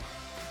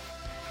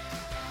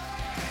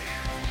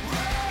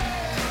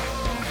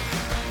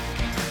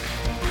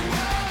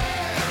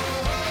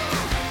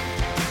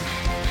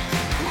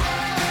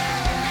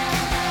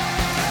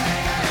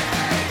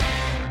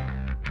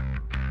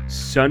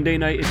Sunday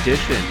night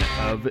edition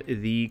of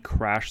the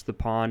Crash the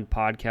Pond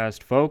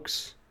podcast,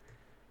 folks.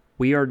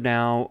 We are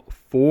now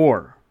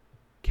 4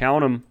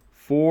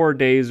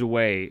 days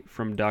away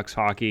from Ducks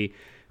hockey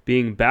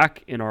being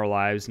back in our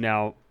lives.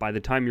 Now, by the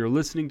time you're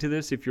listening to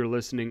this, if you're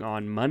listening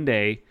on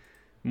Monday,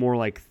 more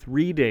like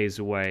 3 days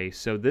away.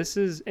 So this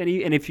is, and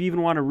if you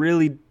even want to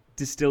really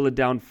distill it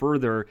down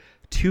further,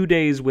 2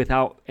 days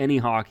without any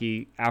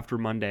hockey after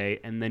Monday,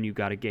 and then you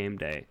got a game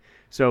day.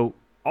 So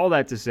all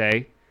that to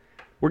say,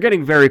 we're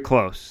getting very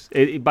close.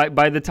 By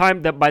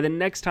the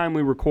next time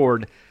we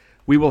record,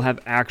 we will have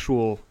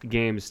actual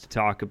games to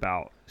talk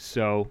about.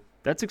 So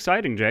that's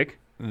exciting, Jake.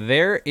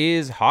 There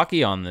is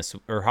hockey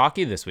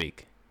this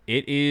week.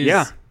 It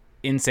is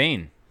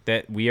insane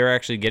that we are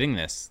actually getting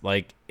this.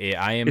 Like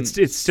I am. It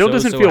still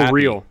doesn't feel happy.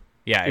 real.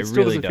 Yeah, it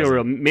still doesn't feel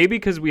real. Maybe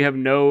because we have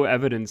no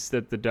evidence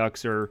that the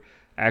Ducks are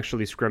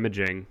actually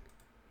scrimmaging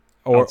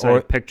outside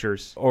of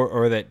pictures,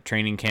 or that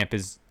training camp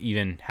is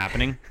even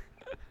happening.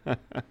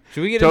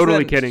 Should we get totally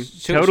into that? kidding?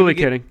 Totally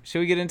kidding. Should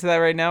we get into that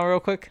right now, real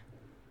quick?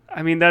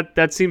 I mean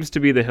that seems to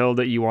be the hill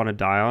that you want to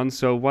die on.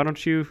 So why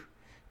don't you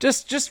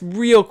just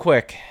real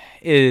quick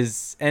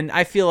and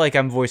I feel like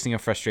I'm voicing a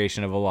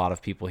frustration of a lot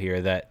of people here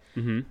that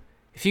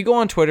if you go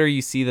on Twitter,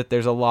 you see that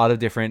there's a lot of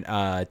different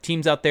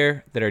teams out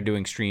there that are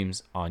doing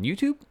streams on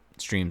YouTube,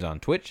 streams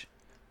on Twitch,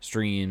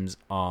 streams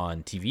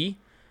on TV,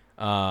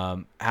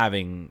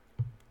 having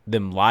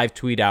them live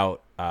tweet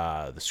out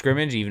the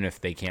scrimmage. Even if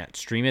they can't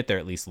stream it, they're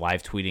at least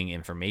live tweeting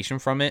information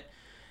from it.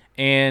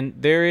 And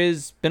there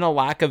has been a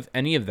lack of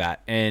any of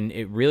that. And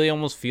it really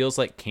almost feels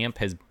like camp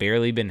has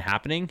barely been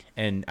happening.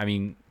 And I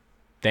mean,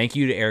 thank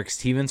you to Eric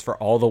Stevens for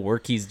all the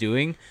work he's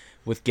doing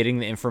with getting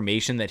the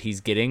information that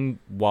he's getting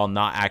while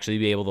not actually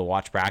be able to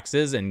watch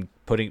practices and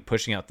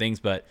pushing out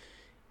things. But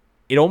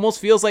it almost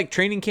feels like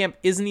training camp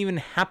isn't even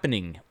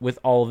happening with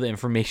all of the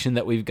information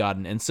that we've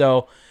gotten. And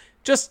so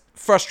just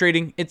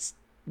frustrating.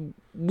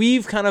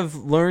 We've kind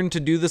of learned to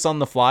do this on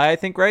the fly, I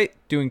think, right?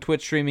 Doing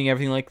Twitch streaming,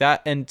 everything like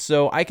that. And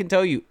so I can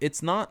tell you,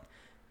 it's not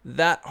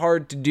that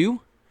hard to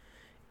do.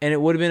 And it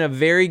would have been a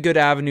very good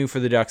avenue for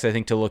the Ducks, I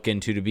think, to look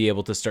into, to be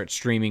able to start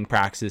streaming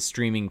practice,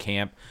 streaming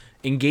camp,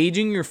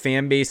 engaging your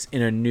fan base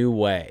in a new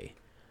way.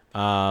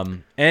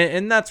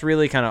 And that's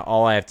really kind of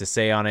all I have to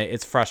say on it.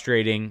 It's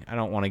frustrating. I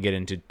don't want to get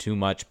into too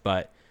much,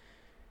 but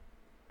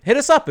hit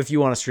us up if you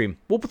want to stream.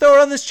 We'll throw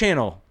it on this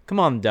channel. Come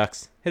on,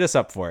 Ducks. Hit us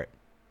up for it.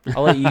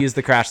 I'll let you use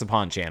the Crash the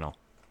Pond channel.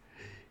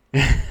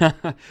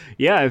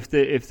 Yeah, if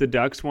the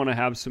Ducks want to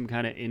have some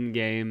kind of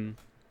in-game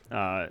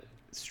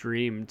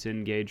stream to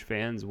engage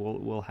fans,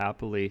 we'll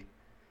happily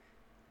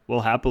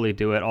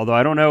do it. Although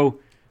I don't know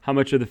how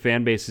much of the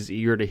fan base is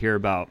eager to hear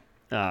about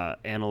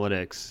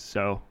analytics,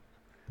 so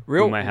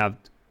we might have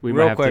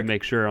to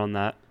make sure on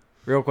that.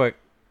 Real quick,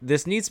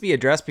 this needs to be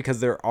addressed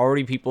because there are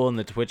already people in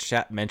the Twitch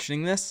chat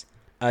mentioning this.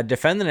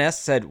 Defend the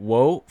Nest said,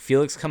 "Whoa,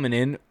 Felix coming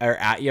in or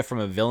at you from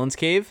a villain's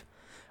cave."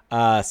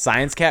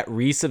 Science Cat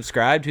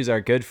resubscribed, who's our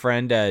good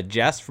friend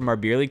Jess from our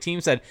beer league team,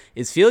 said,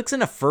 "Is Felix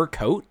in a fur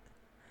coat?"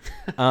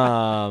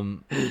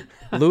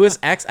 Lewis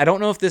X, I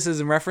don't know if this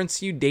is in reference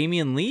to you,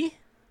 Damian Lee.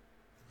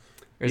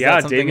 Or is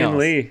that Damian else?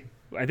 Lee.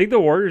 I think the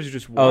Warriors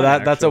just won.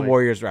 That's a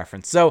Warriors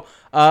reference. So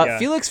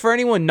Felix, for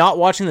anyone not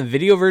watching the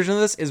video version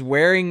of this, is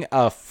wearing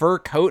a fur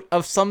coat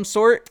of some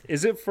sort.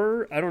 Is it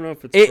fur? I don't know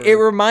if it's fur. It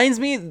reminds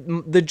me,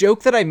 the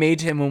joke that I made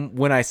to him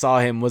when I saw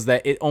him was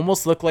that it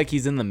almost looked like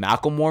he's in the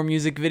Macklemore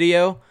music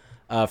video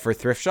for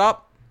Thrift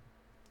Shop.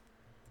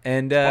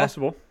 And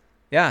possible.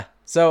 Yeah.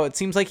 So it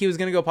seems like he was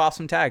going to go pop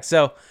some tags.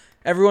 So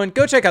everyone,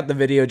 go check out the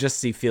video just to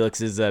see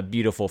Felix's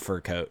beautiful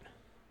fur coat.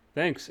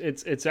 Thanks.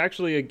 It's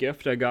actually a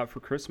gift I got for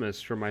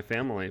Christmas from my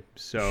family,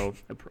 so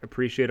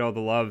appreciate all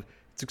the love.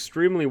 It's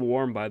extremely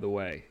warm, by the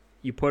way.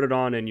 You put it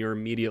on and you're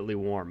immediately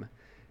warm.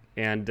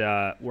 And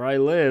where I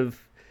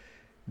live,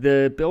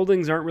 the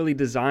buildings aren't really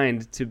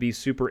designed to be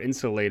super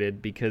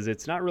insulated because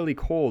it's not really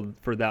cold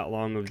for that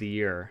long of the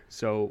year.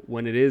 So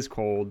when it is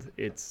cold,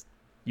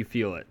 you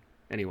feel it.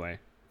 Anyway,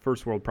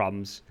 first world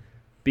problems,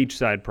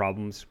 beachside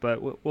problems,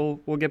 but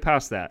we'll get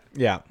past that.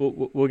 Yeah,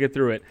 we'll get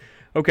through it.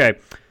 Okay,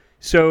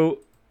 so.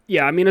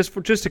 Yeah, I mean,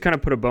 just to kind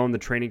of put a bow in the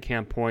training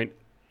camp point,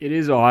 it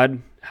is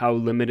odd how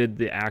limited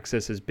the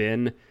access has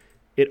been.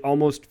 It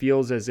almost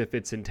feels as if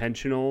it's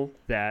intentional,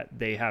 that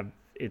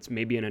it's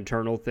maybe an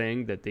internal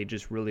thing, that they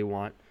just really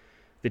want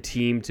the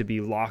team to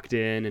be locked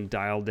in and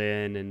dialed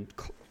in and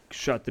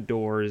shut the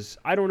doors.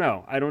 I don't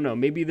know.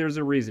 Maybe there's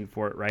a reason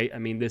for it, right? I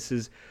mean, this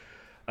is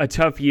a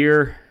tough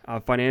year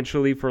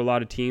financially for a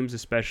lot of teams,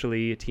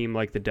 especially a team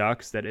like the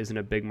Ducks that isn't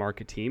a big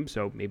market team.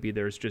 So maybe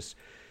there's just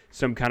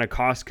some kind of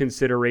cost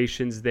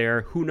considerations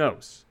there. Who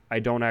knows? I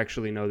don't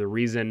actually know the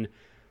reason.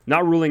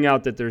 Not ruling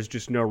out that there's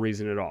just no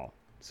reason at all.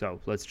 So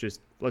let's just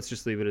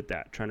leave it at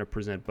that. Trying to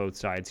present both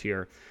sides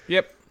here.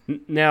 Yep.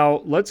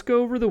 Now let's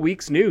go over the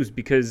week's news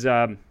because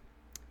even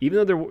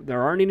though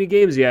there aren't any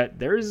games yet,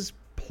 there's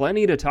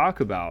plenty to talk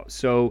about.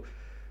 So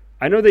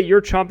I know that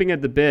you're chomping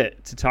at the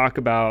bit to talk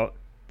about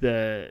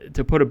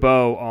to put a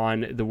bow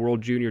on the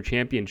World Junior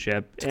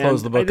Championship. To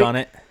close the book on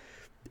it.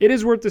 it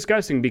is worth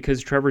discussing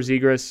because Trevor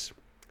Zegras,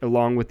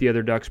 along with the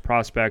other Ducks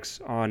prospects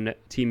on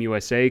Team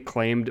USA,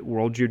 claimed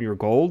World Junior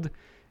Gold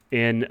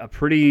in a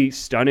pretty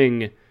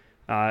stunning,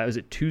 was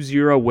it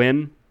 2-0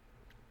 win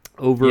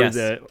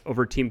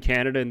over Team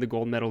Canada in the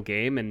gold medal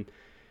game, and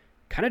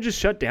kind of just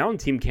shut down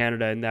Team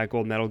Canada in that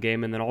gold medal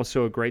game, and then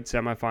also a great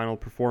semifinal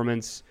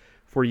performance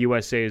for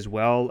USA as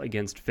well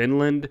against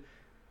Finland.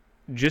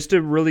 Just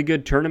a really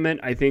good tournament,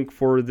 I think,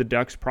 for the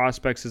Ducks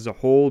prospects as a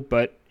whole,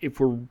 but if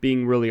we're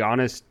being really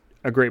honest,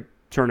 a great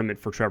tournament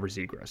for Trevor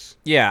Zegras.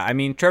 Yeah, I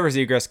mean, Trevor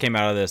Zegras came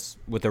out of this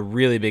with a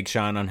really big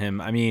shine on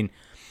him. I mean,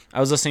 I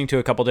was listening to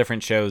a couple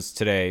different shows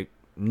today.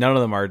 None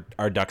of them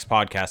are Ducks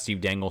podcast.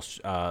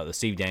 The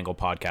Steve Dangle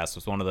podcast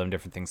was one of them,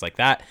 different things like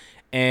that.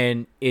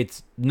 And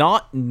it's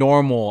not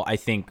normal, I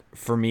think,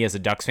 for me as a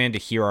Ducks fan to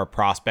hear our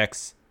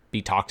prospects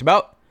be talked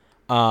about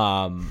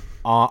on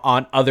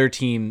other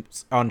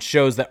teams, on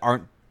shows that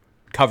aren't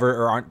cover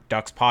or aren't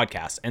Ducks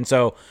podcasts. And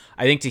so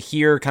I think to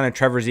hear kind of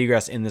Trevor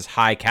Zegras in this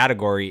high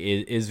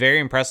category is very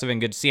impressive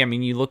and good to see. I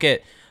mean, you look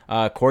at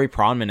Corey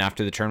Pronman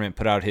after the tournament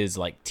put out his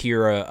like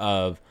tier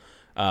of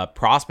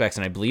prospects,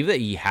 and I believe that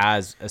he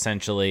has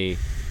essentially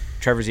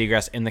Trevor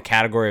Zegras in the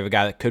category of a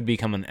guy that could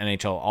become an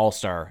NHL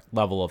All-Star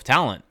level of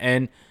talent.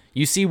 And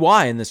you see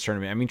why in this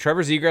tournament. I mean,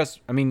 Trevor Zegras,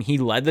 he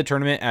led the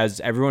tournament, as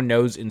everyone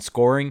knows, in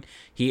scoring.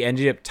 He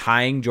ended up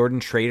tying Jordan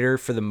Schrader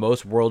for the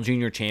most World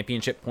Junior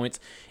Championship points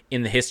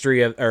in the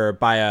history of, or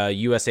by a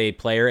USA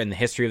player in the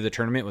history of the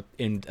tournament,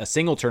 in a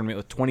single tournament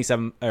with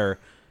 27, or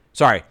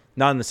sorry,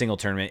 not in the single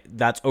tournament.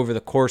 That's over the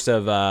course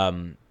of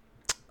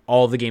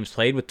all of the games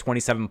played with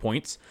 27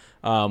 points,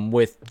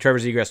 with Trevor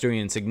Zegras doing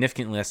it in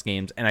significantly less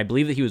games. And I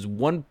believe that he was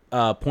 1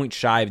 point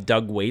shy of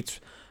Doug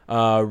Waite's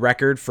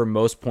record for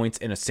most points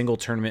in a single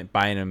tournament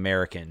by an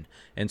American.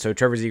 And so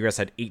Trevor Zegras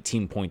had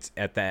 18 points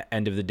at the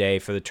end of the day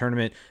for the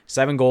tournament,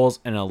 7 goals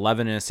and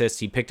 11 assists.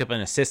 He picked up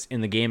an assist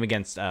in the game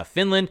against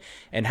Finland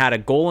and had a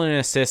goal and an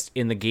assist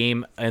in the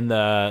game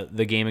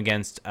the game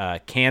against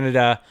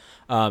Canada,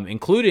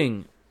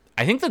 including,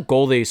 I think the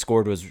goal they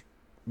scored was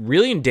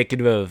really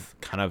indicative of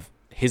kind of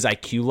his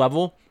IQ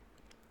level,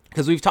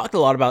 because we've talked a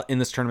lot about in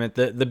this tournament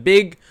the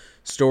big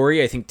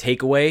story, I think,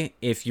 takeaway,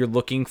 if you're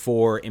looking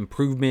for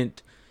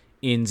improvement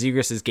in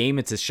Zegras' game,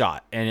 it's his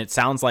shot. And it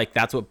sounds like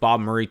that's what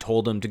Bob Murray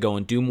told him to go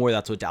and do more.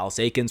 That's what Dallas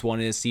Eakins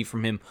wanted to see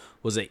from him,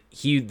 was that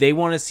they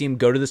wanted to see him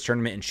go to this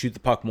tournament and shoot the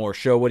puck more,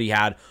 show what he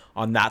had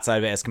on that side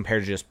of it as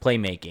compared to just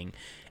playmaking.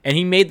 And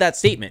he made that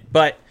statement.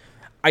 But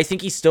I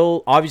think he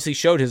still obviously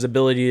showed his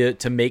ability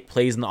to make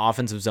plays in the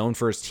offensive zone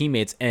for his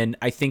teammates. And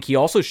I think he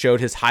also showed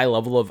his high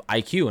level of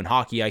IQ and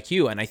hockey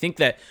IQ. And I think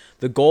that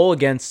the goal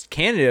against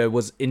Canada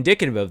was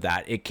indicative of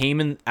that. It came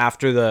in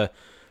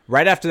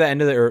right after the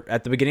end of or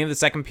at the beginning of the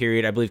second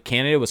period. I believe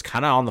Canada was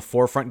kind of on the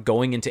forefront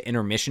going into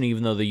intermission,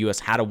 even though the U.S.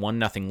 had a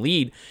 1-0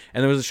 lead.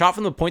 And there was a shot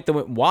from the point that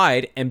went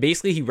wide, and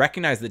basically he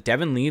recognized that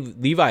Devin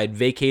Levi had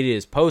vacated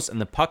his post, and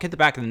the puck hit the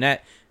back of the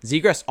net.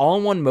 Zegras, all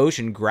in one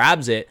motion,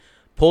 grabs it,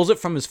 pulls it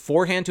from his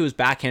forehand to his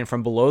backhand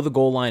from below the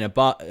goal line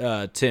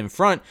to in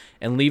front,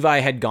 and Levi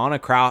had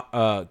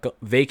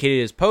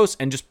vacated his post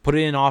and just put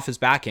it in off his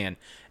backhand.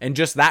 And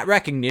just that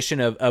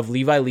recognition of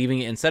Levi leaving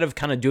it, instead of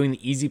kind of doing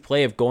the easy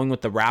play of going with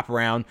the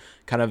wraparound,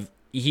 kind of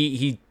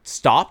he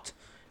stopped,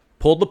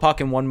 pulled the puck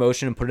in one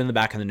motion and put it in the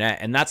back of the net.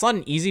 And that's not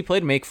an easy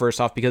play to make,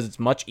 first off, because it's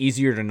much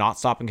easier to not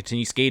stop and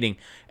continue skating.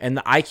 And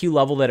the IQ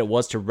level that it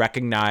was to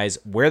recognize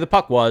where the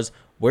puck was,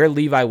 where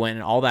Levi went,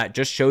 and all that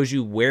just shows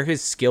you where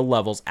his skill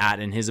level's at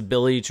and his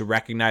ability to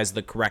recognize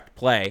the correct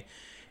play.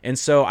 And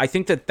so I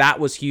think that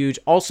was huge.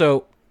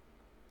 Also,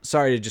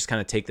 sorry to just kind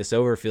of take this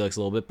over, Felix,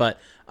 a little bit, but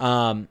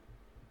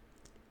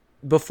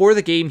before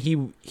the game,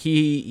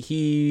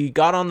 he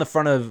got on the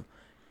front of,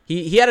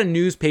 he had a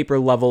newspaper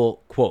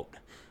level quote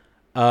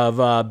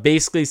of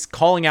basically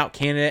calling out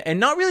Canada and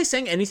not really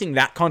saying anything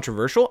that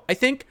controversial, I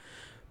think,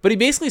 but he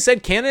basically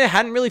said Canada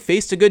hadn't really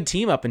faced a good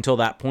team up until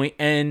that point.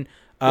 And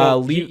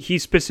he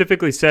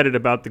specifically said it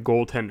about the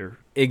goaltender.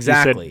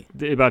 Exactly. He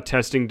said about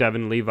testing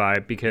Devin Levi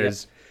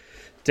because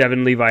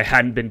Devin Levi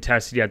hadn't been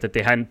tested yet, that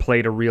they hadn't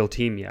played a real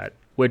team yet.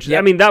 Which,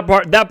 I mean, that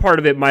part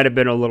of it might have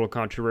been a little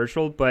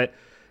controversial, but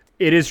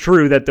it is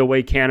true that the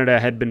way Canada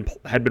had been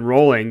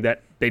rolling,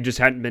 that they just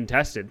hadn't been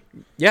tested.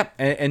 Yeah,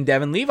 and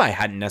Devin Levi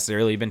hadn't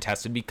necessarily been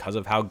tested because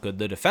of how good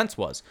the defense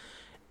was.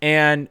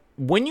 And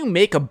when you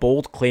make a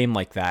bold claim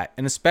like that,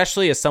 and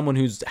especially as someone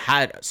who's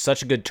had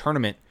such a good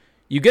tournament,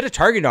 you get a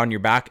target on your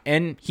back,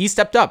 and he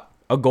stepped up.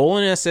 A goal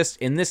and an assist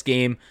in this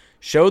game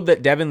showed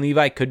that Devin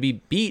Levi could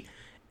be beat.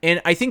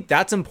 And I think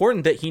that's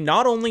important, that he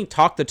not only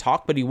talked the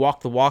talk, but he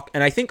walked the walk.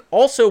 And I think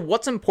also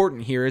what's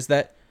important here is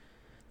that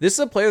this is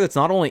a player that's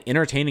not only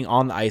entertaining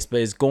on the ice, but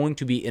is going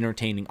to be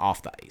entertaining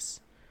off the ice.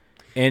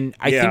 And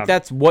I think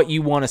that's what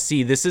you want to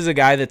see. This is a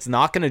guy that's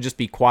not going to just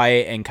be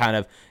quiet and kind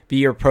of be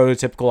your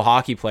prototypical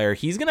hockey player.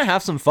 He's going to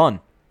have some fun.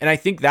 And I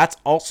think that's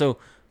also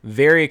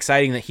very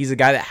exciting, that he's a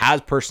guy that has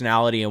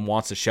personality and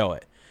wants to show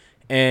it.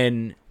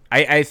 And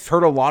I've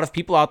heard a lot of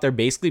people out there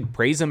basically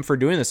praise him for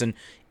doing this. And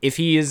if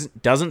he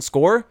doesn't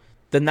score,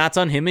 then that's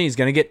on him and he's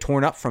going to get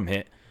torn up from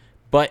it.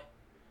 But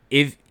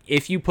if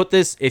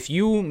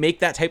you make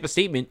that type of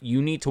statement,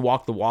 you need to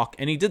walk the walk,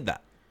 and he did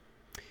that.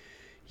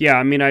 Yeah,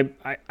 I mean,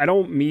 I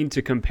don't mean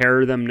to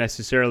compare them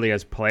necessarily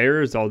as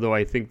players, although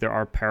I think there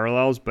are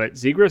parallels, but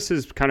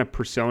Zegras' kind of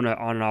persona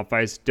on and off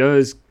ice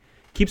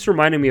keeps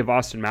reminding me of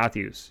Austin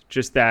Matthews,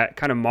 just that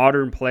kind of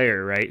modern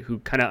player, right, who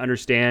kind of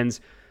understands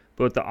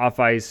both the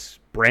off ice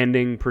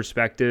branding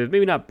perspective,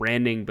 maybe not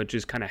branding, but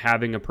just kind of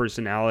having a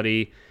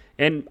personality.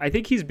 And I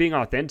think he's being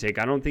authentic.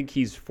 I don't think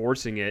he's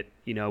forcing it,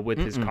 with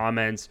his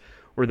comments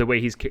or the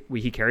way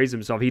he carries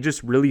himself. He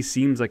just really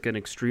seems like an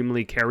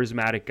extremely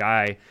charismatic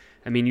guy.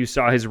 I mean, you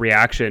saw his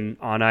reaction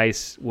on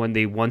ice when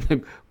they won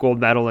the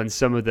gold medal, and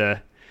some of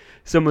the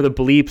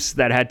bleeps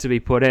that had to be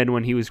put in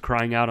when he was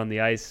crying out on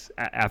the ice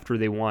after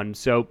they won.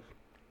 So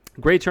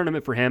great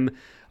tournament for him.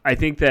 I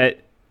think that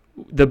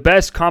the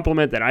best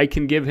compliment that I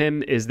can give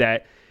him is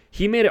that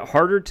he made it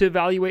harder to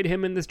evaluate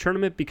him in this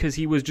tournament because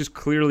he was just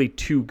clearly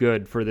too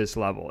good for this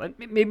level. And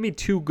maybe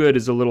too good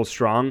is a little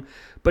strong,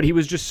 but he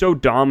was just so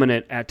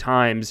dominant at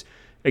times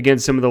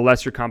against some of the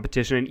lesser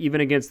competition. And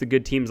even against the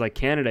good teams like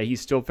Canada, he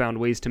still found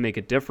ways to make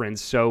a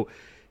difference. So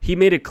he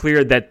made it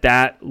clear that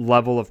that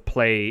level of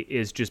play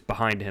is just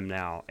behind him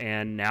now.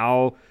 And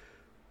now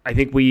I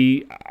think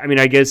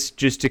I guess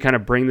just to kind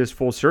of bring this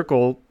full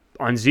circle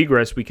on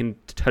Zegras, we can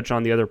touch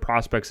on the other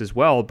prospects as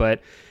well,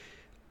 but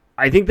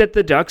I think that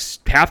the Ducks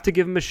have to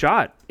give him a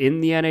shot in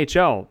the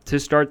NHL to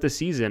start the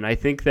season. I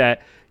think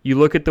that you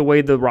look at the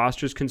way the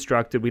roster is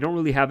constructed. We don't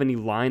really have any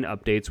line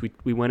updates.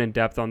 We went in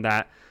depth on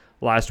that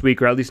last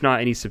week, or at least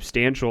not any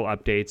substantial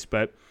updates.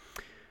 But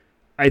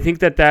I think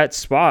that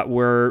spot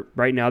where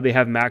right now they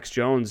have Max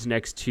Jones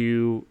next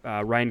to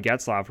Ryan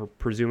Getzlaf, or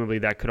presumably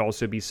that could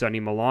also be Sonny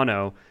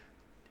Milano,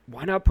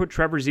 why not put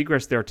Trevor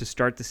Zegras there to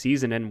start the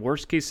season? And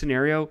worst case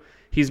scenario,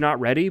 he's not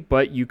ready,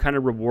 but you kind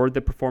of reward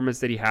the performance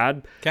that he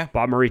had. Okay.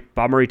 Bob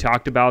Murray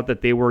talked about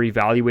that they were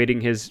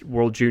evaluating his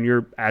World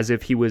Junior as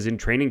if he was in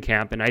training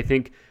camp. And I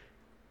think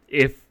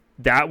if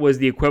that was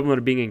the equivalent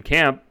of being in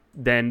camp,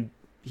 then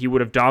he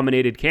would have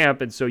dominated camp.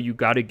 And so you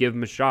got to give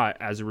him a shot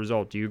as a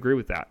result. Do you agree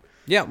with that?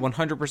 Yeah,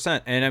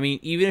 100%. And I mean,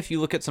 even if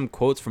you look at some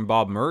quotes from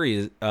Bob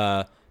Murray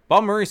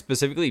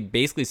specifically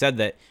basically said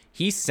that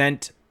he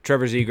sent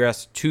Trevor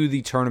Zegras to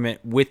the tournament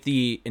with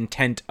the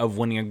intent of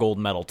winning a gold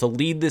medal, to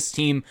lead this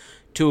team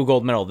to a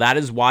gold medal. That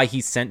is why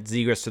he sent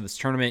Zegras to this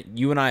tournament.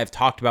 You and I have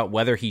talked about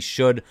whether he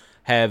should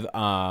have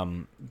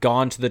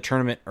gone to the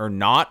tournament or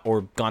not,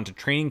 or gone to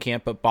training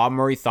camp, but Bob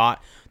Murray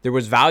thought there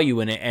was value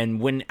in it.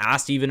 And when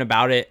asked even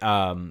about it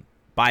by,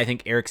 I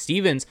think, Eric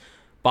Stevens,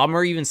 Bob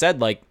Murray even said,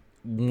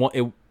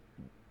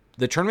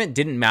 the tournament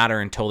didn't matter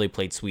until they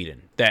played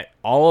Sweden. That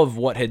all of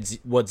what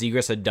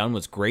Zegras had done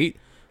was great,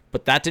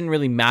 but that didn't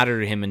really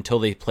matter to him until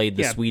they played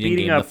the Sweden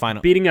game, the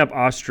final. Beating up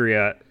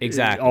Austria,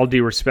 exactly. All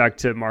due respect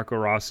to Marco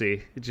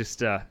Rossi,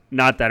 just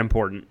not that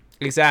important.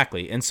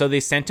 Exactly. And so they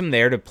sent him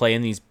there to play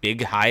in these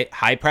big,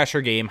 high pressure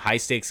game, high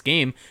stakes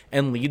game,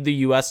 and lead the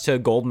U.S. to a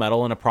gold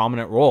medal in a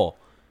prominent role.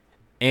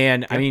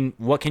 And I mean,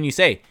 what can you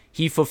say?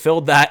 He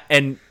fulfilled that,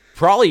 and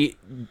probably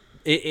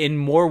in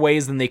more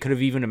ways than they could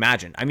have even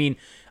imagined. I mean,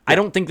 I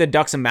don't think the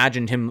Ducks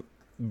imagined him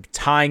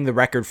tying the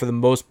record for the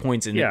most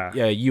points in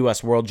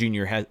U.S. World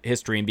Junior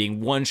history and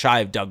being one shy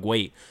of Doug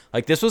Weight.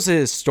 Like, this was a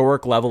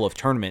historic level of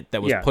tournament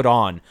that was put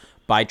on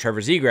by Trevor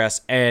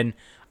Zegras. And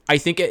I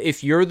think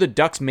if you're the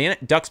Ducks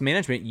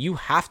management, you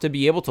have to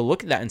be able to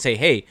look at that and say,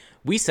 hey,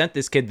 we sent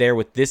this kid there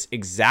with this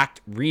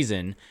exact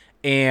reason,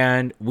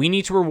 and we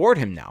need to reward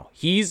him now.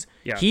 He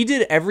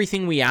did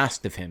everything we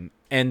asked of him,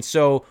 and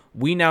so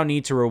we now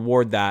need to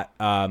reward that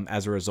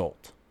as a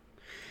result.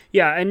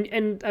 Yeah,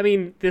 and I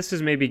mean, this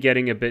is maybe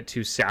getting a bit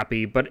too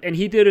sappy, and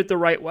he did it the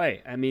right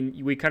way. I mean,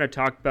 we kind of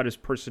talked about his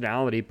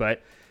personality,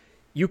 but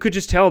you could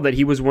just tell that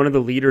he was one of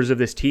the leaders of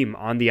this team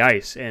on the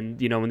ice. And,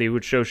 when they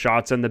would show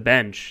shots on the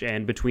bench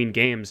and between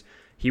games,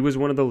 he was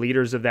one of the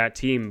leaders of that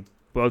team,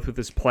 both with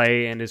his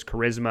play and his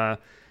charisma.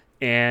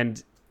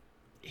 And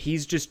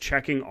he's just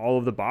checking all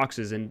of the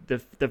boxes. And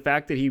the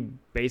fact that he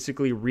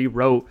basically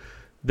rewrote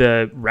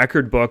the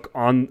record book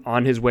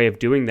on his way of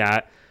doing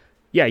that,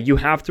 yeah, you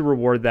have to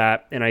reward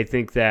that. And I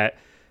think that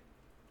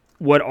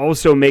what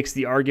also makes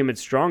the argument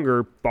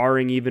stronger,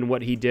 barring even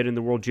what he did in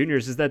the World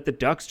Juniors, is that the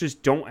Ducks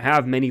just don't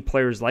have many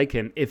players like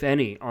him, if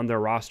any, on their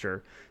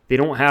roster. They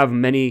don't have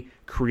many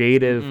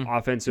creative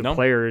offensive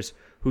players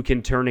who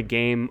can turn a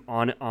game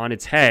on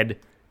its head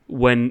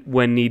when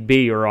need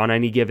be, or on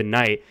any given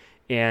night.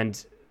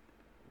 And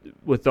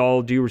with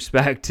all due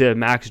respect to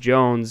Max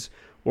Jones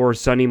or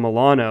Sonny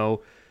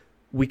Milano,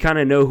 we kind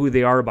of know who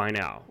they are by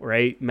now,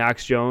 right?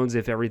 Max Jones,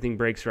 if everything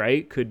breaks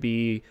right, could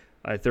be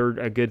a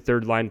good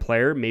third line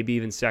player, maybe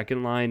even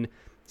second line.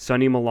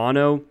 Sonny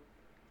Milano,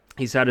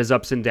 he's had his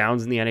ups and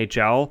downs in the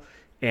NHL,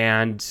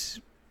 and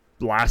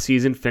last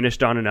season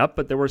finished on and up,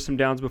 but there were some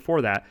downs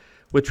before that.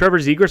 With Trevor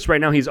Zegras right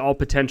now, he's all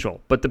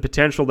potential, but the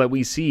potential that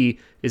we see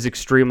is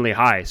extremely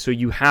high. So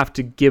you have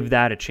to give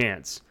that a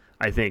chance.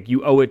 I think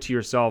you owe it to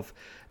yourself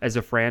as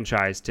a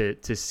franchise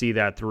to see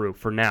that through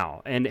for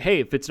now. And hey,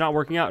 if it's not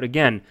working out,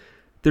 again,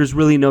 there's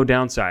really no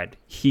downside.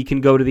 He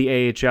can go to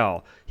the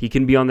AHL. He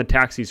can be on the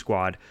taxi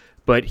squad.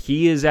 But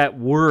he is at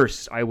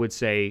worst, I would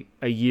say,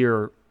 a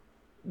year,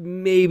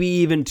 maybe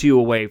even 2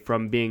 away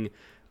from being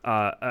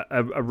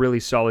a really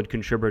solid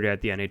contributor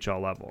at the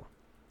NHL level.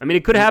 I mean,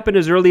 it could happen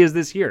as early as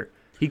this year.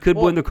 He could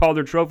win the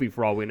Calder Trophy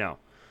for all we know.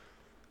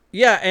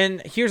 Yeah,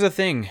 and here's the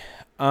thing.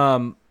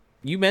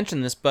 You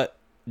mentioned this, but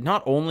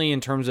not only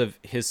in terms of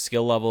his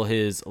skill level,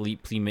 his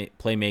elite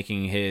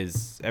playmaking,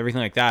 his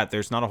everything like that,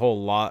 there's not a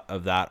whole lot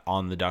of that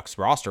on the Ducks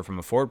roster from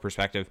a forward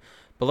perspective.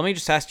 But let me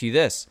just ask you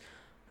this.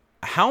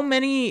 How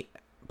many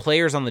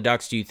players on the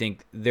Ducks do you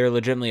think there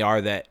legitimately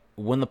are that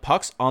when the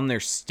puck's on their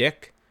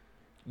stick,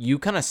 you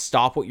kind of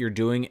stop what you're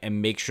doing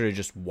and make sure to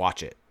just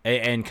watch it,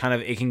 and kind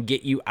of it can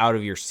get you out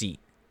of your seat?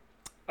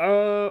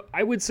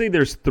 I would say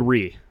there's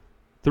 3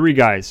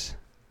 guys.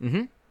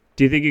 Mm-hmm.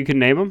 Do you think you can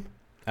name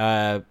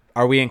them?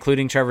 Are we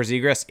including Trevor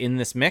Zegras in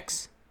this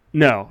mix?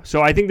 No.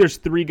 So I think there's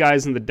 3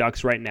 guys in the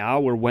Ducks right now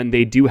where when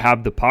they do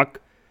have the puck,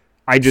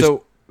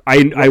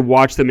 I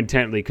watch them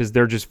intently because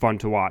they're just fun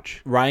to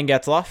watch. Ryan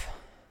Getzlaf?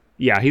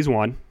 Yeah, he's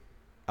one.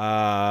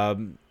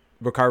 Rickard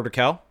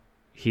Rakell?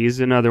 He's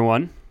another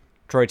one.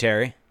 Troy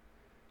Terry?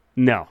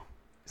 No.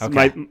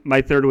 Okay.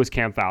 My third was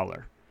Cam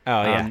Fowler.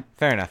 Oh, yeah.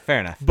 Fair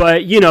enough.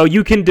 But,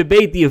 you can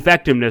debate the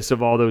effectiveness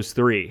of all those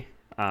 3.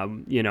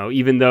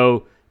 Even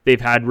though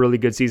they've had really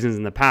good seasons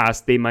in the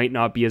past, they might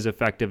not be as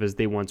effective as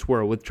they once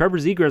were. With Trevor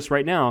Zegras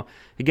right now,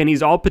 again,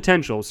 he's all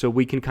potential, so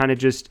we can kind of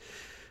just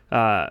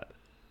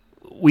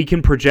we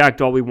can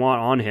project all we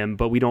want on him,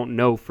 but we don't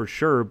know for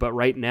sure. But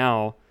right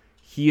now,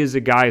 he is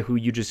a guy who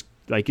you just,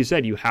 like you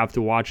said, you have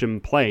to watch him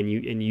play,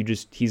 and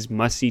he's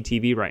must-see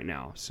TV right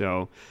now.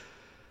 So,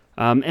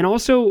 and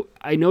also,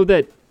 I know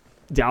that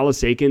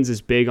Dallas Eakins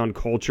is big on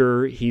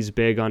culture. He's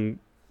big on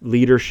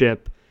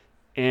leadership.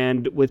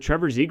 And with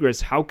Trevor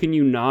Zegras, how can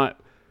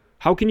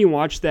you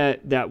watch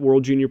that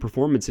World Junior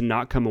performance and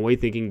not come away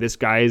thinking this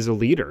guy is a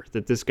leader,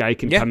 that this guy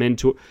can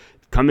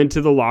come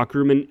into the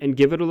locker room and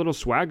give it a little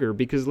swagger?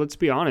 Because let's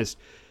be honest,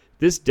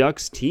 this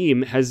Ducks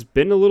team has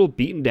been a little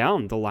beaten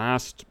down the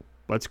last,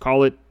 let's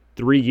call it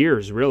 3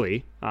 years,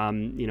 really.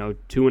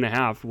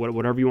 2.5,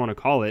 whatever you want to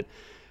call it.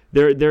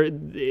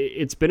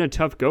 It's been a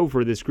tough go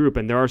for this group,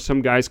 and there are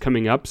some guys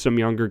coming up, some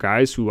younger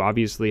guys who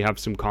obviously have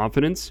some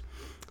confidence,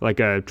 like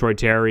Troy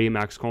Terry,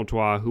 Max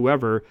Comtois,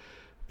 whoever.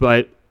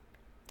 But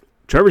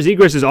Trevor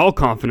Zegras is all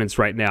confidence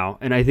right now,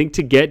 and I think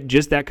to get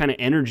just that kind of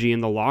energy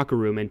in the locker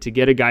room and to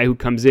get a guy who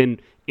comes in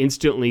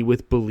instantly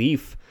with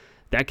belief,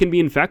 that can be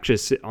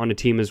infectious on a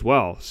team as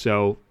well.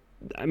 So,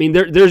 I mean,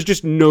 there's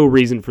just no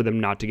reason for them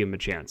not to give him a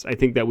chance. I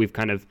think that we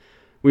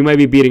might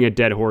be beating a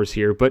dead horse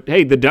here, but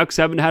hey, the Ducks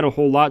haven't had a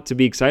whole lot to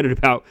be excited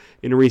about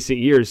in recent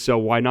years, so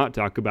why not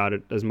talk about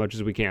it as much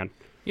as we can?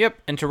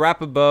 Yep, and to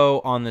wrap a bow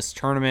on this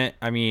tournament,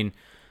 I mean,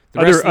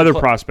 other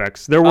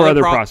prospects. There were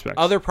other prospects.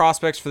 Other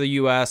prospects for the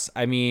U.S.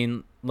 I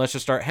mean, let's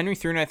just start. Henry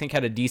Thrun, I think,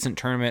 had a decent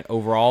tournament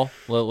overall.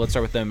 Let's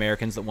start with the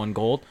Americans that won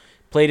gold.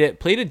 Played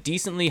a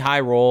decently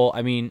high role.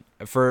 I mean,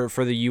 for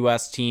the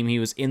U.S. team, he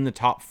was in the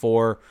top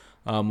 4.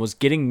 Was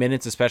getting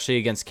minutes, especially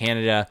against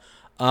Canada.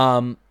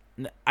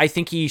 I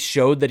think he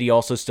showed that he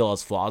also still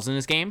has flaws in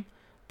his game,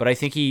 but I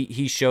think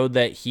he showed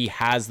that he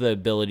has the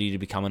ability to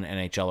become an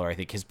NHLer. I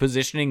think his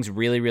positioning's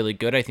really, really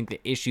good. I think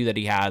the issue that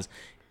he has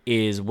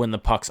is when the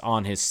puck's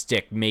on his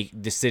stick,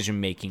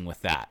 decision making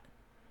with that.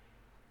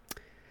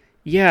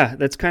 Yeah,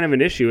 that's kind of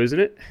an issue,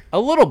 isn't it? A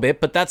little bit,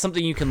 but that's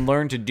something you can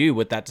learn to do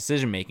with that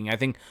decision making. I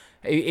think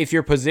if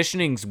your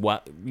positioning's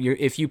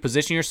if you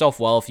position yourself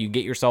well, if you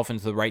get yourself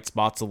into the right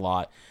spots a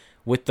lot,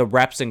 with the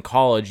reps in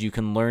college, you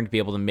can learn to be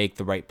able to make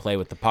the right play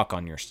with the puck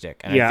on your stick.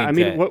 And I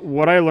mean,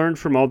 what I learned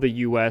from all the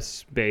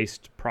U.S.-based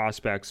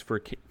prospects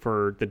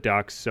for the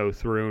Ducks, so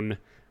Thrun,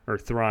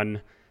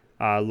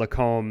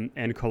 Lacombe,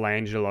 and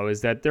Colangelo,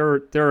 is that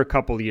they're a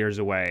couple years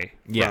away.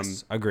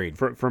 Yes, agreed.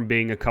 From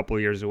being a couple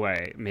years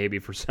away, maybe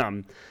for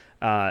some.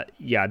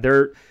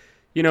 They're,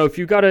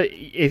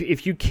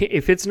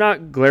 if it's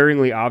not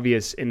glaringly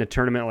obvious in a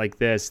tournament like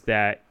this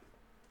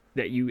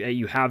that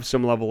you have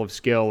some level of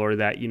skill, or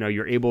that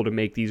you're able to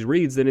make these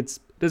reads, then it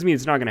doesn't mean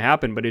it's not going to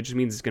happen, but it just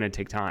means it's going to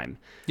take time.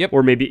 Yep.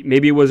 Or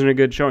maybe it wasn't a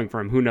good showing for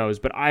him. Who knows?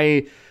 But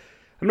I'm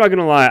not going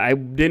to lie, I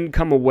didn't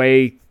come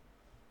away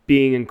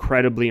being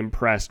incredibly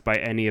impressed by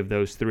any of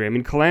those 3. I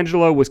mean,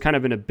 Colangelo was kind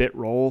of in a bit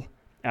role,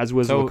 as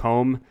was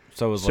Lacombe.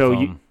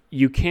 So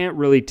you can't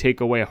really take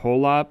away a whole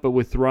lot, but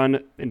with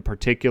Thrun in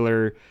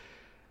particular,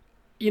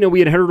 we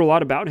had heard a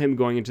lot about him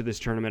going into this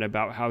tournament,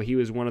 about how he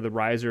was one of the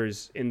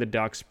risers in the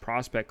Ducks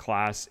prospect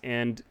class,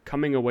 and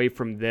coming away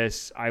from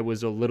this, I'm a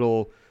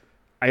little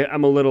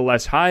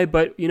less high,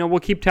 but we'll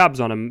keep tabs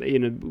on him.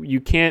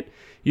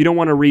 You don't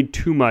want to read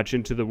too much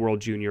into the World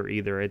Junior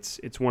either.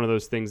 It's one of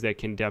those things that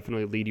can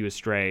definitely lead you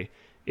astray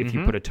if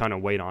you put a ton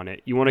of weight on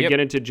it. You want to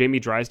get into Jamie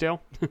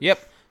Drysdale?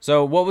 Yep.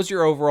 So what was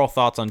your overall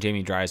thoughts on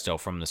Jamie Drysdale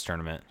from this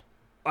tournament?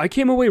 I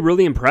came away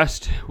really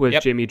impressed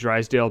with Jamie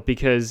Drysdale,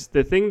 because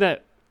the thing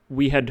that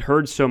we had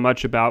heard so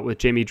much about with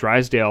Jamie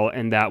Drysdale,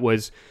 and that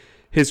was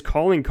his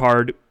calling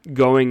card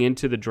going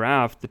into the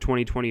draft, the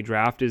 2020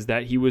 draft, is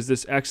that he was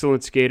this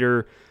excellent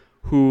skater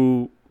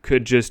who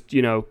could just,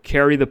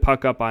 carry the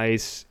puck up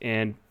ice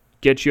and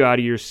get you out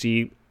of your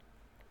seat,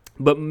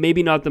 but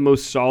maybe not the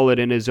most solid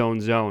in his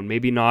own zone,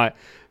 maybe not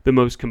the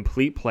most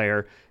complete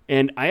player.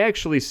 And I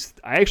actually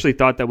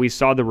thought that we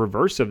saw the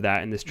reverse of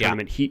that in this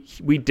tournament. Yeah.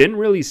 We didn't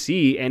really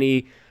see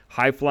any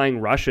high-flying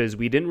rushes.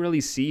 We didn't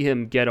really see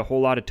him get a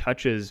whole lot of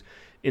touches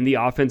in the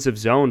offensive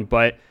zone,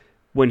 but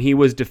when he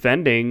was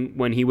defending,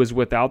 when he was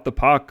without the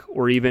puck,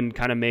 or even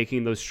kind of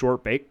making those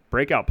short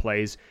breakout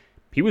plays,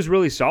 he was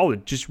really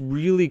solid, just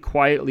really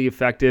quietly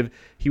effective.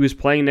 He was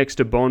playing next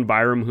to Bowen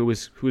Byram, who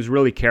was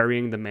really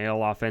carrying the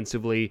mail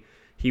offensively.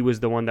 He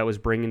was the one that was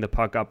bringing the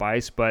puck up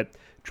ice, but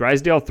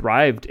Drysdale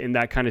thrived in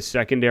that kind of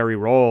secondary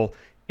role,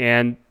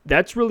 and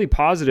that's really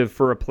positive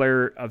for a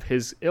player of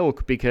his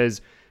ilk, because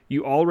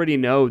you already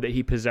know that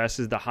he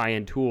possesses the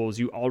high-end tools.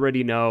 You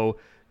already know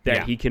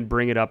that he can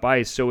bring it up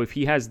ice. So if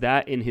he has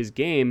that in his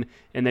game,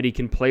 and that he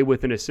can play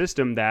within a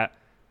system that,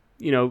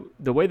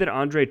 the way that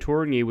Andre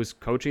Tourigny was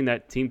coaching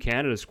that Team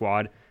Canada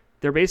squad,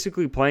 they're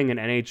basically playing an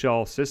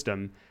NHL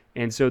system.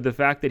 And so the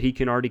fact that he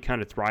can already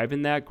kind of thrive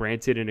in that,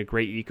 granted in a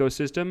great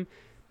ecosystem,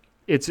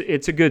 it's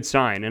a good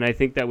sign. And I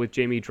think that with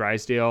Jamie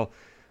Drysdale,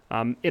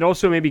 it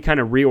also maybe kind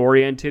of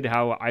reoriented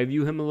how I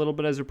view him a little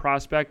bit as a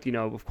prospect.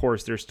 Of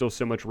course, there's still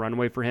so much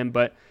runway for him,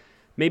 but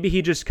maybe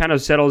he just kind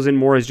of settles in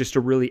more as just a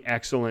really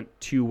excellent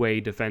two-way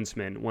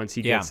defenseman once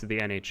he gets to the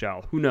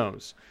NHL. Who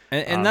knows?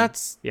 And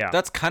that's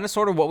kind of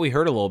sort of what we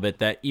heard a little bit,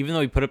 that even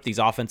though he put up these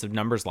offensive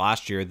numbers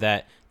last year,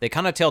 that they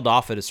kind of tailed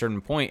off at a certain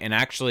point. And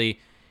actually,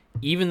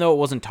 even though it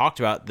wasn't talked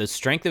about, the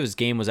strength of his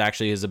game was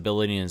actually his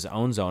ability in his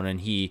own zone,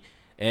 and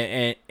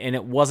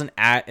it wasn't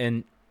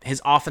and his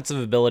offensive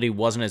ability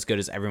wasn't as good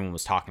as everyone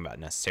was talking about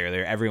necessarily,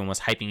 or everyone was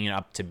hyping it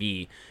up to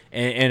be.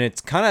 And it's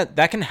kind of,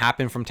 that can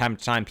happen from time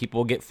to time.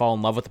 People fall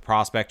in love with a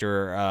prospect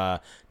or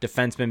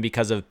defenseman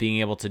because of being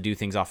able to do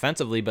things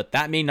offensively, but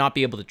that may not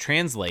be able to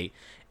translate.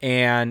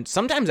 And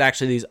sometimes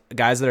actually these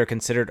guys that are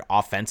considered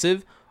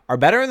offensive are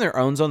better in their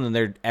own zone than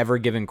they're ever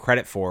given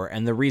credit for.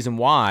 And the reason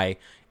why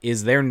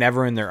is they're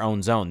never in their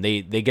own zone.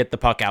 They get the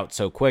puck out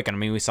so quick. And I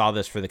mean, we saw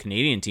this for the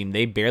Canadian team.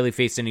 They barely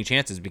faced any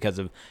chances because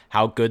of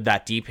how good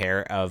that deep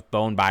pair of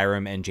Bowen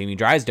Byram and Jamie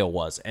Drysdale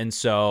was. And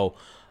so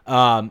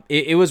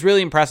it was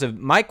really impressive.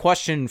 My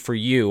question for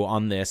you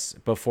on this,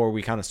 before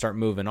we kind of start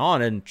moving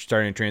on and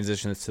starting to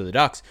transition this to the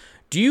Ducks,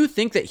 do you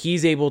think that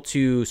he's able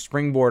to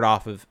springboard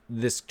off of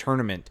this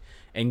tournament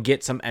and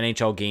get some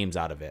NHL games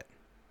out of it?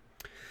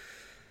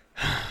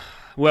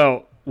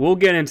 Well, we'll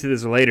get into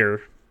this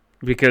later,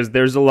 because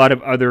there's a lot of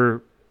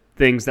other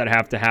things that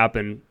have to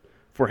happen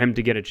for him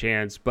to get a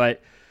chance. But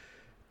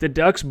the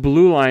Ducks'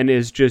 blue line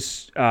is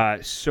just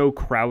so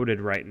crowded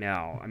right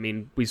now. I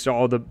mean, we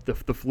saw the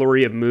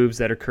flurry of moves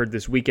that occurred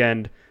this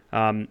weekend,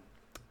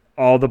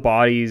 all the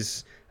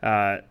bodies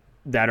that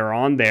are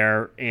on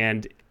there,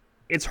 and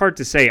it's hard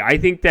to say. I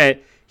think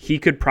that he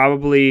could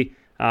probably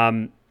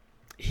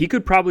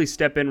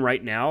step in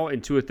right now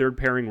into a third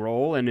pairing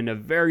role, and in a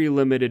very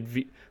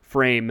limited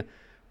frame,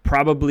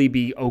 probably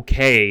be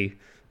okay,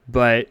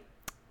 but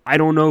I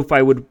don't know if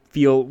I would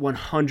feel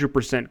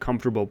 100%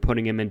 comfortable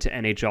putting him into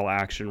NHL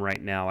action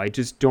right now. I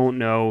just don't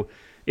know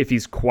if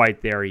he's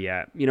quite there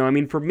yet. I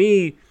mean, for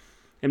me,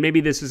 and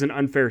maybe this is an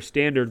unfair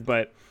standard,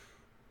 but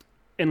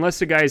unless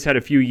the guy's had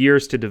a few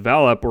years to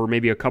develop, or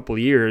maybe a couple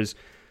years,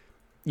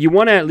 you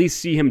want to at least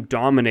see him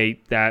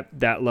dominate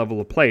that level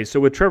of play.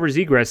 So with Trevor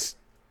Zegras,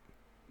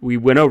 we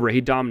went over it.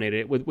 He dominated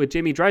it. With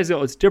Jamie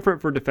Drysdale, it's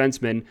different for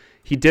defensemen.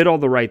 He did all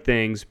the right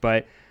things,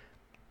 but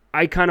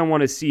I kind of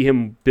want to see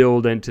him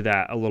build into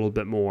that a little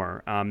bit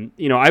more.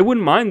 I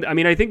wouldn't mind. I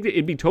mean, I think that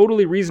it'd be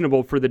totally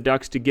reasonable for the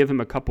Ducks to give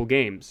him a couple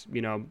games,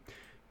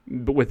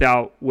 but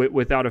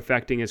without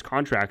affecting his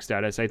contract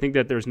status. I think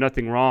that there's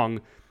nothing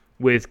wrong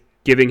with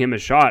giving him a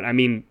shot. I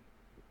mean,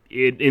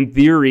 in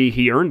theory,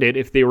 he earned it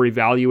if they were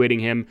evaluating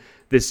him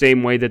the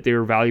same way that they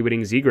were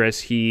evaluating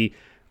Zegras. He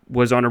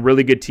was on a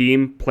really good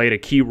team, played a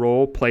key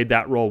role, played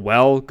that role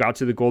well, got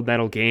to the gold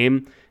medal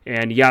game,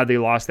 and they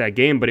lost that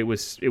game, but it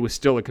was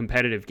still a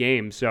competitive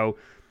game. So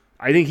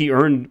I think he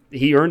earned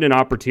an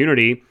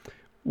opportunity.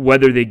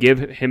 Whether they give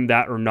him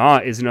that or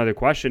not is another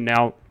question.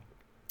 Now,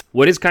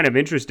 what is kind of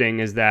interesting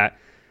is that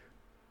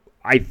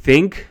I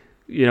think,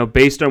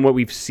 based on what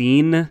we've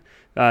seen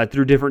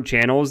through different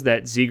channels,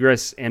 that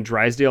Zegras and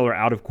Drysdale are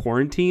out of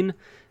quarantine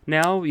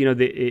now.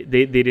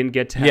 They didn't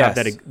get to have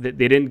that. They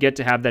didn't get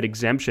to have that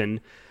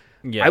exemption.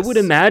 Yes. I would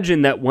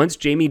imagine that once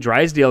Jamie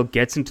Drysdale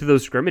gets into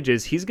those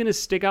scrimmages, he's going to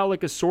stick out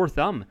like a sore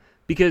thumb,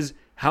 because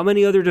how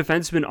many other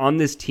defensemen on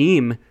this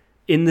team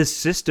in this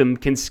system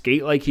can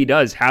skate like he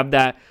does, have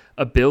that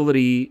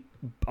ability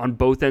on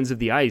both ends of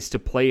the ice to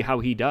play how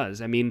he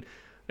does? I mean,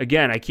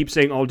 again, I keep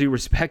saying all due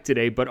respect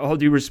today, but all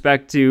due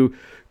respect to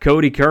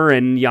Cody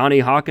Curran, Yanni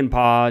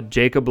Hakanpää,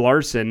 Jacob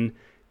Larson,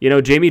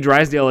 Jamie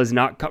Drysdale is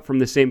not cut from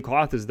the same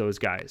cloth as those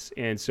guys.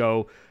 And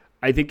so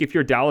I think if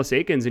you're Dallas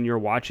Eakins and you're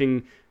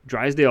watching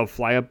Drysdale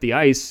fly up the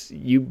ice,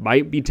 you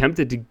might be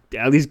tempted to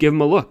at least give him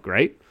a look,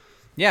 right?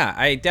 Yeah,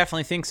 I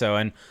definitely think so.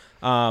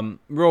 And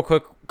real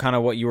quick, kind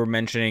of what you were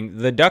mentioning,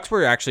 the Ducks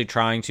were actually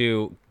trying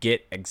to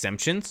get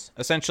exemptions,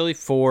 essentially,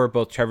 for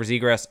both Trevor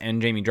Zegras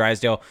and Jamie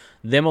Drysdale,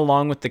 them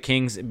along with the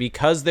Kings,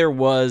 because there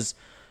was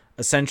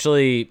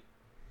essentially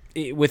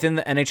within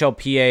the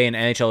NHLPA and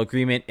NHL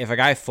agreement, if a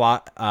guy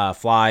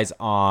flies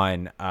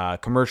on a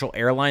commercial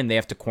airline, they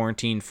have to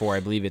quarantine for,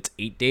 I believe it's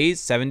 8 days,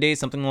 7 days,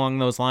 something along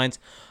those lines.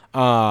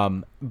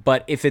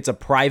 But if it's a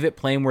private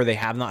plane where they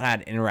have not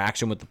had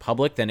interaction with the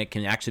public, then it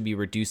can actually be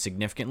reduced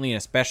significantly. And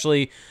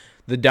especially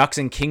the Ducks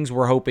and Kings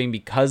were hoping,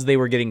 because they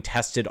were getting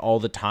tested all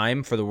the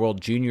time for the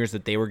World Juniors,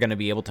 that they were going to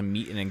be able to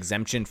meet an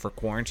exemption for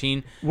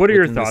quarantine. What are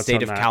your within thoughts the state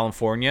on of that?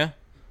 California?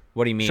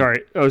 What do you mean?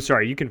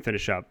 Sorry. You can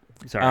finish up.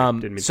 Sorry,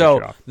 didn't mean to cut you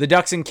So off. the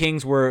Ducks and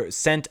Kings were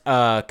sent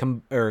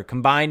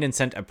combined and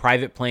sent a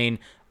private plane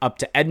up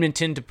to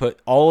Edmonton to put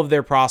all of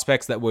their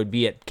prospects that would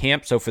be at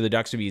camp. So for the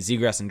Ducks, it would be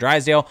Zegras and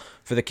Drysdale.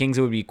 For the Kings,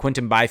 it would be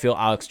Quinton Byfield,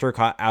 Alex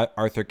Turcotte,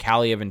 Arthur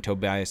Kaliev, and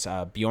Tobias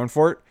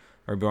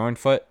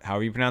Bjornfoot,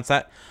 however you pronounce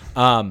that.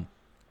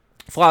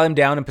 Fly them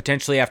down and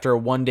potentially after a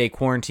one-day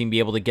quarantine be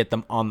able to get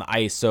them on the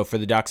ice. So for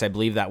the Ducks, I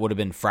believe that would have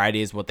been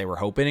Friday is what they were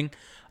hoping.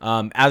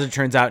 As it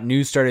turns out,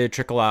 news started to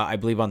trickle out, I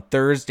believe, on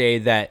Thursday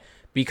that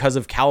because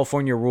of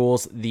California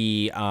rules,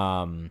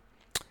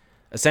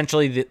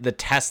 essentially the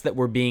tests that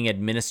were being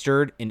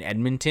administered in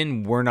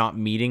Edmonton were not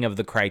meeting of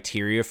the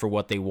criteria for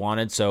what they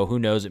wanted. So who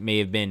knows, it may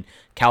have been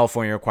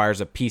California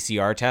requires a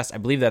PCR test. I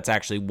believe that's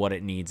actually what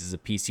it needs, is a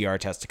PCR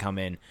test to come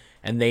in,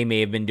 and they may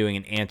have been doing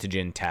an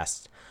antigen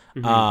test.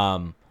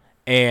 Mm-hmm.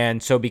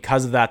 And so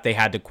because of that, they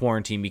had to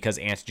quarantine because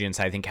antigens,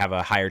 I think, have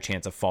a higher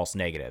chance of false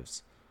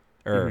negatives.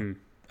 And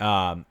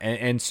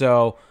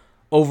so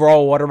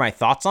overall, what are my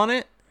thoughts on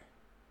it?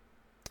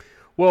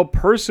 Well,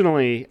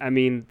 personally, I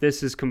mean,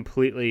 this is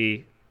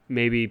completely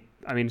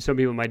some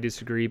people might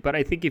disagree, but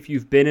I think if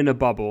you've been in a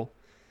bubble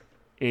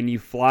and you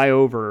fly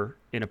over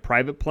in a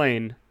private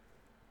plane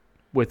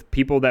with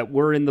people that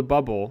were in the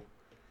bubble,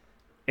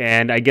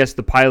 and I guess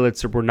the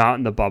pilots were not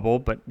in the bubble,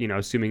 but,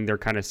 assuming they're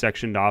kind of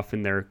sectioned off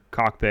in their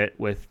cockpit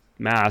with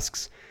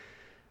masks,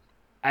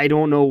 I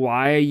don't know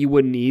why you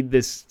would need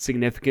this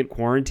significant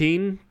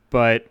quarantine,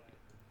 but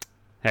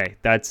hey,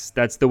 that's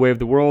the way of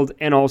the world.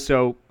 And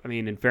also, I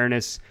mean, in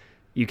fairness,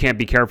 you can't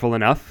be careful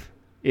enough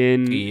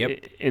in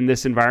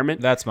this environment.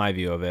 That's my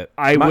view of it.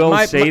 I will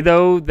say,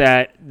 though,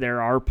 that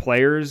there are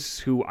players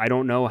who I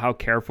don't know how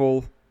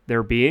careful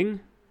they're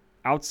being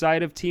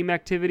outside of team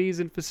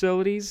activities and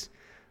facilities.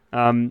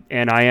 And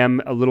I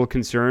am a little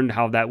concerned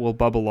how that will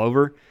bubble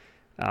over.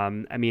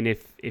 I mean,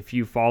 if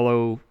you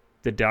follow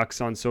the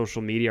Ducks on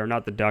social media, or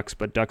not the Ducks,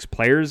 but Ducks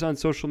players on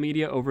social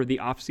media over the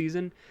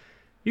offseason,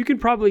 you can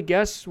probably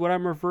guess what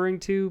I'm referring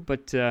to,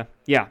 but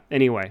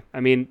anyway,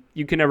 I mean,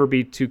 you can never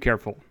be too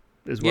careful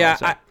as well.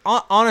 Yeah,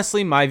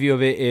 honestly, my view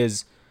of it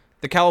is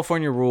the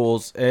California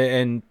rules,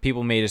 and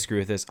people may disagree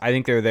with this, I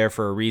think they're there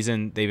for a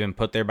reason. They've been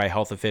put there by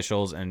health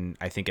officials, and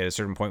I think at a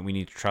certain point we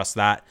need to trust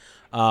that.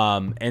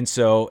 And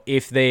so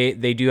if they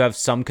do have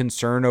some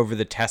concern over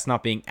the test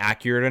not being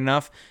accurate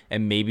enough,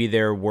 and maybe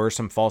there were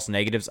some false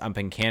negatives up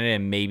in Canada,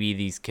 and maybe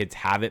these kids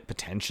have it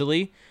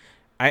potentially,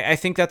 I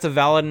think that's a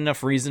valid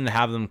enough reason to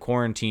have them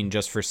quarantined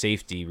just for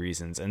safety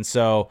reasons. And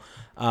so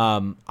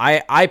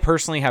I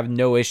personally have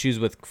no issues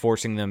with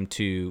forcing them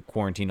to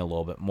quarantine a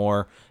little bit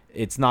more.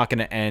 It's not going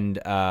to end.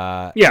 It's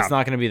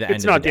not going to be the end.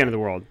 It's not the end of the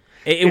world.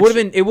 It would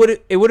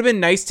have been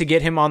nice to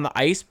get him on the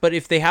ice, but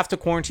if they have to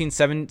quarantine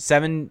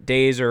 7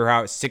 days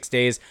or 6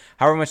 days,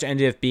 however much it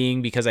ended up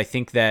being, because I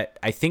think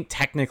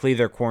technically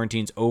their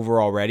quarantine's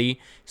over already,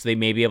 so they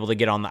may be able to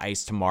get on the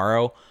ice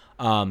tomorrow.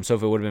 So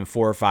if it would have been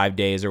 4 or 5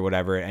 days or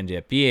whatever it ended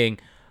up being,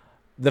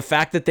 the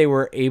fact that they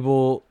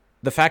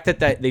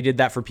did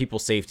that for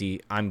people's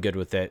safety, I'm good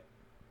with it.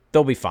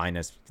 They'll be fine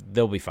as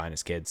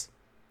kids.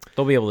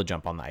 They'll be able to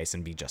jump on the ice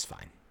and be just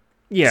fine.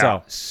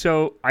 Yeah.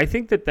 So I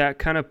think that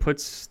kind of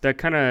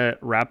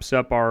wraps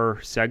up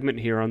our segment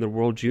here on the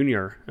World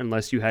Junior,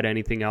 unless you had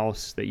anything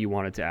else that you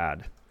wanted to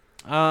add.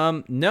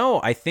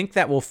 No, I think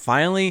that will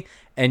finally,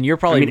 and you're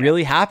probably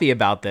really happy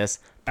about this,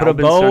 put a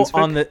Albin bow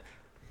Sunsvik?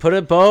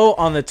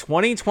 on the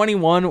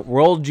 2021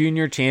 World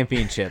Junior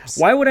Championships.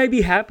 Why would I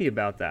be happy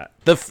about that?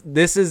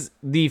 This is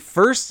the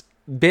first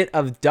bit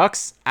of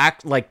Ducks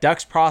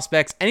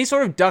prospects, any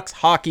sort of Ducks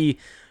hockey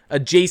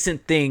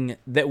adjacent thing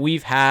that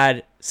we've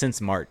had since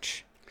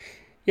March.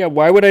 Yeah,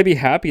 why would I be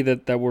happy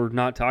that we're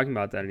not talking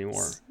about that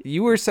anymore?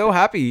 You were so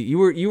happy.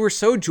 You were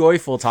so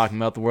joyful talking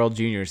about the World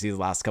Juniors these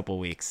last couple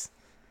of weeks.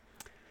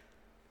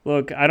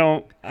 Look, I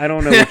don't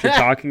know what you're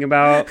talking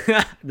about.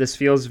 This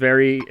feels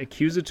very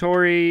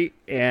accusatory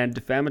and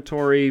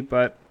defamatory,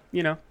 but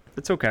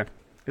it's okay.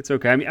 It's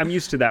okay. I'm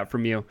used to that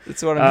from you.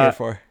 That's what I'm here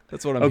for.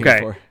 Here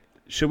for.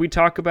 Should we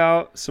talk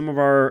about some of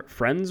our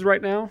friends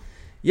right now?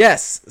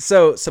 Yes.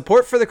 So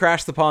support for the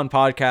Crash the Pond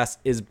podcast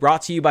is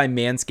brought to you by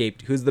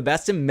Manscaped, who's the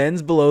best in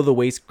men's below the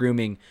waist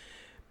grooming.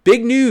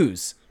 Big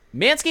news.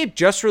 Manscaped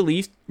just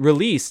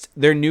released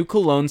their new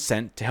cologne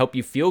scent to help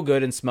you feel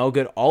good and smell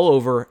good all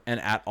over and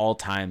at all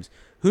times.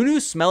 Who knew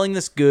smelling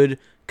this good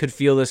could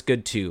feel this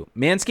good too.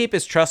 Manscaped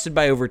is trusted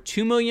by over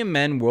 2 million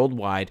men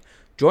worldwide.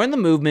 Join the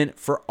movement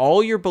for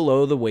all your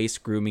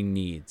below-the-waist grooming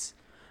needs.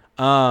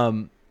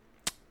 So,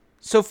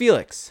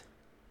 Felix,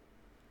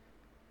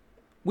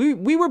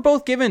 we were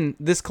both given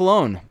this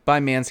cologne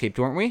by Manscaped,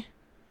 weren't we?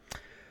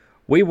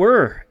 We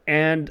were,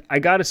 and I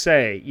gotta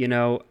say,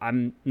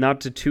 I'm not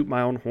to toot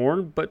my own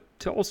horn, but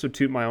to also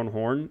toot my own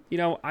horn.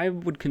 I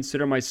would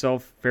consider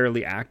myself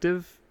fairly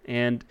active,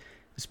 and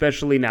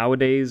especially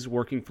nowadays,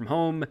 working from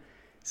home,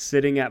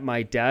 sitting at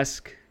my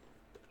desk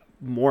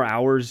more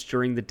hours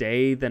during the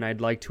day than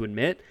I'd like to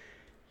admit.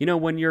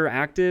 When you're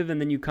active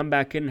and then you come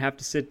back in and have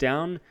to sit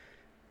down,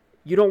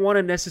 you don't want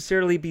to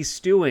necessarily be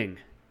stewing,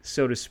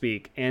 so to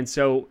speak. And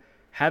so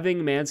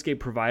having Manscaped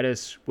provide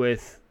us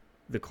with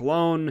the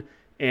cologne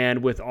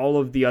and with all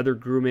of the other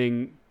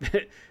grooming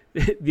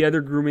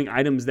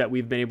items that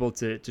we've been able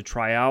to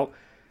try out,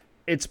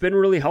 it's been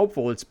really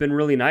helpful. It's been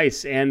really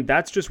nice. And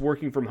that's just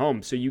working from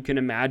home. So you can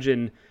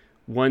imagine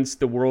once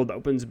the world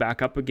opens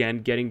back up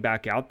again, getting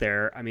back out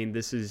there. I mean,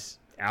 this is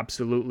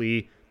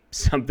absolutely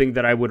something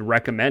that I would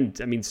recommend.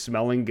 I mean,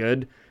 smelling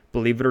good,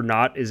 believe it or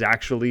not, is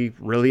actually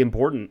really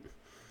important.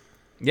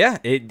 Yeah,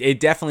 it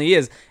definitely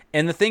is.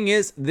 And the thing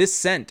is, this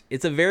scent,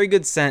 it's a very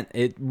good scent.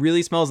 It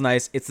really smells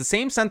nice. It's the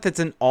same scent that's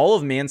in all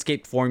of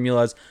Manscaped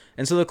formulas.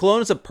 And so the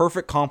cologne is a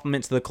perfect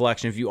complement to the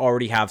collection if you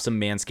already have some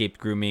Manscaped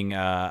grooming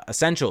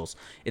essentials.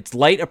 It's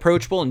light,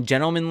 approachable, and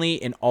gentlemanly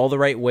in all the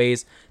right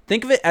ways.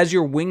 Think of it as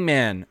your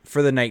wingman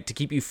for the night to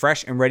keep you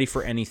fresh and ready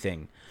for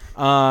anything.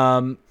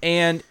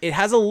 And it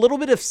has a little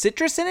bit of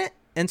citrus in it.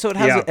 And so it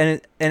has,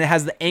 and it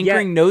has the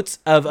anchoring notes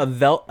of a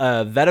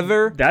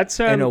vetiver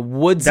and a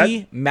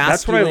woodsy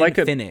masculine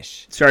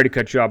finish. Sorry to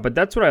cut you off, but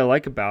that's what I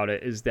like about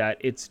it is that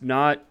it's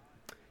not,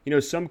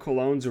 some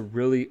colognes are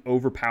really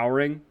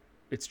overpowering.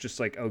 It's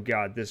just like, oh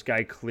God, this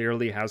guy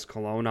clearly has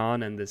cologne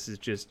on and this is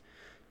just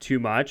too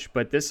much.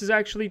 But this is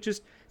actually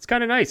just, it's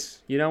kind of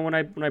nice. When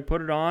I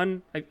put it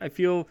on, I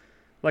feel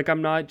like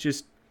I'm not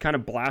just kind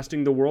of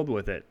blasting the world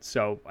with it.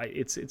 So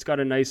it's got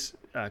a nice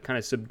kind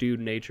of subdued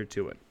nature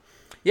to it.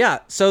 Yeah,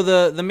 so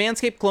the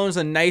Manscaped cologne is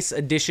a nice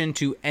addition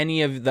to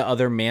any of the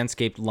other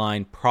Manscaped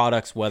line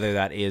products, whether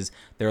that is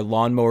their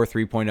Lawnmower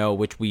 3.0,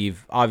 which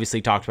we've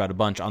obviously talked about a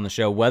bunch on the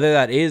show, whether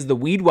that is the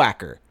Weed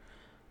Whacker,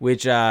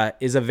 which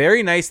is a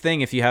very nice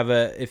thing if you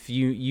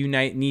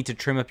need to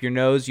trim up your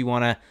nose, you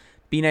want to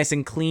be nice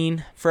and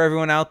clean for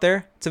everyone out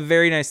there. It's a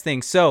very nice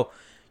thing. So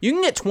you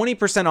can get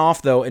 20%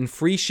 off, though, and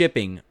free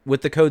shipping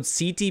with the code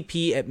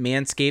CTP at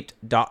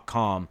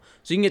manscaped.com.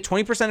 So you can get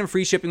 20% in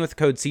free shipping with the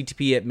code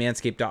CTP at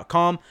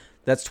manscaped.com.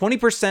 That's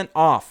 20%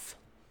 off.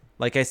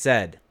 Like I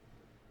said,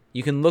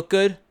 you can look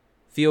good,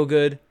 feel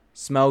good,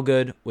 smell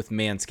good with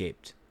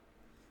Manscaped.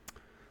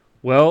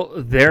 Well,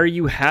 there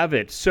you have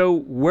it. So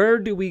where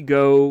do we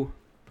go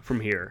from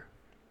here?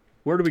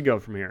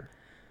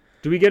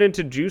 Do we get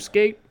into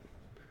JuiceGate?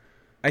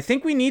 I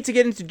think we need to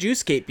get into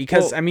JuiceGate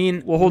because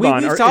hold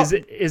on.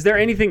 Is there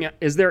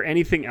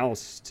anything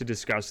else to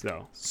discuss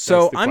though?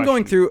 So I'm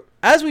going through,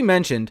 as we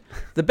mentioned,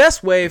 the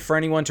best way for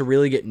anyone to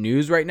really get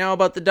news right now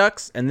about the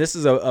Ducks, and this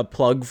is a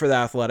plug for The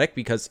Athletic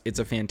because it's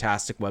a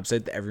fantastic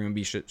website that everyone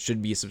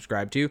should be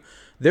subscribed to.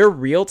 Their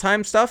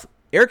real-time stuff,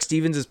 Eric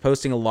Stevens is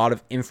posting a lot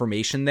of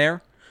information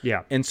there.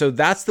 Yeah. And so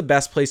that's the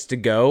best place to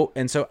go.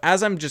 And so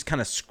as I'm just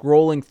kind of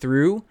scrolling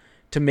through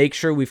to make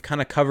sure we've kind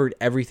of covered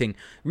everything.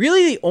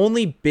 Really, the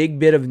only big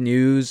bit of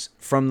news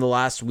from the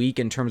last week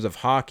in terms of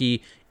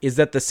hockey is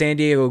that the San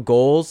Diego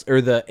Gulls,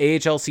 or the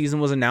AHL season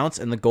was announced,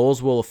 and the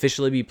Gulls will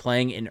officially be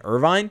playing in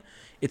Irvine.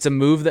 It's a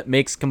move that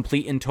makes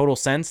complete and total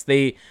sense.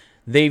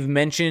 They've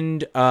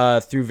mentioned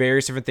through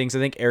various different things. I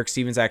think Eric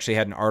Stevens actually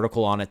had an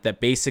article on it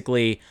that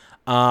basically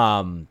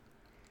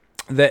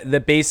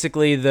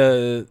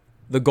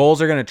the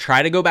Gulls are going to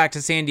try to go back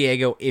to San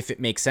Diego if it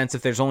makes sense.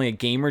 If there's only a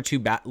game or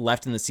two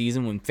left in the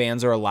season when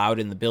fans are allowed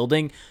in the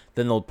building,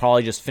 then they'll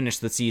probably just finish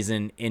the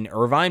season in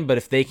Irvine. But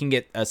if they can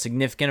get a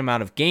significant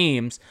amount of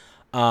games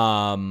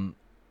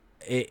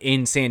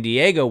in San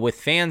Diego with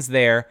fans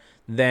there,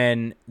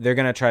 then they're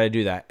going to try to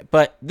do that.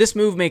 But this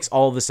move makes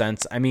all the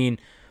sense. I mean,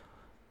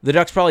 the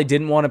Ducks probably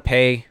didn't want to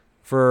pay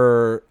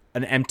for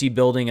an empty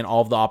building and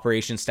all of the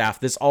operation staff.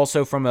 This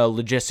also, from a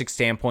logistics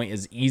standpoint,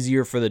 is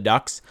easier for the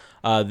Ducks.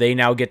 They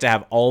now get to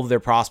have all of their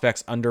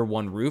prospects under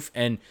one roof.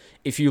 And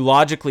if you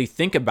logically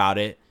think about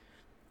it,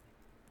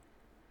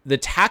 the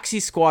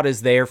taxi squad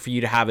is there for you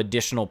to have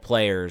additional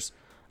players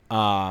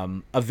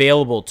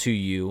available to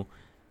you,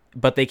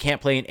 but they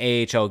can't play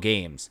in AHL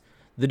games.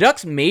 The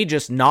Ducks may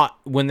just not,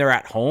 when they're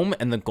at home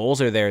and the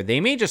Gulls are there, they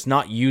may just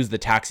not use the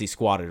taxi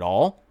squad at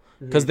all.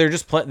 Because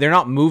they're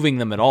not moving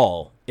them at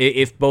all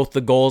if both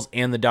the Gulls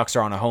and the Ducks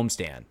are on a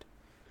homestand.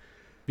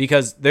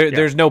 Because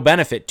there's no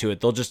benefit to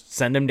it. They'll just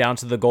send them down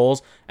to the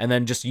Gulls and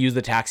then just use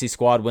the taxi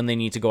squad when they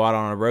need to go out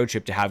on a road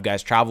trip to have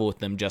guys travel with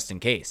them just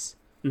in case.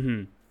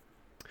 Mm-hmm.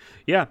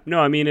 Yeah, no,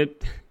 I mean,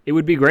 it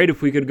would be great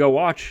if we could go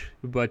watch,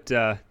 but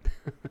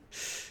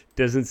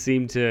doesn't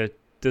seem to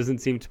doesn't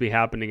seem to be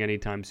happening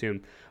anytime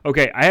soon.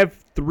 Okay, I have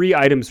 3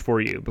 items for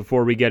you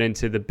before we get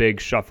into the big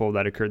shuffle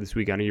that occurred this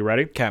weekend. Are you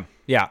ready? Okay.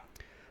 Yeah.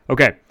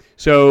 Okay,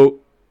 so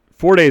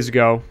 4 days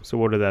ago, so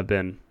what would that have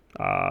been?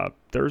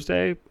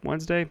 Thursday,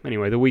 Wednesday?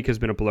 Anyway, the week has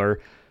been a blur.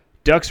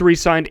 Ducks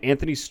re-signed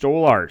Anthony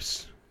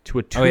Stolarz to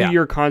a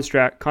 2-year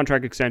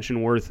contract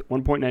extension worth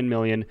 $1.9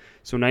 million,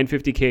 so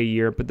 $950K a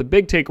year. But the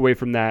big takeaway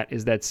from that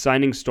is that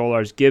signing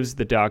Stolarz gives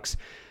the Ducks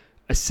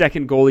a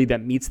second goalie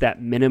that meets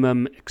that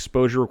minimum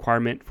exposure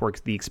requirement for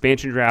the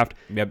expansion draft.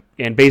 Yep.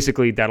 And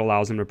basically that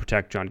allows them to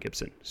protect John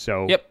Gibson.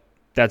 So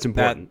that's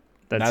important.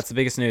 That's the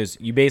biggest news.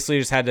 You basically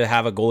just had to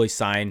have a goalie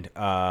signed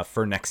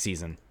for next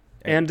season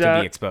and to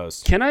be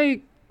exposed. Can I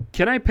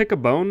pick a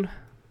bone?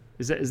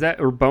 Is that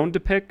or bone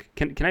to pick?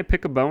 Can I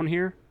pick a bone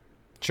here?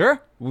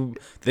 Sure.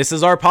 This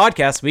is our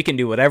podcast. We can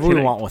do whatever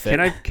we want with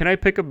it. Can I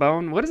pick a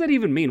bone? What does that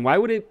even mean? Why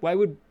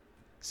would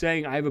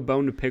saying I have a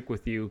bone to pick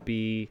with you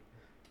be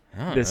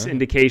this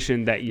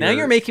indication that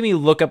you're making me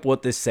look up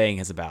what this saying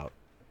is about?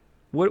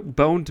 What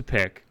bone to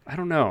pick? I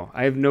don't know.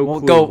 I have no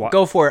clue.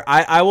 Go for it.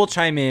 I will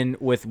chime in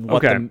with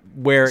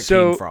where it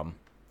came from.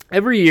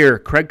 Every year,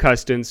 Craig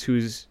Custance,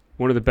 who's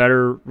one of the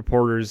better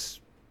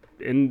reporters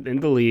in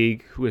the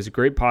league, who has a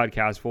great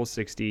podcast, Full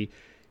 60,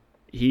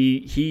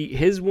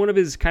 one of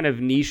his kind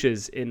of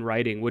niches in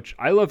writing, which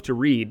I love to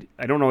read.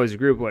 I don't always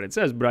agree with what it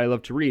says, but I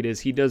love to read, is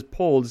he does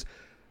polls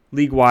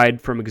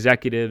league-wide from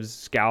executives,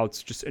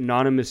 scouts, just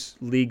anonymous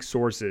league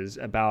sources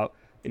about,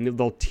 and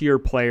they'll tier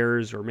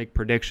players or make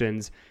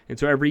predictions. And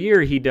so every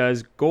year he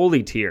does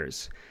goalie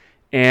tiers.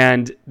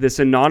 And this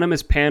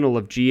anonymous panel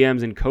of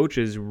GMs and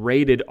coaches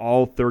rated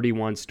all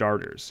 31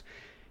 starters.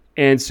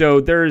 And so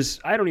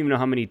I don't even know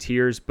how many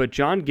tiers, but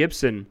John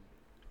Gibson,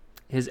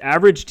 his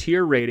average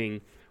tier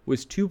rating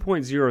was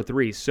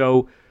 2.03.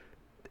 So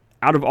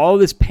out of all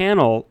this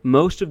panel,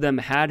 most of them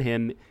had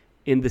him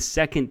in the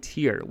second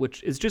tier,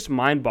 which is just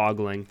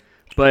mind-boggling.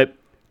 But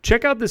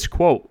check out this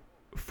quote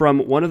from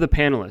one of the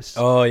panelists.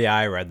 Oh, yeah,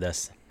 I read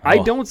this.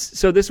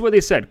 So this is what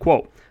they said,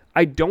 quote,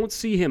 "I don't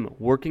see him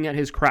working at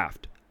his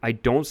craft. I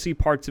don't see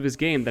parts of his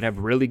game that have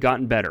really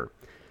gotten better."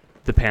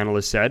 The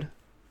panelist said,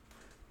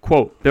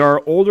 quote, "There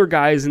are older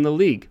guys in the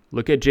league.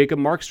 Look at Jacob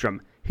Markstrom.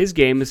 His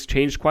game has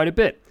changed quite a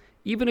bit.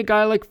 Even a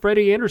guy like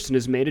Freddie Anderson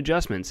has made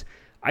adjustments.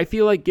 I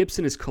feel like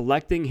Gibson is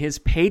collecting his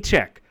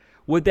paycheck.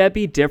 Would that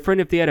be different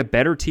if they had a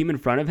better team in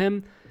front of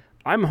him?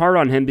 I'm hard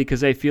on him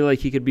because I feel like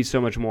he could be so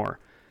much more."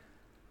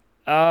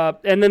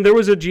 And then there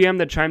was a GM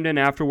that chimed in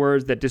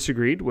afterwards that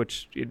disagreed,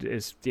 which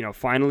is,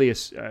 finally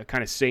a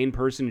kind of sane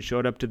person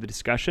showed up to the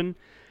discussion.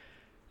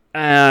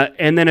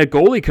 And then a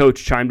goalie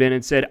coach chimed in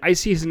and said, "I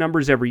see his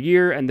numbers every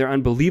year and they're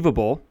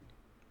unbelievable."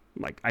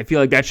 I feel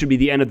like that should be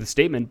the end of the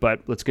statement,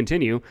 but let's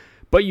continue.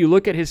 "But you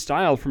look at his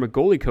style from a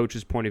goalie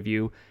coach's point of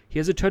view, he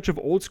has a touch of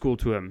old school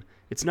to him.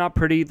 It's not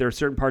pretty. There are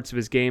certain parts of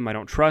his game I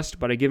don't trust,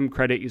 but I give him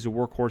credit. He's a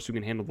workhorse who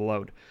can handle the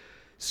load."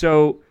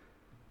 So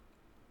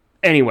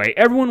anyway,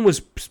 everyone was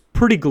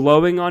pretty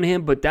glowing on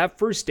him, but that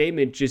first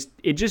statement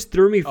just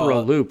threw me for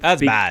a loop.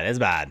 That's bad. It's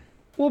bad.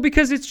 Well,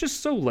 because it's just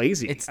so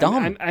lazy. It's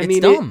dumb.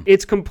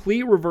 It's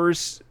complete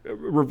reverse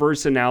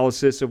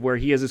analysis of where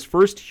he has his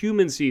first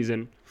human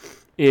season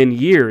in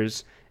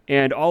years,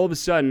 and all of a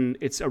sudden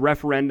it's a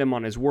referendum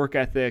on his work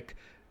ethic.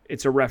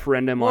 It's a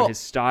referendum on his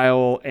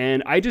style,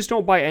 and I just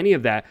don't buy any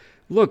of that.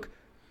 Look,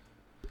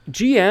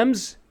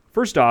 GMs,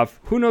 first off,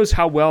 who knows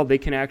how well they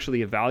can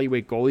actually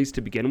evaluate goalies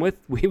to begin with?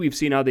 We've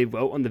seen how they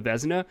vote on the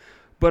Vezina,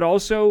 but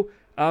also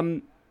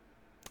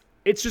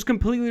it's just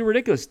completely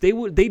ridiculous.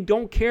 They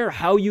don't care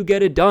how you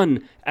get it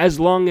done as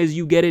long as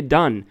you get it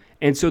done.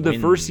 And so the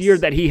first year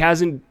that he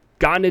hasn't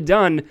gotten it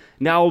done,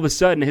 now all of a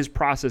sudden his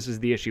process is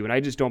the issue, and I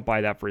just don't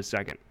buy that for a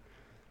second.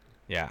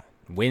 Yeah,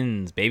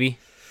 wins, baby.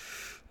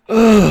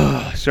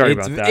 Sorry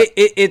about that.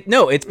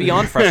 It's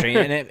beyond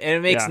frustrating, and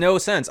it makes no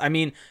sense. I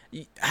mean,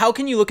 how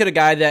can you look at a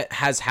guy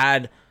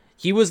that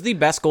he was the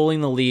best goalie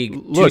in the league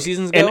 2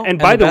 seasons ago? And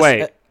by the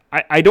way,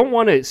 I don't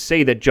want to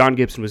say that John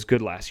Gibson was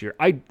good last year.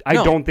 I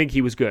don't think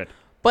he was good.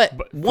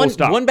 But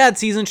one bad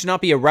season should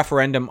not be a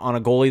referendum on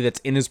a goalie that's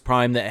in his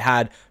prime that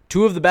had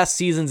 2 of the best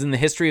seasons in the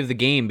history of the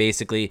game,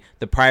 basically,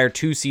 the prior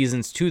 2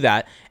 seasons to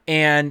that.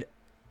 And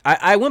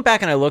I went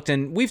back and I looked,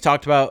 and we've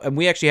talked about, and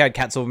we actually had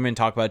Kat Silverman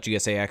talk about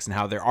GSAX and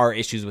how there are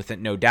issues with it,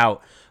 no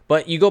doubt.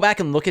 But you go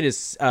back and look at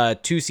his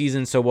 2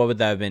 seasons, so what would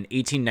that have been,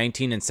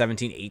 18-19 and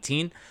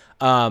 17-18?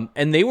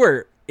 And they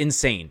were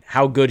insane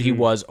how good he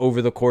was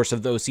over the course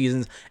of those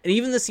seasons. And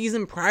even the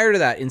season prior to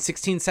that, in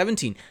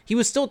 16-17, he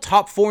was still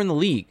top 4 in the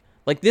league.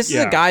 This is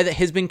a guy that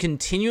has been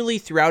continually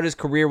throughout his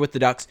career with the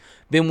Ducks,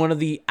 been one of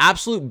the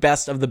absolute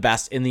best of the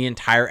best in the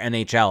entire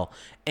NHL.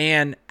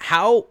 And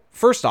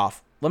first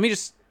off, let me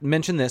just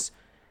mention this.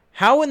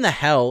 How in the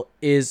hell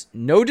is,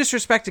 no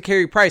disrespect to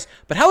Carey Price,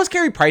 but how is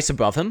Carey Price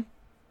above him?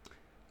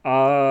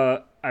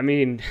 I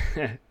mean,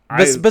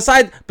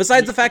 besides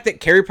the fact that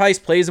Carey Price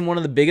plays in one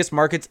of the biggest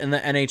markets in the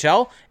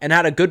NHL and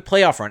had a good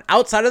playoff run.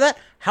 Outside of that,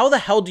 how the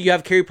hell do you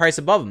have Carey Price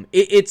above him?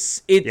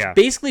 It's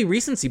basically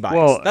recency bias.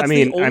 Well, that's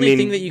the only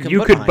thing that you can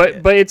put behind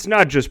it. But it's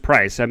not just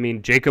Price. I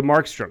mean, Jacob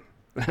Markstrom.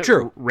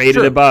 True. rated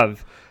True.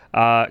 above.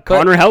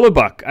 Connor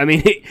Hellebuck. I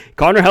mean,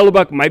 Connor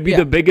Hellebuck might be Yeah.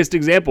 the biggest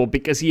example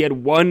because he had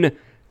one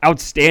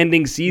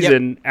outstanding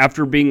season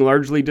after being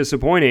largely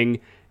disappointing,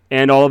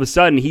 and all of a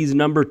sudden he's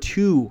number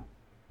 2.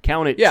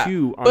 Count it,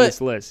 2 on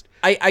this list.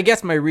 I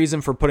guess my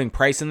reason for putting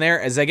Price in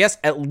there is I guess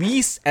at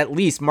least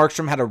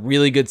Markstrom had a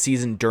really good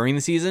season during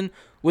the season.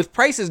 With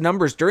Price's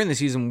numbers during the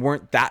season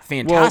weren't that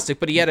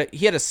fantastic, but he had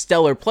a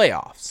stellar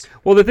playoffs.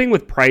 Well, the thing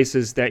with Price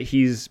is that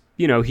he's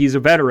a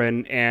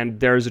veteran, and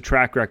there's a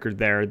track record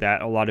there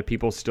that a lot of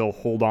people still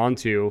hold on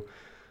to.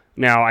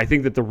 Now, I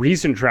think that the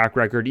recent track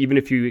record, even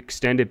if you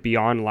extend it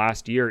beyond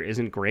last year,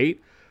 isn't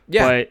great.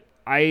 Yeah. But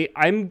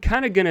I'm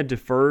kind of going to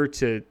defer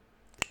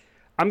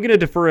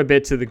a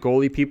bit to the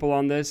goalie people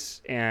on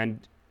this, and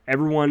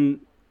everyone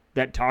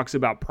that talks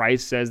about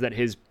Price says that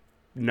his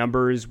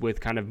numbers with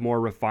kind of more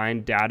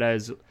refined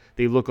data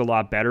they look a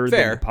lot better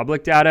than the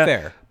public data.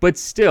 Fair. But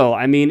still,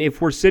 I mean,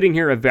 if we're sitting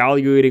here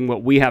evaluating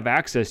what we have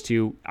access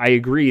to, I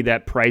agree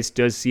that Price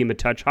does seem a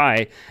touch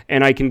high,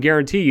 and I can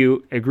guarantee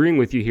you, agreeing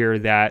with you here,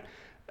 that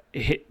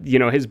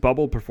his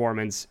bubble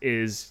performance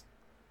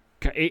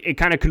it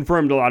kind of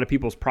confirmed a lot of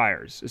people's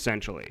priors,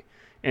 essentially.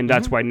 And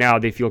that's why now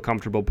they feel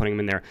comfortable putting him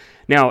in there.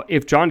 Now,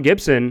 if John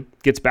Gibson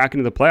gets back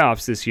into the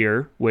playoffs this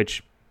year,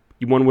 which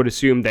one would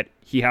assume that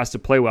he has to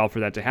play well for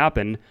that to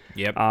happen,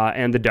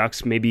 and the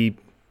Ducks maybe,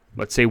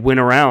 let's say, win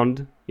a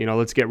round,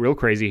 let's get real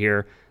crazy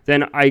here,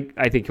 then I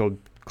think he'll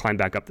climb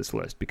back up this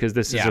list because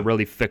this is a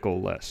really fickle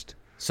list.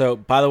 So,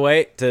 by the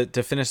way, to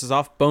finish this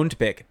off, bone to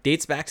pick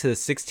dates back to the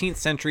 16th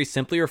century,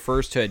 simply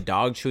refers to a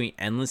dog chewing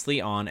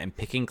endlessly on and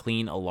picking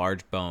clean a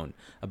large bone.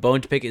 A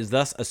bone to pick is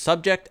thus a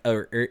subject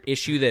or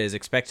issue that is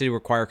expected to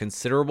require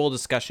considerable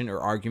discussion or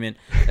argument.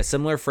 A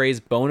similar phrase,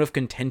 bone of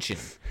contention,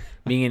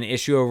 being an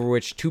issue over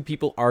which two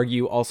people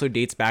argue, also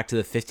dates back to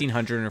the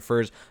 1500s and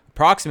refers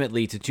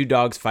approximately to two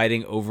dogs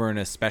fighting over an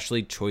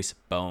especially choice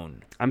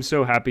bone. I'm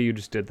so happy you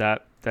just did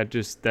that. That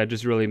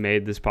just really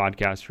made this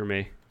podcast for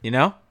me.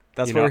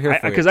 That's what we're here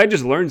for. Because I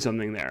just learned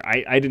something there.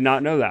 I did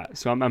not know that,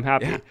 so I'm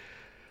happy. Yeah.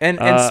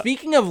 And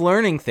speaking of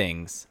learning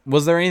things,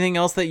 was there anything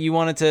else that you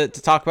wanted to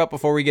talk about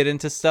before we get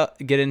into stuff?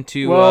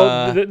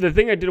 Well, the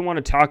thing I didn't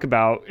want to talk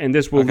about, and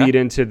this will lead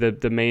into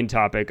the main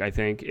topic, I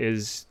think,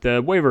 is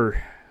the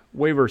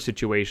waiver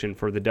situation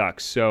for the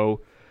Ducks.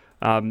 So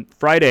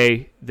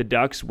Friday, the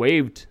Ducks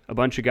waived a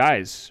bunch of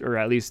guys, or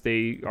at least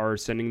they are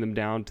sending them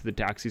down to the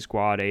taxi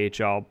squad,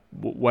 AHL,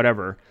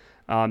 whatever.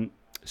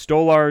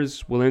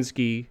 Stolarz,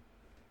 Welinski,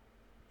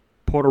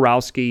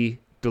 Podorowski,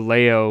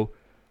 DeLeo,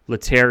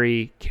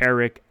 Lettieri,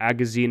 Carrick,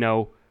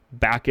 Agazzino,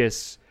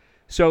 Backes.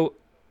 So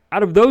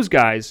out of those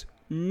guys,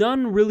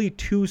 none really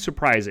too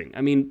surprising.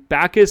 I mean,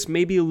 Backes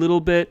maybe a little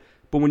bit,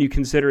 but when you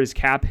consider his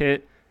cap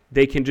hit,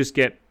 they can just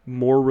get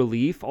more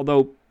relief.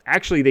 Although,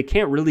 actually, they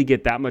can't really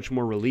get that much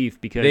more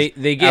relief because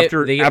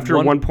after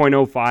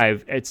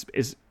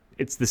 1.05,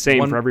 it's the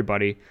same for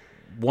everybody.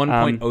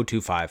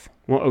 1.025.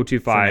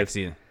 0.025. Next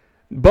season.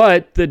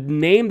 But the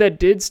name that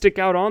did stick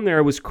out on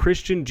there was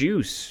Christian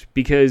Djoos,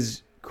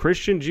 because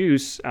Christian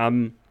Djoos,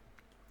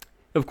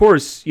 of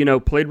course,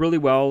 played really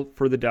well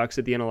for the Ducks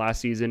at the end of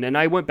last season. And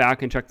I went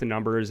back and checked the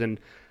numbers, and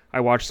I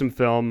watched some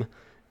film,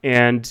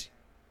 and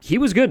he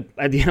was good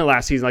at the end of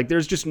last season. Like,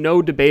 there's just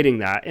no debating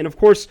that. And of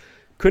course,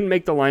 couldn't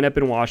make the lineup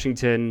in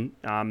Washington,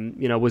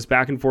 was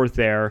back and forth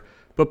there,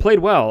 but played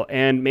well.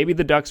 And maybe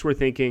the Ducks were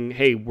thinking,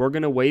 hey, we're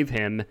going to waive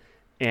him,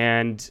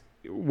 and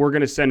we're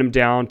going to send him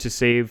down to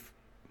save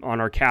on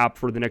our cap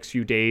for the next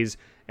few days,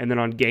 and then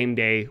on game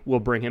day we'll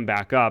bring him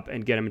back up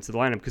and get him into the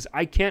lineup, because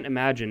I can't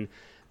imagine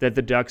that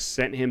the Ducks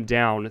sent him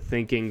down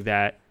thinking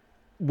that,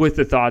 with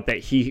the thought that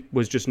he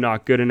was just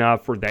not good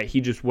enough or that he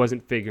just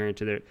wasn't figuring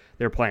into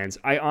their plans.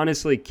 I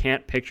honestly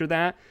can't picture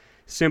that,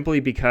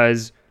 simply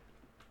because,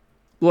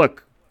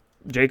 look,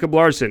 Jacob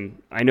Larson,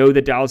 I know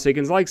that Dallas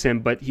Eakins likes him,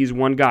 but he's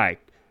one guy.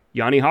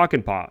 Yanni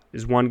Hakanpää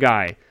is one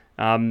guy.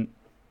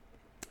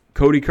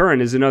 Cody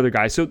Curran is another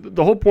guy. So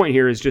the whole point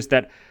here is just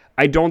that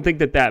I don't think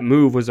that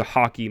move was a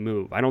hockey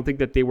move. I don't think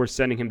that they were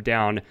sending him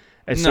down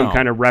as some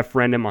kind of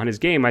referendum on his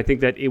game. I think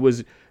that it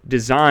was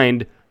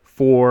designed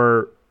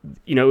for,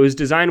 it was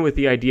designed with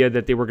the idea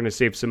that they were going to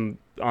save some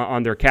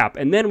on their cap.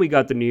 And then we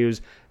got the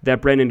news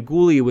that Brendan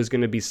Gooley was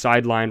going to be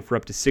sidelined for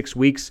up to 6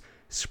 weeks,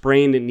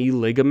 sprained knee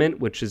ligament,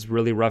 which is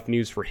really rough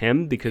news for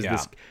him, because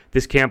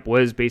this camp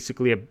was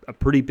basically a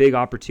pretty big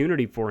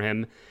opportunity for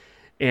him.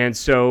 And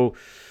so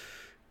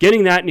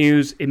getting that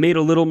news, it made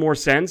a little more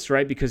sense,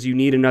 right? Because you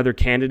need another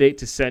candidate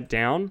to set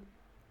down.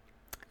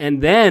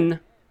 And then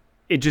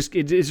it's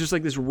just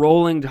like this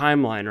rolling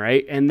timeline,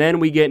 right? And then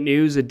we get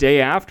news a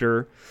day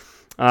after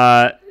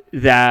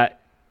that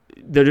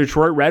the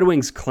Detroit Red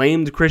Wings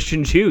claimed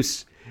Christian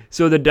Djoos.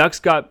 So the Ducks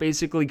got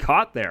basically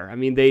caught there. I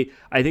mean,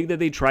 I think that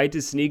they tried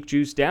to sneak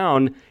Djoos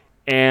down,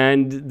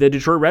 and the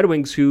Detroit Red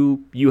Wings,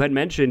 who you had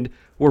mentioned,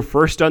 were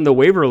first on the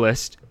waiver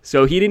list.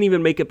 So he didn't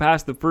even make it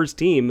past the first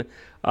team.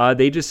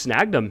 They just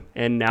snagged him,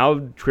 and now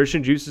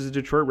Christian Djoos is a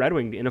Detroit Red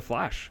Wing in a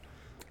flash.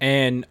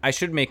 And I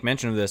should make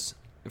mention of this.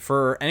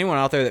 for anyone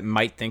out there that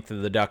might think that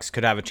the Ducks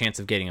could have a chance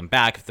of getting him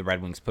back if the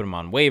Red Wings put him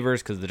on waivers,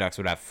 because the Ducks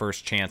would have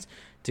first chance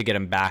to get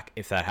him back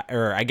if that,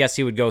 or I guess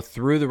he would go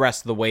through the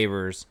rest of the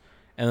waivers,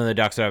 and then the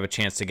Ducks would have a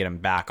chance to get him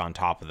back on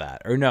top of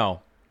that. Or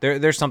no,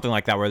 there's something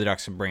like that where the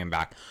Ducks can bring him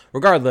back.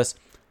 Regardless,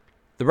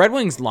 the Red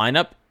Wings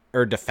lineup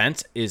or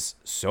defense is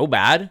so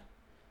bad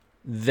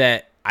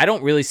that I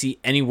don't really see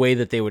any way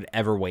that they would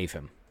ever waive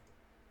him.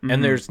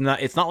 And it's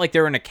not like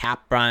they're in a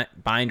cap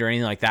bind or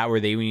anything like that where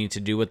they need to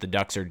do what the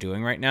Ducks are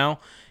doing right now.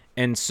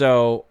 And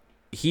so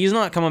he's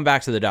not coming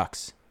back to the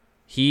Ducks.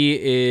 He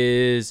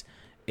is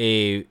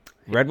a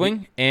Red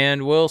Wing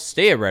and will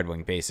stay a Red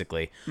Wing,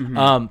 basically.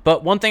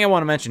 But one thing I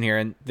want to mention here,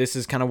 and this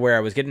is kind of where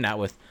I was getting at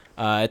with,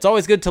 it's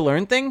always good to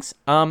learn things.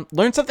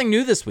 Learn something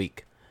new this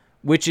week,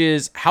 which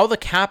is how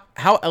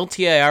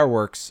LTIR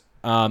works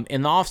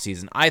in the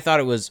offseason. I thought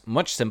it was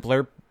much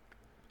simpler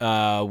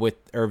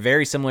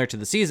very similar to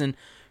the season.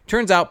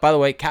 Turns out, by the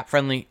way, cap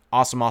friendly,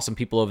 awesome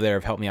people over there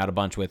have helped me out a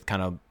bunch with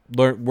kind of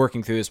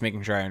working through this,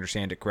 making sure I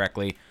understand it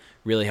correctly.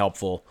 Really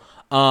helpful.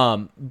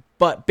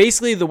 But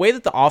basically, the way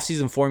that the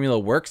offseason formula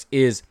works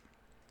is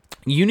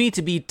you need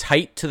to be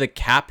tight to the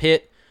cap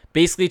hit,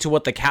 basically to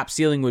what the cap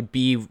ceiling would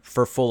be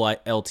for full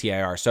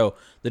LTIR. So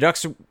the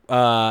Ducks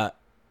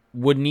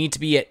would need to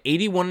be at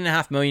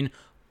 $81.5 million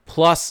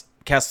plus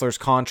Kessler's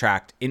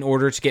contract in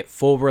order to get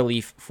full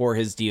relief for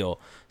his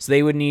deal. So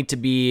they would need to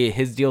be,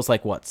 his deal's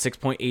like what,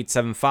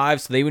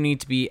 6.875. So they would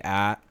need to be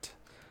at,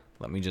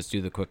 let me just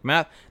do the quick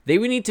math. They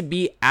would need to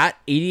be at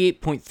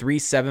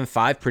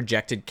 88.375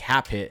 projected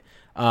cap hit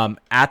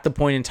at the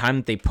point in time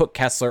that they put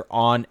Kessler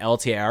on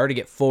LTIR to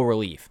get full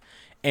relief.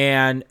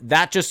 And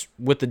that just,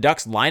 with the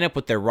Ducks lineup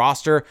with their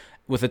roster,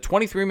 with a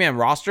 23-man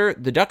roster,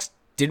 the Ducks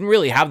didn't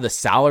really have the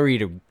salary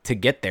to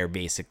get there,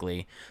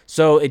 basically.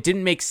 So it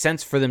didn't make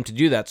sense for them to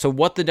do that. So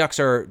what the Ducks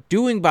are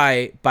doing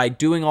by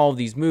doing all of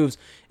these moves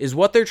is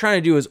what they're trying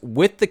to do is,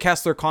 with the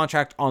Kessler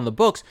contract on the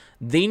books,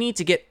 they need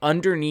to get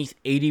underneath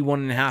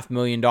 $81.5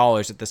 million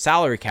at the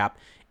salary cap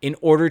in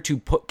order to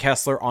put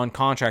Kessler on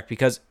contract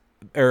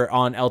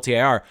on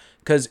LTIR,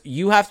 because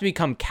you have to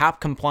become cap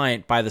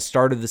compliant by the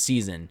start of the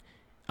season.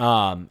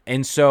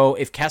 And so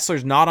if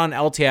Kessler's not on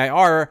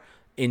LTIR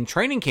in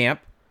training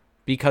camp,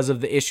 because of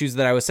the issues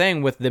that I was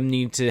saying with them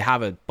need to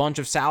have a bunch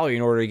of salary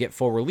in order to get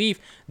full relief,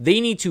 they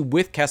need to,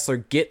 with Kessler,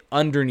 get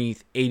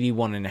underneath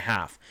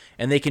 81.5.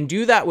 And they can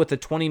do that with a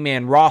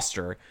 20-man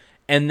roster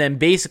and then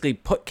basically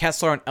put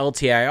Kessler on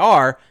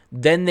LTIR,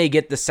 then they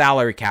get the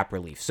salary cap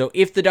relief. So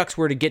if the Ducks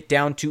were to get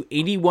down to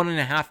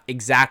 81.5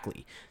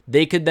 exactly,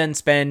 they could then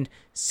spend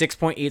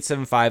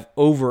 6.875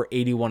 over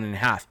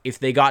 81.5. If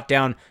they got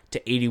down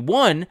to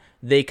 81,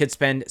 they could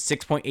spend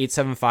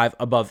 6.875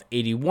 above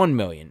 81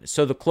 million.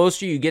 So the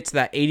closer you get to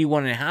that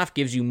 81.5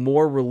 gives you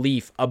more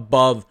relief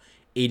above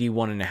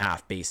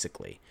 81.5,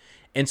 basically.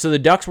 And so the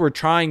Ducks were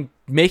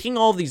making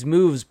all of these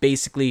moves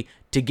basically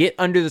to get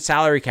under the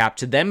salary cap,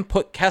 to then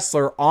put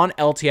Kessler on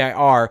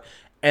LTIR,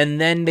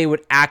 and then they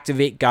would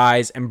activate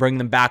guys and bring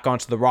them back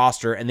onto the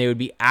roster, and they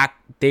would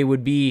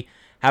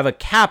have a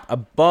cap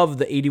above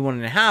the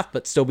 81.5,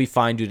 but still be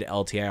fine due to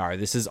LTIR.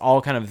 This is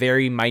all kind of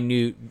very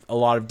minute, a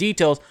lot of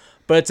details,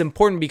 but it's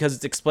important because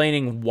it's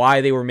explaining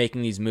why they were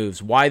making these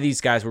moves, why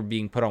these guys were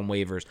being put on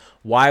waivers,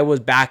 why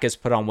was Backes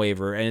put on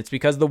waiver, and it's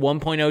because the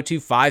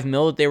 $1.025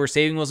 million that they were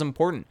saving was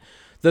important.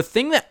 The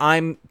thing that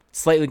I'm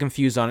slightly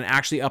confused on, and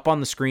actually up on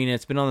the screen, and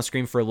it's been on the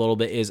screen for a little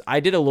bit, is I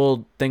did a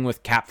little thing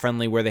with Cap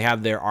Friendly where they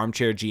have their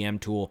armchair GM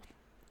tool.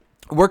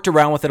 Worked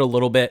around with it a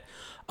little bit.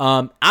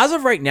 As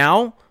of right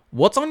now,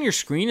 what's on your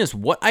screen is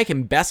what I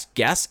can best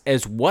guess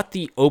as what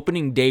the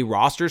opening day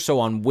roster, so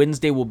on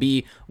Wednesday, will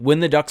be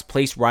when the Ducks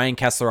place Ryan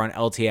Kessler on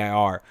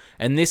LTIR.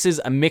 And this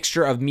is a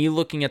mixture of me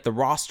looking at the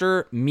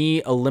roster,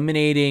 me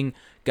eliminating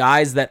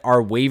guys that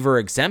are waiver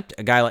exempt,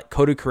 a guy like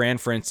Cody Curran,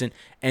 for instance,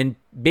 and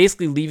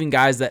basically leaving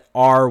guys that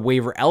are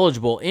waiver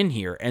eligible in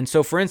here. And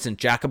so, for instance,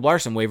 Jacob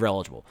Larson, waiver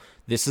eligible.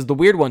 This is the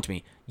weird one to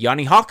me.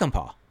 Yanni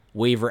Hakanpää,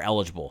 waiver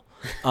eligible.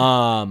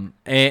 And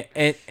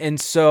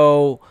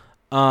so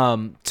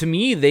to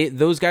me,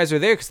 those guys are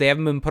there because they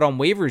haven't been put on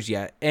waivers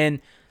yet.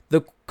 And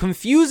the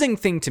confusing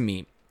thing to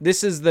me,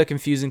 this is the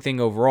confusing thing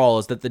overall,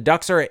 is that the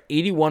Ducks are at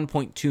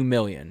 $81.2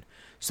 million.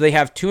 So they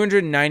have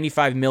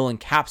 $295 million in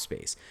cap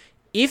space.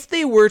 If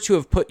they were to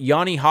have put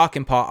Yanni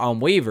Hakanpää on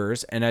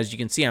waivers, and as you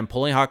can see, I'm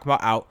pulling Hakanpää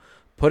out,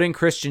 putting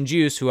Christian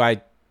Djoos, who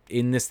I,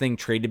 in this thing,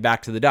 traded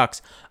back to the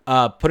Ducks,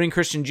 putting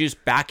Christian Djoos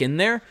back in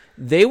there,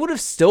 they would have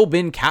still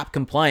been cap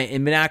compliant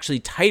and been actually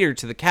tighter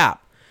to the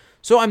cap.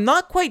 So I'm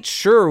not quite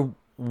sure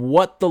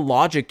what the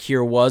logic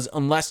here was,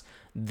 unless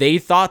they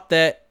thought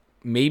that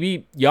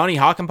maybe Yanni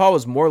Hakanpää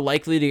was more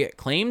likely to get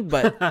claimed,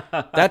 but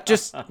that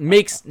just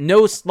makes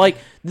no, like,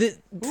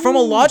 from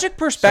a logic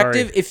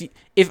perspective,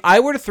 if I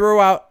were to throw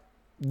out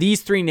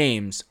these three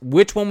names,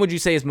 which one would you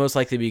say is most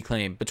likely to be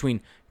claimed between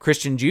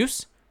Christian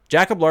Djoos,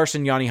 Jacob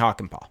Larson, Yanni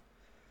Hakanpää?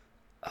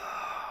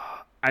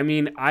 I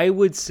mean, I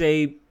would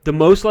say the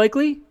most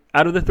likely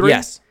out of the three?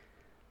 Yes.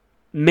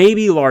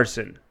 Maybe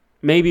Larson.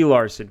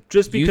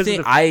 Just because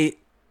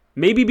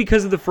maybe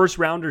because of the first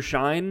rounder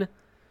shine,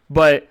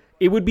 But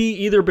it would be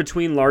either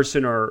between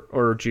Larson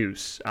or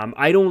Juice.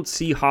 I don't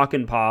see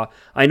Hakanpää.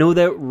 I know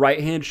that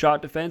right-hand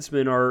shot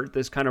defensemen are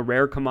this kind of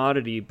rare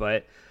commodity,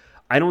 but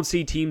I don't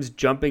see teams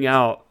jumping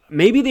out.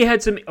 Maybe they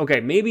had some. Okay,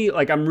 maybe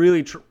like I'm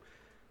really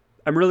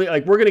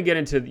like we're gonna get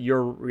into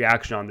your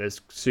reaction on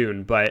this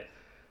soon, but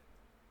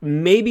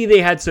maybe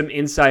they had some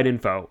inside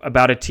info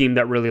about a team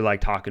that really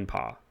liked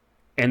Hakanpää,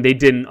 and they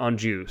didn't on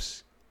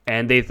Juice.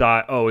 And they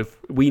thought, oh, if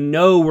we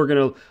know we're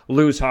going to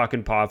lose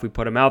Hakanpää if we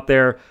put him out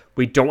there,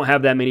 we don't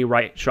have that many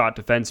right shot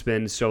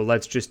defensemen, so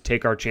let's just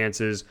take our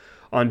chances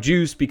on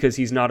Juice because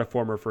he's not a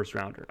former first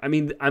rounder. I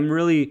mean, I'm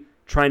really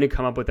trying to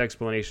come up with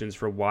explanations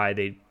for why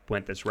they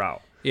went this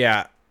route.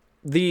 Yeah.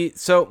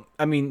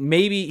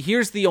 Maybe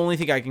here's the only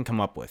thing I can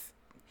come up with.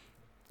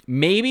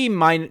 Maybe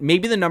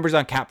the numbers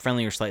on Cap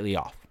Friendly are slightly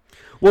off.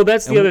 Well,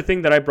 that's the other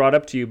thing that I brought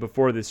up to you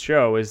before this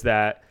show is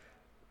that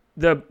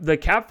the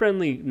Cap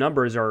Friendly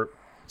numbers are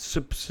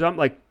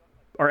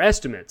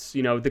estimates.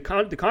 You know, the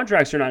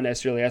contracts are not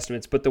necessarily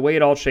estimates, but the way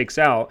it all shakes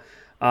out,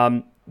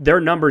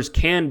 their numbers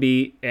can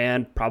be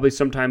and probably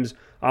sometimes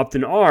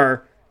often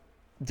are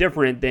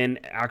different than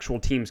actual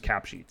teams'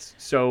 cap sheets.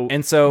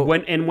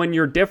 When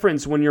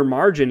your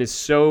margin is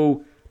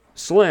so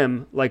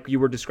slim, like you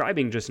were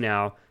describing just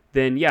now,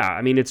 then yeah,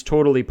 I mean it's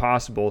totally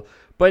possible.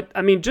 But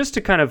I mean, just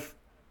to kind of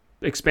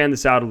expand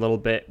this out a little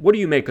bit, what do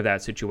you make of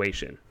that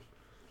situation?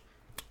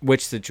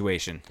 Which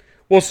situation?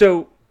 Well,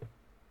 so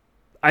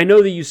I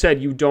know that you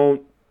said you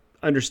don't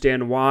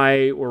understand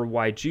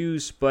why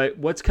Juice, but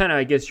what's kind of,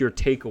 I guess, your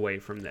takeaway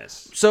from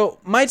this? So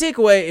my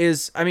takeaway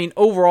is, I mean,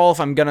 overall, if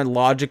I'm going to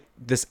logic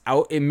this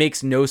out, it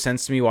makes no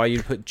sense to me why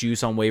you'd put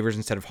Juice on waivers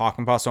instead of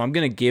Hakanpää. So I'm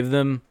going to give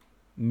them,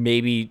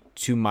 maybe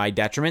to my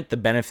detriment, the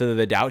benefit of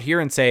the doubt here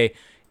and say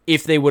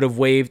if they would have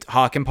waived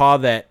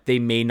Hakanpää, that they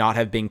may not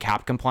have been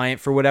cap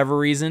compliant for whatever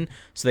reason.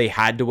 So they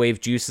had to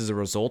waive Juice as a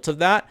result of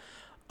that.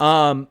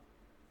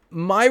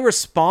 My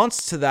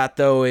response to that,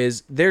 though,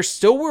 is there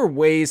still were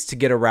ways to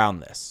get around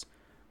this.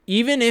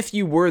 Even if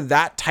you were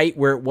that tight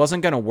where it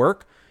wasn't going to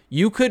work,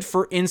 you could,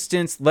 for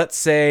instance, let's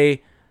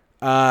say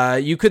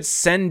you could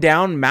send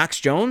down Max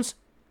Jones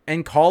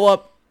and call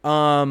up,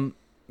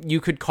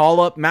 you could call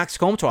up Max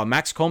Comtois.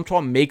 Max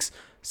Comtois makes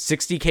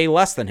 $60K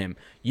less than him.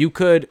 You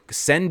could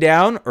send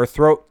down or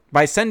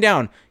by send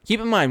down,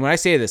 keep in mind when I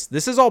say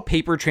this is all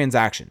paper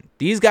transaction.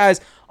 These guys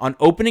on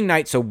opening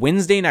night, so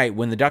Wednesday night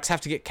when the Ducks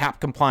have to get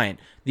cap compliant,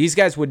 these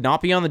guys would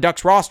not be on the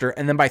Ducks roster,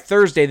 and then by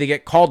Thursday they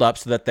get called up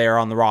so that they are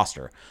on the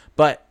roster.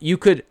 But you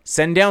could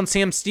send down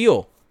Sam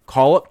Steele,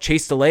 call up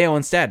Chase DeLeo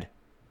instead.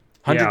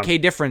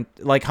 100K different,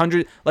 like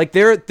 100, like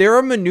there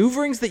are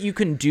maneuverings that you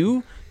can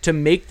do to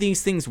make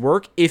these things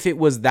work if it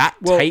was that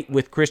tight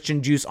with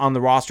Christian Juice on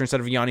the roster instead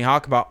of Yanni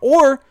Hakanpää.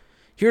 Or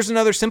here's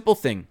another simple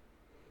thing.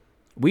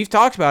 We've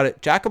talked about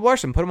it. Jacob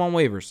Larson, put him on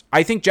waivers.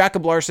 I think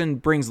Jacob Larson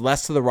brings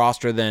less to the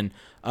roster than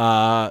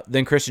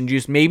Christian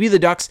Juice. Maybe the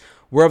Ducks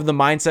were of the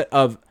mindset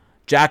of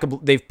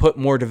Jacob. They've put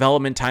more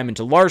development time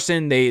into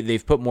Larson.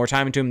 They've put more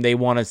time into him. They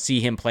want to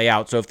see him play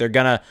out. So if they're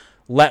gonna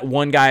let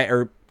one guy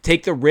or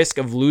take the risk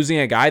of losing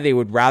a guy, they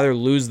would rather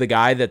lose the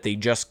guy that they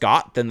just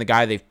got than the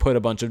guy they've put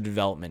a bunch of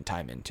development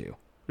time into.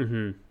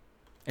 Mm-hmm.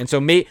 And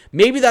so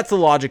maybe that's the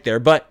logic there.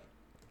 But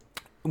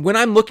when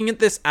I'm looking at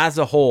this as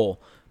a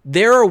whole,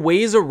 there are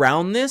ways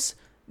around this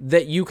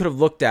that you could have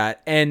looked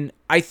at. And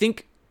I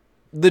think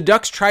the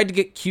Ducks tried to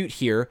get cute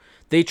here.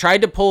 They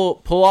tried to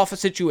pull off a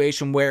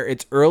situation where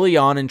it's early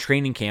on in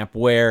training camp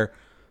where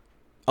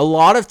a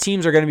lot of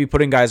teams are going to be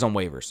putting guys on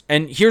waivers.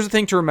 And here's the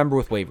thing to remember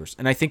with waivers.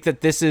 And I think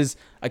that this is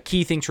a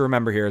key thing to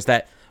remember here is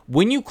that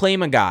when you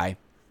claim a guy,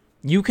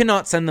 you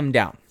cannot send them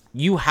down.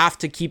 You have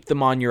to keep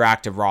them on your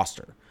active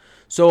roster.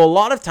 So a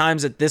lot of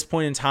times at this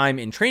point in time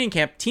in training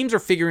camp, teams are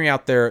figuring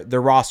out their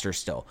roster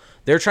still.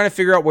 They're trying to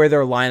figure out where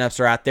their lineups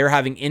are at. They're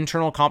having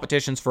internal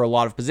competitions for a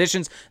lot of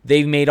positions.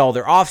 They've made all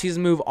their offseason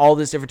move, all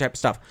this different type of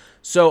stuff.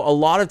 So a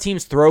lot of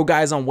teams throw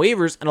guys on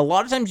waivers, and a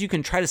lot of times you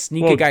can try to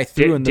sneak a guy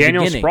through in the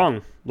beginning. Daniel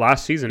Sprong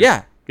last season.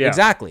 Yeah,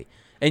 exactly.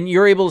 And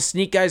you're able to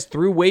sneak guys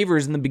through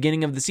waivers in the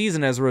beginning of the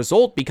season as a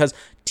result because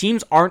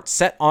teams aren't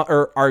set on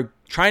or are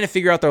trying to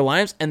figure out their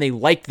lineups and they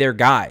like their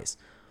guys.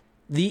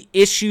 The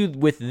issue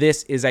with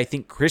this is I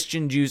think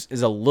Christian Juice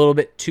is a little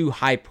bit too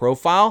high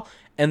profile,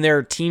 and there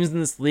are teams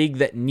in this league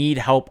that need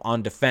help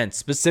on defense.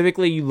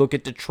 Specifically, you look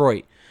at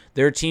Detroit.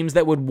 There are teams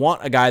that would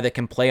want a guy that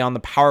can play on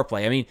the power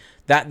play. I mean,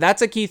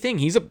 that's a key thing.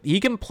 He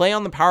can play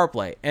on the power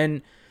play.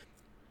 And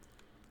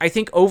I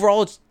think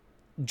overall it's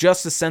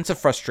just a sense of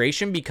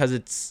frustration because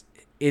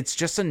it's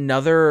just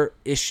another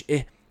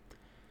issue.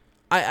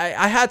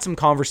 I had some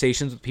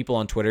conversations with people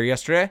on Twitter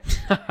yesterday.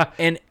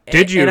 And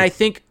Did you?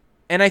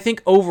 And I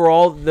think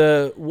overall,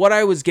 what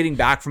I was getting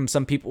back from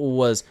some people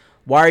was,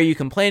 why are you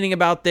complaining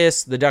about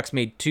this? The Ducks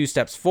made 2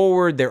 steps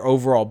forward. They're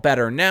overall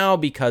better now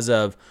because they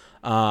brought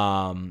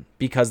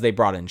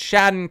in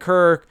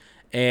Shattenkirk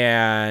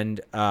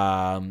and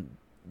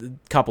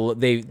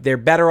they're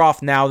better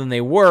off now than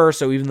they were.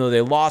 So even though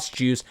they lost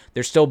Juice,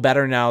 they're still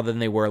better now than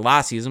they were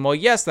last season. Well,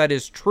 yes, that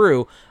is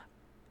true,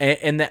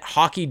 and that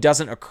hockey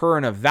doesn't occur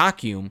in a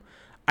vacuum.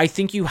 I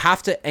think you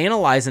have to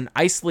analyze and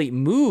isolate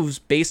moves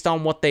based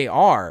on what they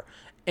are.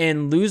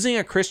 And losing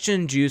a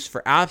Christian Djoos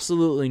for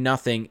absolutely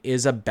nothing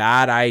is a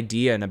bad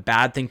idea and a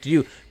bad thing to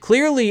do.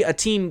 Clearly, a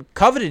team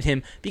coveted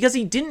him because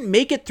he didn't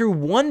make it through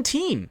one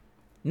team.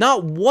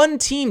 Not one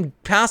team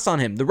passed on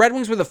him. The Red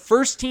Wings were the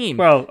first team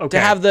to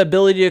have the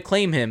ability to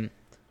claim him.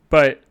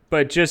 But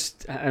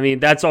just, I mean,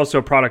 that's also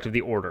a product of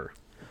the order.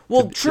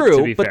 Well,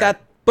 true,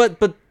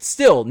 but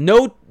still,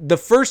 the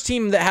first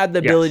team that had the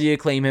ability to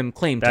claim him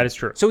claimed him. That is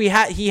true. So he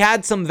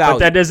had some value. But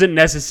that doesn't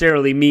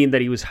necessarily mean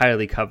that he was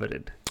highly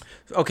coveted.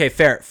 Okay,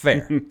 fair.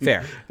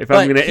 If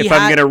I'm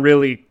gonna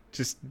really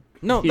just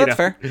that's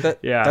fair.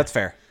 That's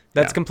fair.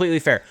 That's completely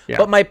fair. Yeah.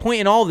 But my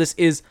point in all of this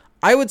is,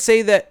 I would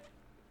say that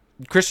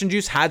Christian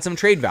Djoos had some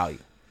trade value.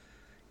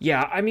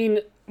 Yeah, I mean,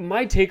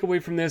 my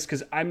takeaway from this,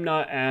 because I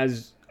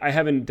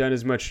haven't done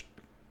as much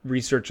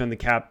research on the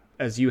cap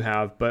as you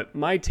have, but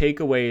my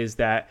takeaway is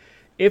that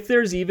if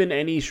there's even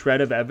any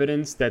shred of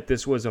evidence that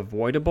this was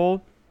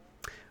avoidable,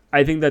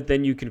 I think that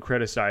then you can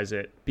criticize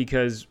it,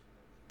 because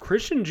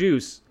Christian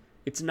Djoos,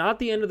 it's not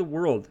the end of the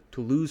world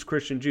to lose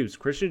Christian Djoos.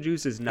 Christian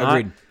Djoos is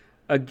not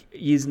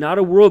he's not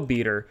a world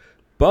beater,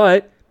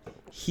 but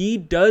he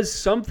does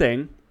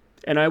something,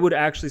 and I would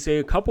actually say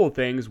a couple of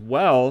things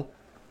well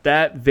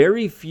that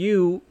very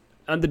few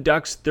on the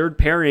Ducks third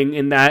pairing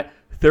in that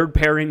third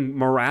pairing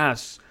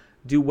morass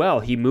do well.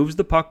 He moves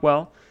the puck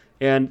well,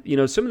 and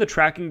some of the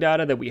tracking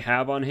data that we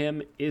have on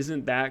him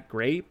isn't that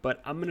great,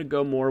 but I'm going to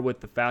go more with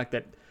the fact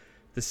that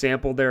the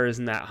sample there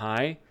isn't that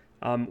high.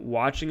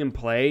 Watching him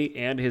play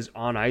and his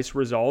on-ice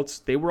results,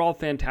 they were all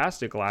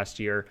fantastic last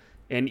year.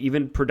 And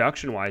even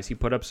production-wise, he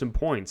put up some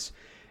points.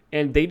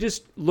 And they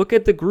just look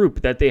at the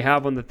group that they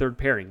have on the third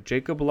pairing.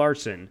 Jacob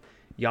Larson,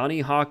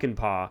 Yanni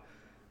Hakanpää,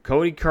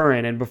 Cody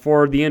Curran, and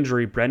before the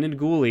injury, Brendan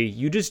Gooley.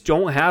 You just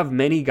don't have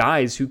many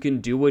guys who can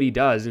do what he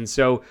does. And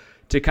so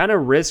to kind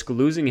of risk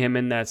losing him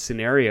in that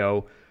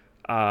scenario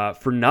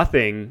for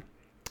nothing,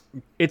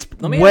 it's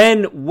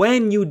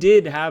when you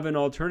did have an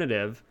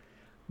alternative,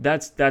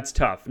 that's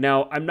tough.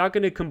 Now, I'm not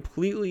going to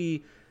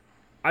completely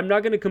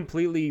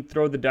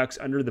throw the Ducks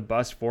under the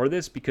bus for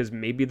this, because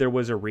maybe there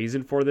was a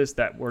reason for this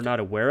that we're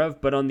not aware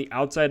of. But on the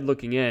outside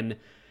looking in,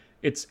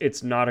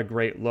 it's not a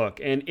great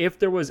look. And if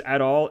there was at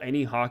all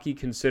any hockey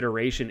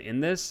consideration in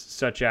this,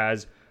 such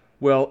as,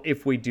 well,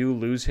 if we do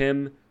lose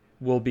him,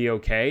 we'll be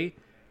okay,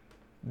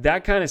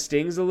 that kind of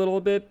stings a little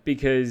bit,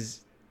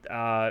 because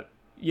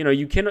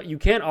you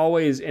can't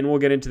always, and we'll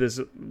get into this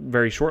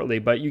very shortly,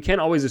 but you can't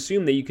always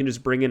assume that you can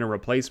just bring in a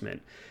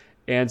replacement.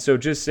 And so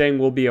just saying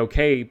we'll be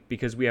okay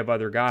because we have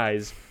other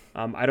guys,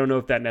 I don't know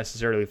if that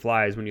necessarily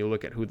flies when you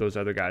look at who those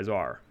other guys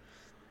are.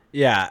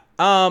 Yeah.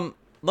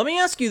 Let me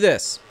ask you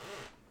this,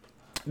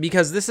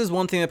 because this is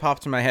one thing that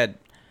popped in my head.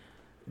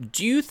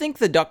 Do you think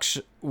the Ducks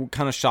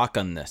kind of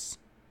shotgun this?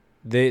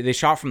 They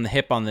shot from the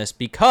hip on this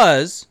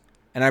because,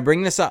 and I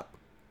bring this up,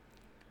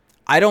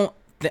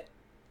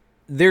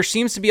 there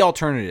seems to be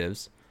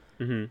alternatives.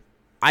 Mm-hmm.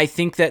 I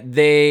think that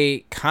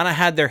they kind of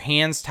had their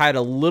hands tied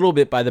a little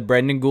bit by the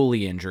Brendan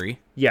Gooley injury.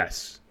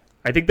 Yes.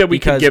 I think that we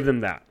can give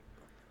them that.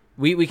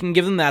 We can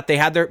give them that. They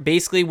had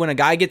basically, when a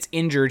guy gets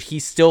injured, he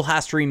still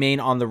has to remain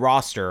on the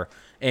roster,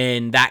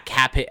 and that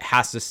cap hit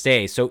has to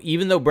stay. So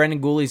even though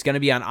Brendan Gooley's going to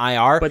be on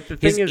IR, but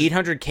his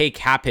 $800K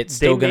cap hit's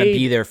still going to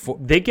be there.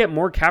 They get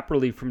more cap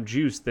relief from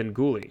Djoos than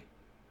Gooley.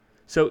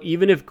 So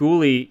even if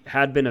Gooley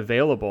had been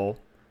available,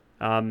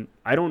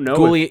 I don't know.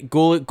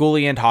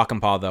 Gooley and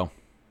Hakanpää, though.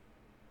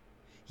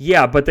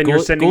 Yeah, but then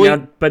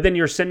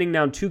you're sending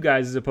down two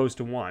guys as opposed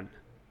to one.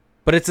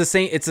 But it's the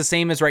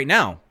same as right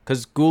now,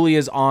 because Gooley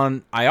is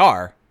on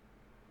IR.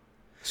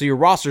 So your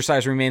roster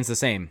size remains the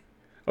same.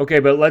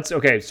 Okay,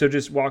 so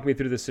just walk me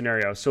through the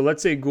scenario. So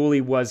let's say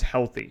Gooley was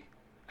healthy.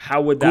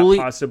 How would that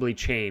possibly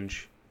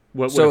change?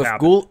 What would have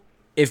happened?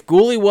 If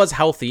Gooley was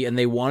healthy and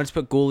they wanted to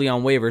put Gooley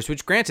on waivers,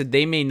 which granted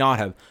they may not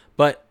have,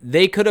 but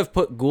they could have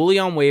put Gooley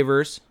on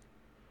waivers,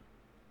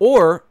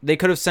 or they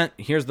could have sent,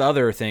 here's the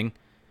other thing,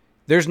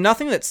 there's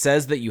nothing that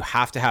says that you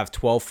have to have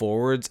 12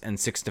 forwards and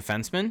 6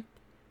 defensemen.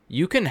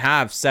 You can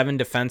have 7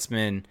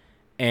 defensemen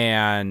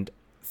and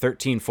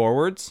 13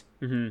 forwards,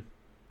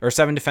 or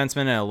 7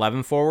 defensemen and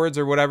 11 forwards,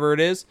 or whatever it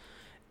is.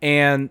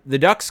 And the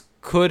Ducks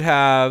could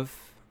have,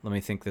 let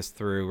me think this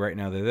through right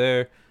now, they're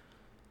there.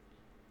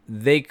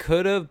 They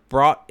could have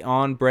brought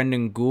on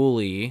Brendan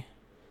Gooley.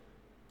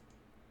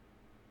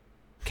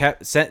 They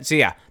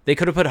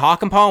could have put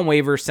Hakanpää on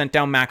waivers, sent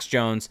down Max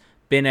Jones,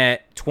 been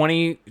at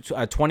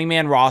a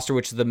 20-man roster,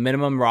 which is the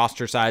minimum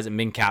roster size, and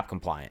been cap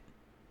compliant.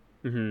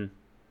 Mm-hmm.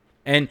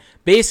 And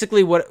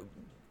basically what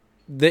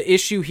the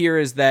issue here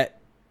is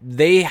that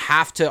they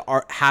have to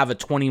have a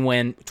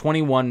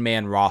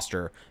 21-man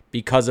roster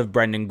because of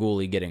Brendan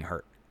Gooley getting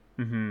hurt,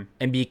 and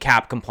be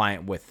cap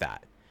compliant with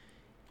that.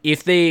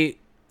 If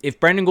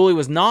Brendan Gooley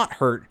was not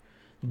hurt,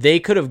 they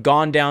could have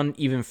gone down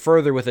even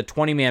further with a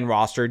 20-man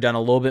roster, done a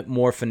little bit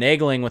more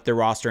finagling with their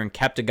roster, and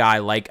kept a guy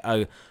like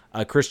a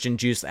Christian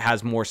Djoos that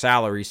has more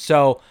salary.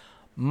 So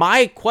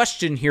my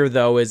question here,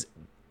 though, is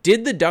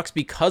did the Ducks,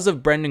 because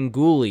of Brendan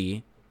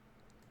Gooley,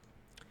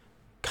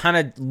 kind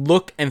of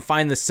look and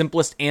find the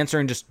simplest answer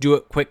and just do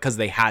it quick because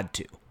they had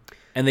to.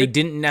 And they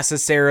didn't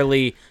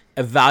necessarily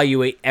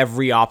evaluate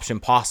every option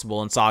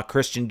possible and saw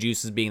Christian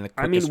Djoos as being the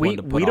quickest one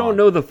to put on. We don't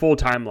know the full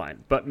timeline,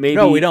 but maybe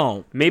no, we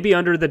don't. Maybe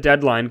under the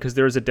deadline, because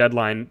there was a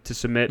deadline to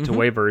submit to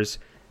waivers,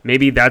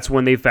 maybe that's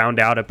when they found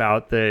out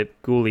about the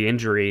Gooley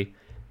injury,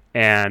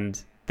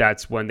 and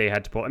that's when they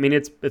had to pull. I mean,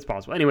 it's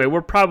possible. Anyway,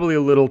 we're probably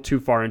a little too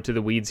far into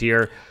the weeds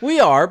here. We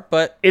are,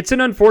 but it's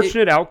an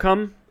unfortunate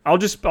outcome. I'll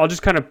just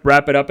kind of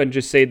wrap it up and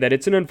just say that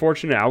it's an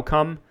unfortunate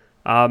outcome.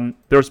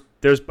 There's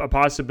a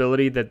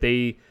possibility that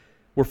they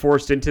were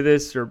forced into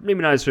this, or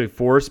maybe not necessarily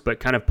forced, but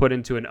kind of put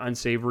into an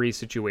unsavory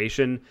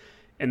situation,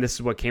 and this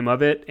is what came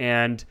of it.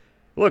 And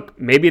look,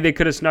 maybe they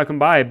could have snuck them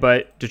by,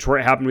 but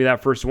Detroit happened to be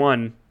that first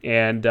one,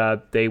 and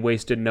they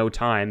wasted no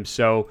time.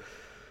 So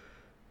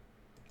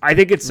I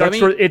think it sucks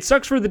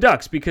for the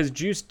Ducks, because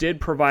Djoos did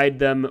provide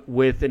them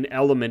with an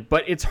element,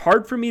 but it's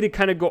hard for me to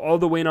kind of go all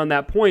the way in on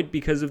that point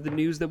because of the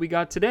news that we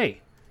got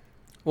today.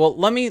 Well,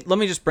 let me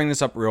just bring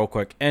this up real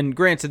quick. And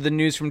granted, the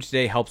news from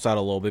today helps out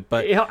a little bit,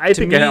 but I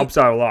think it helps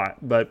out a lot.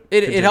 But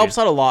it helps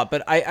out a lot.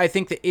 But I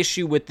think the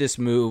issue with this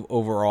move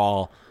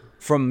overall,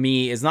 from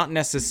me, is not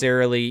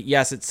necessarily,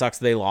 yes, it sucks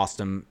they lost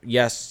him.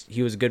 Yes,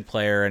 he was a good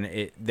player,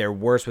 and they're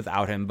worse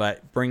without him.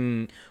 But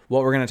bringing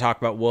what we're going to talk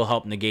about will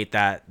help negate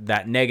that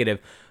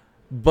negative.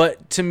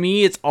 But to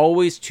me, it's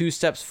always 2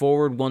 steps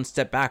forward, 1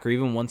 step back, or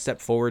even 1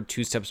 step forward,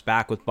 2 steps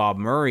back with Bob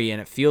Murray.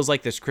 And it feels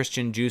like this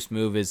Christian Djoos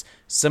move is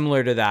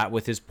similar to that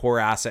with his poor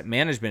asset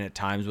management at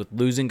times, with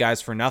losing guys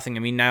for nothing.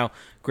 I mean, now,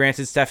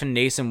 granted, Stefan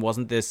Noesen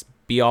wasn't this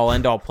be-all,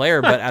 end-all player,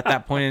 but at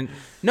that point,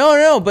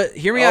 no, but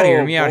hear me out here.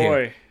 Hear me out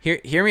here.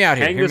 Hear me out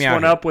here. Hang this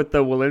one up with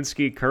the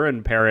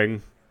Welinski-Curran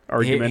pairing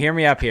argument. Hear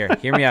me up here.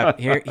 Hear me out.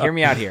 Hear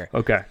me out here.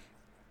 Okay.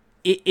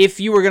 If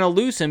you were going to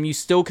lose him, you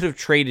still could have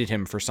traded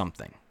him for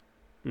something.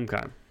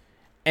 Okay.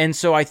 And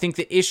so I think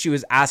the issue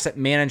is asset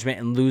management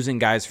and losing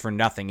guys for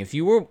nothing. If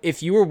you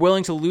were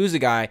willing to lose a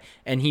guy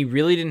and he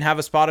really didn't have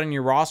a spot on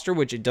your roster,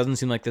 which it doesn't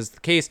seem like this is the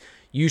case,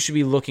 you should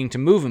be looking to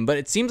move him. But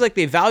it seems like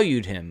they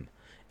valued him.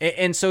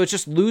 And so it's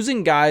just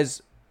losing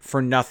guys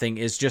for nothing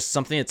is just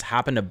something that's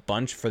happened a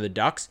bunch for the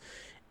Ducks.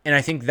 And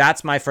I think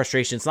that's my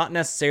frustration. It's not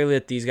necessarily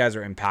that these guys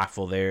are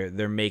impactful.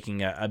 They're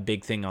making a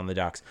big thing on the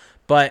Ducks.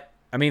 But,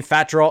 I mean,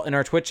 Fat Geralt in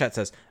our Twitch chat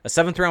says, a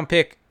 7th-round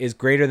pick is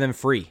greater than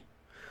free.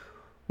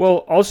 Well,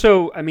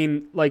 also, I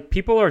mean, like,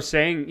 people are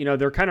saying,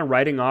 they're kind of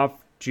writing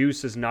off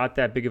Djoos as not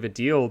that big of a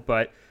deal,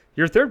 but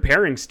your third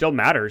pairing still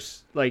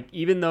matters. Like,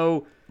 even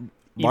though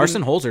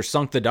Larson Holzer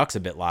sunk the Ducks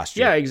a bit last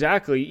year. Yeah,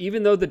 exactly.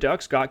 Even though the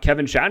Ducks got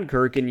Kevin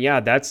Shattenkirk, and yeah,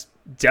 that's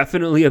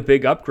definitely a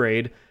big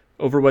upgrade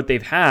over what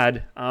they've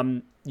had,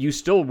 you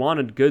still want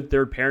a good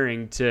third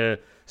pairing to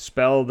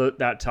spell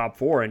that top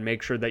 4 and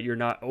make sure that you're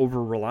not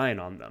over-reliant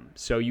on them.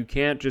 So you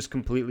can't just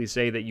completely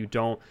say that you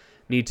don't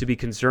need to be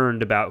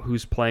concerned about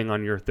who's playing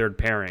on your third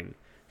pairing.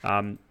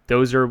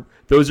 Those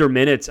are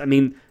minutes. I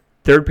mean,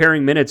 third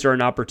pairing minutes are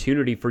an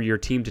opportunity for your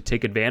team to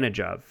take advantage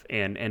of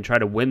and try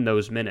to win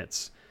those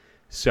minutes.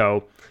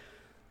 So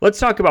let's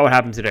talk about what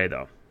happened today,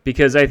 though,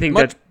 because I think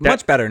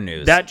much better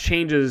news. That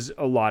changes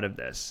a lot of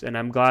this, and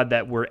I'm glad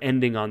that we're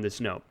ending on this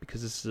note,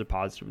 because this is a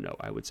positive note,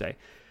 I would say.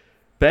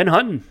 Ben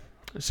Hutton.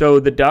 So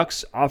the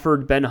Ducks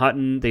offered Ben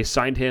Hutton. They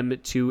signed him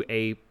to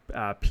a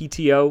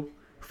PTO,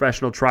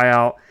 professional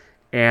tryout.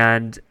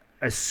 And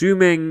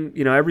assuming,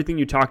 everything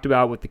you talked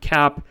about with the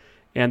cap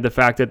and the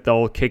fact that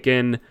they'll kick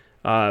in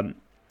Ryan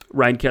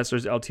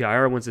Kessler's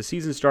LTIR once the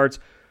season starts,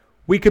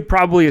 we could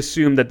probably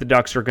assume that the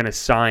Ducks are going to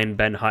sign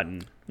Ben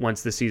Hutton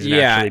once the season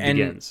actually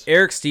begins.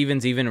 Eric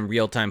Stevens, even in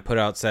real time,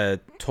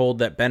 told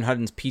that Ben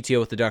Hutton's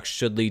PTO with the Ducks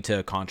should lead to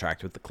a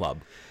contract with the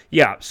club.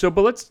 Yeah,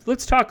 but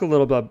let's talk a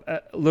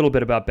little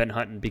bit about Ben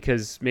Hutton,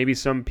 because maybe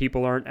some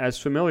people aren't as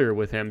familiar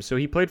with him. So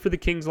he played for the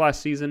Kings last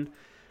season.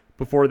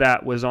 Before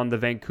that was on the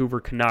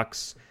Vancouver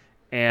Canucks.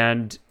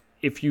 And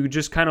if you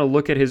just kind of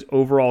look at his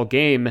overall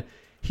game,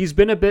 he's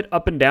been a bit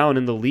up and down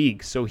in the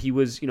league. So he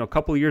was, a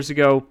couple of years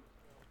ago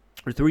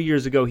or 3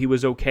 years ago, he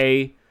was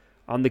okay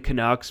on the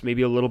Canucks,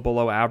 maybe a little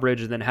below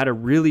average, and then had a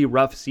really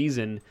rough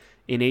season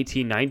in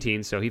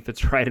 18-19. So he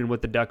fits right in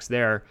with the Ducks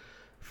there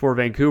for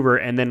Vancouver.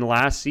 And then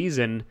last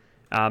season,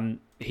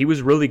 he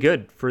was really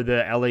good for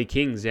the LA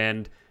Kings.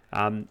 And,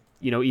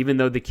 even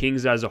though the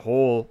Kings as a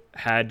whole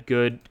had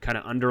good kind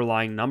of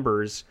underlying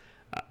numbers,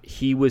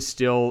 he was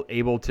still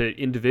able to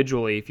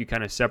individually, if you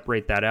kind of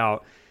separate that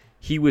out,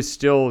 he was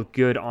still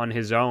good on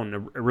his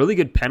own. A really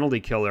good penalty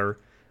killer,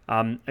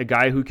 a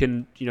guy who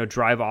can,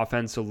 drive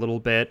offense a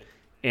little bit.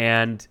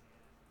 And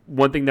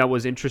one thing that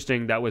was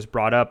interesting that was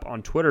brought up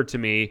on Twitter to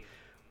me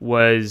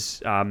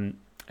was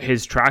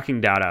his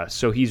tracking data.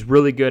 So he's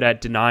really good at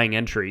denying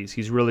entries.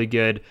 He's really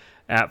good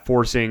at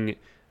forcing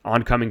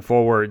oncoming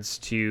forwards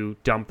to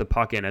dump the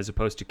puck in as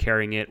opposed to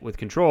carrying it with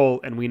control.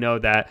 And we know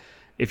that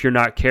if you're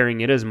not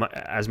carrying it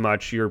as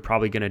much, you're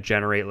probably going to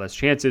generate less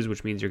chances,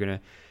 which means you're going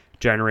to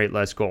generate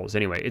less goals.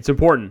 Anyway, it's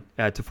important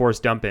to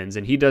force dump-ins,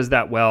 and he does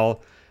that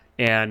well.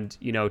 And,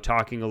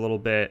 going a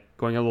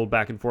little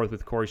back and forth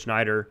with Corey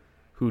Schneider,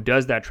 who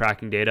does that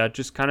tracking data,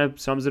 just kind of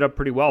sums it up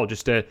pretty well.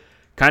 Just a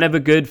kind of a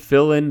good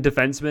fill-in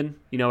defenseman,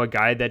 a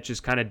guy that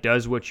just kind of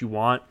does what you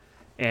want,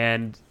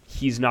 and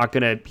he's not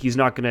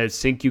gonna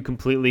sink you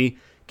completely.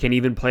 Can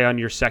even play on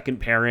your second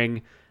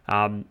pairing,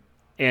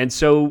 and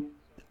so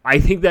I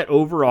think that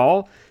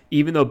overall,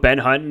 even though Ben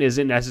Hutton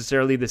isn't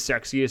necessarily the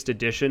sexiest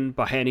addition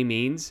by any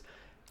means,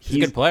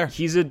 he's a good player.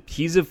 He's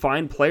a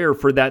fine player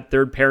for that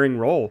third pairing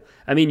role.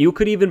 I mean, you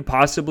could even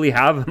possibly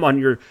have him on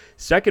your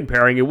second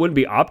pairing. It wouldn't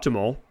be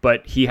optimal,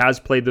 but he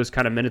has played those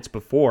kind of minutes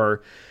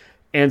before.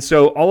 And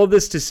so all of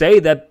this to say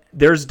that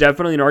there's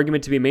definitely an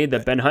argument to be made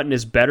that Ben Hutton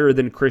is better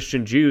than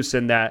Christian Djoos,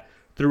 and that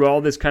through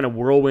all this kind of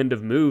whirlwind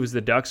of moves,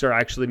 the Ducks are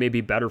actually maybe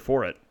better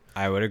for it.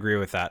 I would agree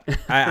with that.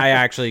 I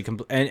actually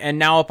and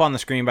now up on the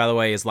screen, by the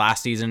way, is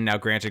last season. Now,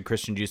 granted,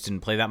 Christian Djoos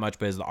didn't play that much,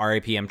 but is the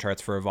RAPM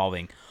charts for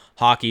Evolving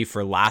Hockey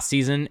for last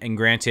season. And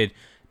granted,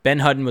 Ben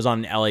Hutton was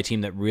on an LA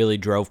team that really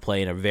drove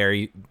play in a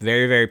very,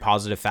 very, very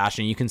positive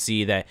fashion. You can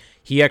see that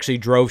he actually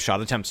drove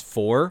shot attempts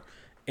 4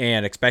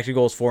 and expected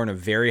goals 4 in a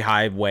very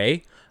high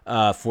way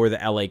for the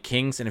LA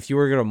Kings. And if you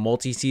were going to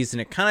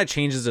multi-season, it kind of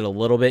changes it a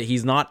little bit.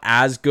 He's not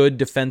as good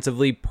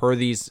defensively per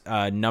these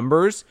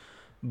numbers.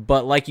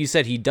 But like you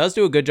said, he does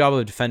do a good job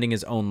of defending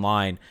his own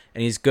line,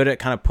 and he's good at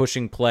kind of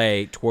pushing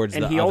play towards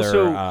and the he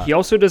other. He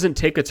also doesn't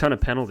take a ton of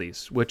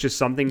penalties, which is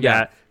something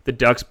that the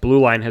Ducks blue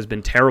line has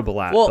been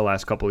terrible at the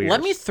last couple of years.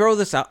 Let me throw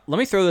this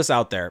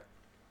out there,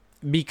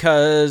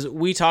 because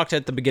we talked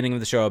at the beginning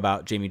of the show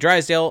about Jamie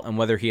Drysdale and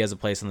whether he has a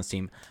place on this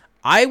team.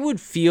 I would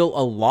feel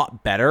a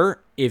lot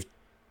better if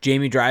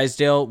Jamie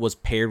Drysdale was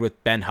paired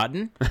with Ben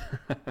Hutton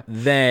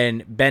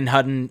than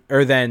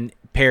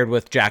paired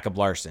with Jacob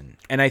Larson,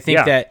 and I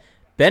think that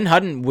Ben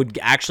Hutton would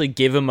actually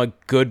give him a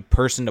good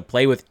person to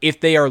play with if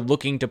they are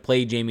looking to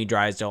play Jamie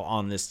Drysdale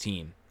on this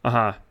team.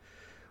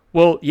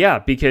 Well, yeah,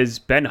 because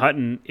Ben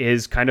Hutton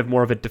is kind of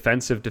more of a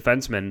defensive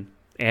defenseman,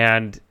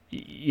 and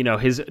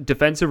his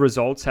defensive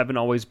results haven't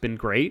always been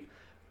great,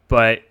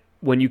 but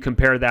when you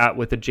compare that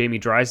with a Jamie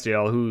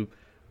Drysdale, who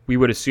we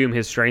would assume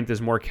his strength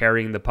is more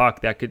carrying the puck,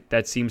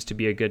 that seems to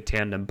be a good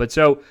tandem. But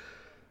so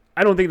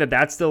I don't think that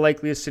that's the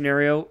likeliest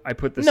scenario. I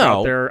put this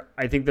out there.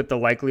 I think that the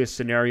likeliest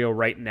scenario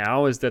right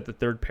now is that the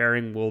third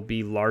pairing will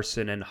be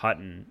Larson and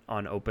Hutton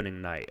on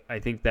opening night. I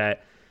think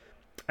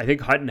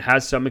Hutton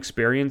has some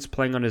experience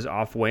playing on his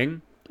off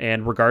wing,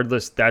 and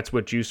regardless, that's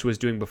what Djoos was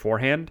doing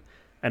beforehand.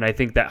 And I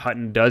think that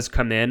Hutton does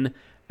come in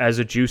as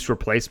a Djoos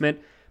replacement.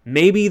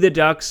 Maybe the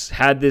Ducks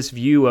had this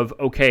view of,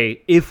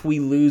 okay, if we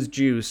lose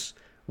Djoos,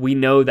 we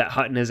know that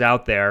Hutton is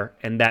out there,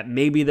 and that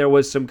maybe there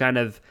was some kind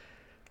of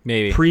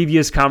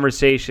previous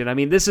conversation. I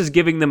mean, this is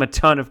giving them a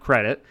ton of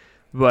credit,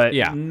 but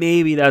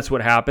maybe that's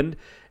what happened.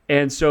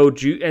 And so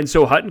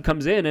Hutton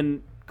comes in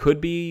and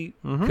could be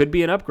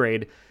an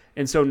upgrade.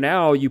 And so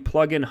now you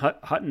plug in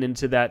Hutton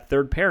into that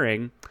third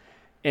pairing,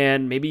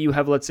 and maybe you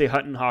have, let's say,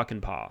 Hutton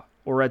Hakanpää,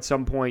 or at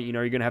some point,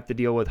 you're going to have to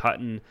deal with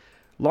Hutton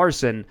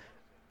Larson.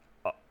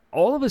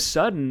 All of a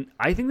sudden,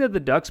 I think that the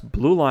Ducks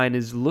blue line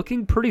is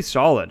looking pretty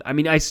solid. I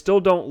mean, I still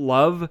don't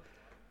love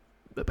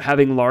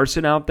having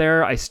Larson out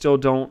there. I still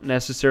don't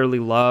necessarily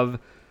love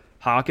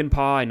Hakanpää.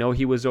 I know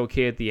he was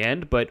okay at the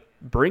end, but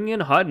bring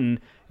in Hutton.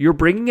 You're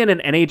bringing in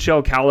an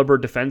NHL caliber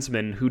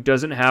defenseman who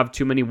doesn't have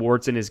too many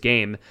warts in his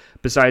game,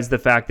 besides the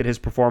fact that his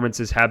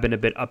performances have been a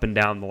bit up and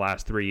down the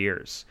last 3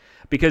 years.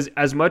 Because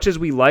as much as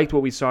we liked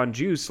what we saw in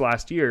Djoos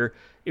last year,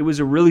 it was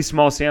a really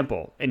small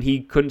sample, and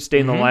he couldn't stay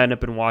in the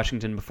lineup in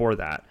Washington before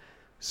that.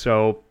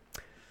 So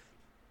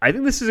I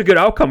think this is a good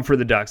outcome for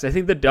the Ducks. I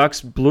think the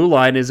Ducks' blue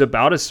line is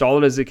about as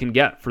solid as it can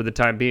get for the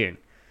time being.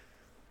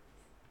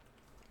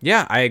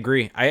 Yeah, I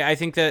agree. I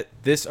think that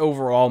this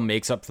overall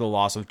makes up for the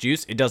loss of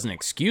Djoos. It doesn't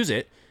excuse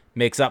it,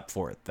 makes up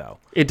for it, though.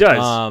 It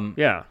does,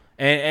 yeah.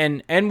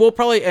 And we'll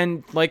probably,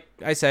 and like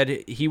I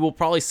said, he will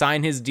probably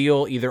sign his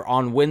deal either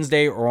on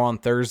Wednesday or on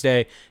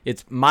Thursday.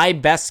 It's my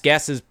best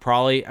guess is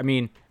probably,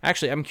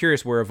 actually, I'm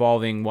curious where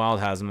Evolving Wild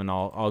has him, and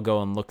I'll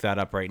go and look that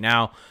up right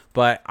now.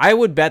 But I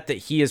would bet that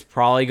he is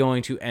probably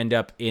going to end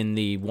up in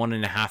the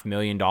 $1.5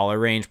 million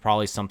range,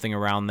 probably something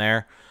around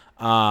there.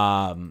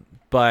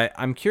 But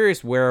I'm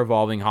curious where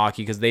Evolving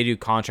Hockey, because they do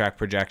contract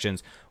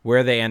projections,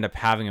 where they end up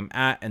having him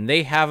at, and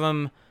they have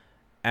him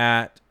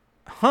at,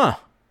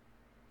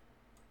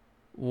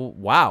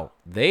 wow,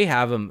 they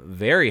have him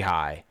very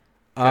high.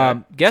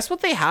 Guess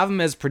what they have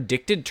him as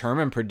predicted term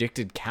and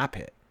predicted cap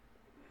hit?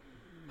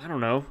 I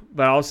don't know,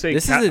 but I'll say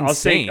this is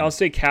insane. I'll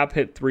say cap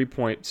hit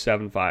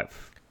 3.75.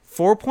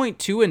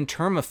 4.2 in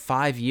term of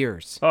 5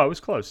 years. Oh, it was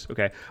close.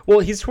 Okay. Well,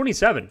 he's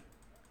 27.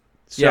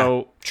 So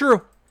yeah,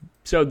 true.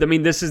 So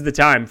this is the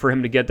time for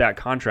him to get that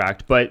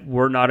contract, but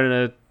we're not in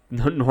a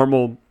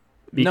normal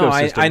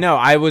ecosystem. No, I know.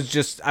 I was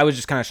just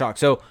kind of shocked.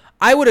 So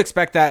I would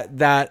expect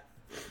that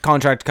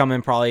contract to come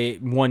in probably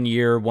 1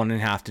 year,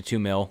 1.5 to 2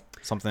 mil,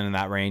 something in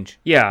that range.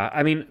 Yeah,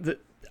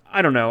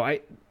 I don't know.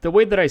 The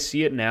way that I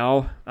see it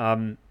now,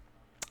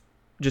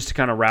 just to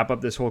kind of wrap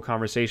up this whole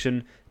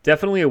conversation,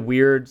 definitely a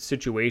weird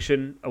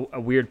situation,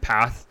 a weird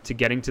path to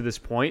getting to this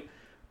point.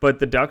 But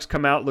the Ducks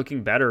come out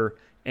looking better,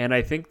 and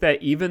I think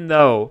that even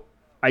though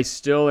I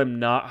still am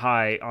not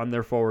high on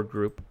their forward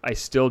group. I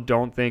still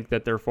don't think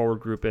that their forward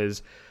group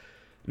is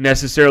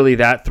necessarily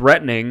that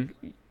threatening.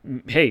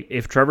 Hey,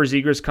 if Trevor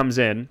Zegras comes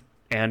in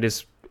and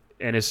is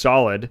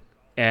solid,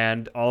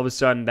 and all of a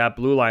sudden that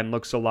blue line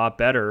looks a lot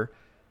better,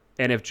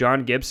 and if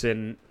John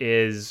Gibson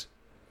is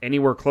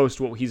anywhere close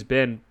to what he's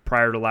been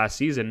prior to last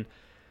season,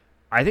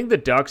 I think the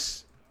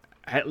Ducks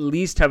at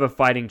least have a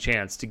fighting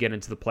chance to get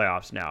into the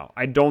playoffs now.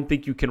 I don't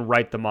think you can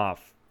write them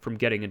off from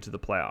getting into the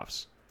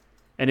playoffs.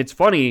 And it's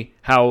funny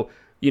how,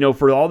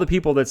 for all the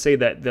people that say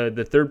that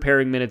the third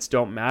pairing minutes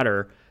don't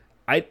matter,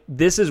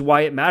 this is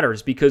why it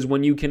matters, because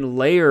when you can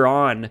layer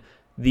on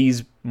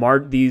these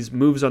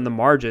moves on the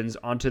margins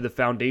onto the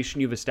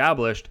foundation you've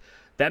established,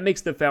 that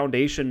makes the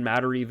foundation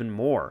matter even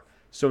more.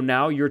 So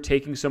now you're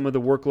taking some of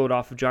the workload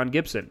off of John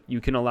Gibson. You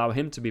can allow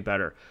him to be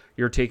better.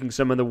 You're taking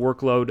some of the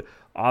workload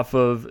off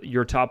of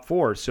your top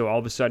four. So all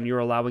of a sudden you're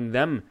allowing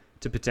them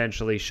to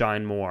potentially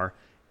shine more.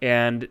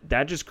 And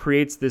that just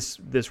creates this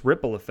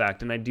ripple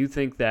effect. And I do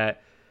think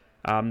that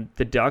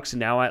the Ducks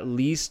now at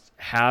least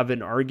have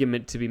an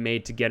argument to be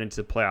made to get into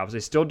the playoffs. I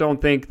still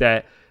don't think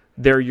that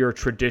they're your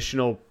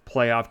traditional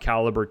playoff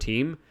caliber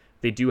team.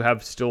 They do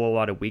have still a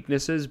lot of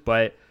weaknesses,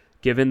 but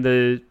given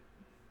the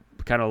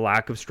kind of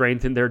lack of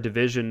strength in their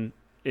division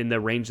in the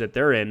range that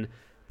they're in,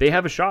 they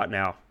have a shot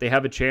now. They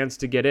have a chance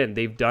to get in.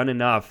 They've done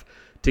enough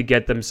to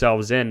get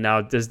themselves in. Now,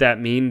 does that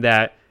mean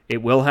that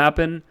it will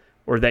happen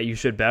or that you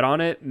should bet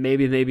on it?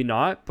 Maybe, maybe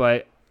not,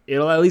 but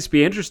it'll at least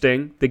be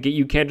interesting.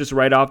 You can't just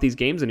write off these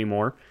games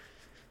anymore.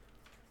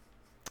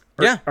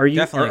 Are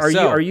you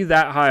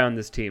that high on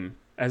this team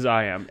as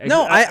I am?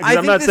 No,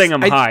 I'm not saying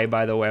I'm high,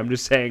 by the way. I'm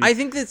just saying I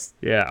think that's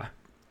yeah.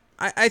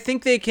 I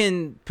think they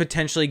can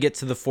potentially get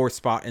to the 4th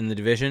spot in the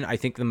division. I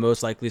think the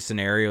most likely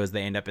scenario is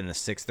they end up in the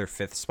 6th or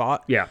 5th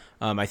spot. Yeah.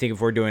 I think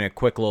if we're doing a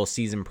quick little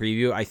season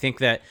preview, I think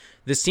that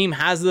this team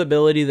has the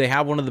ability. They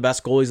have one of the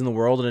best goalies in the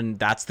world, and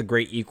that's the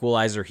great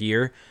equalizer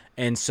here.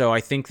 And so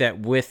I think that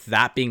with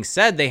that being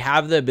said, they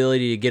have the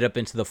ability to get up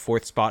into the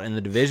 4th spot in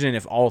the division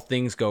if all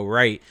things go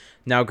right.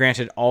 Now,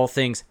 granted, all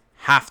things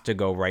have to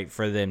go right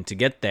for them to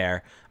get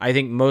there. I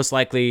think most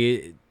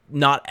likely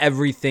not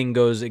everything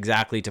goes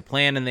exactly to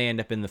plan, and they end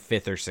up in the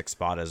 5th or 6th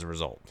spot as a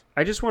result.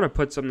 I just want to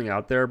put something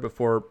out there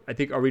before,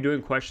 are we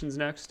doing questions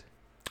next?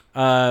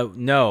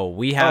 No,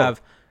 we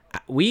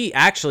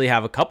actually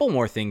have a couple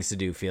more things to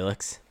do,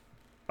 Felix.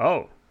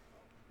 Oh,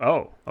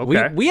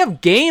 okay. We have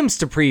games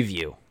to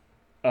preview.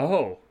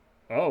 Oh,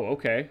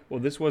 okay. Well,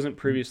 this wasn't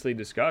previously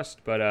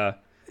discussed, but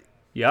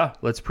yeah,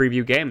 let's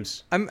preview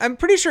games. I'm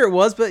pretty sure it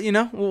was, but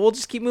we'll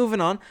just keep moving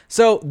on.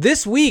 So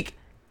this week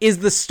is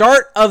the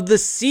start of the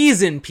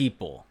season,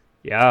 people.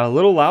 Yeah, a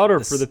little louder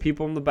for the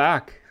people in the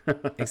back.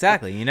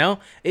 Exactly.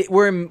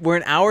 We're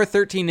an hour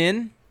 13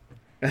 in.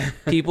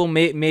 People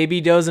may be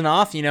dozing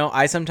off.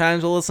 I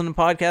sometimes will listen to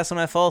podcasts when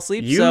I fall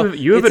asleep. You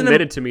have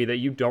admitted to me that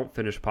you don't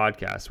finish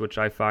podcasts, which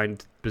I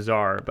find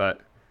bizarre, but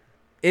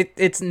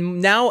it's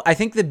now. I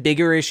think the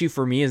bigger issue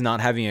for me is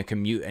not having a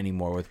commute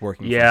anymore with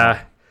working. Yeah. From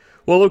home.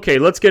 Well, okay.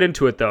 Let's get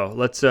into it though.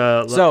 Let's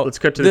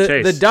cut to the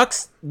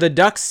chase. The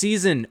Ducks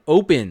season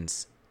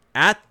opens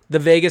at the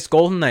Vegas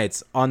Golden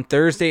Knights on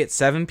Thursday at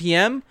 7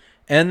 p.m.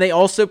 And they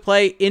also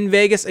play in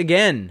Vegas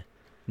again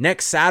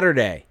next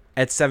Saturday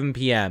at 7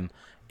 p.m.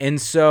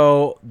 And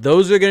so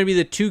those are going to be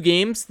the 2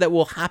 games that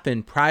will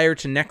happen prior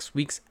to next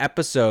week's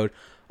episode.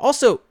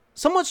 Also,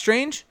 somewhat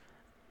strange.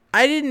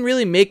 I didn't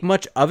really make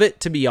much of it,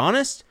 to be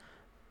honest.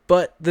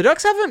 But the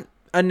Ducks haven't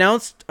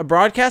announced a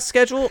broadcast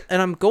schedule. And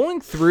I'm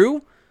going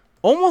through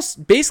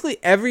almost basically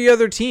every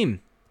other team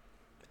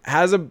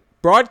has a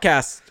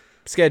broadcast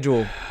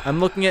schedule. I'm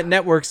looking at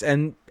networks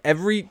and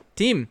every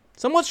team.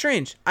 Somewhat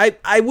strange.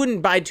 I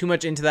wouldn't buy too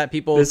much into that,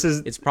 people.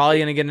 It's probably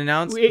going to get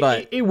announced,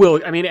 but it will.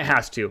 I mean, it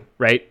has to,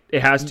 right?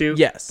 It has to.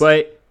 Yes.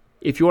 But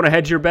if you want to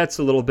hedge your bets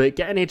a little bit,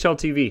 get NHL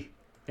TV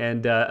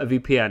and a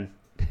VPN.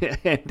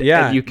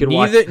 and you can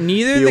watch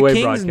neither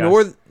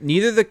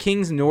the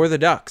Kings nor the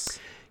Ducks.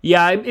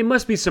 Yeah, it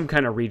must be some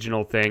kind of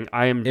regional thing.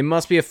 It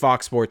must be a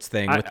Fox Sports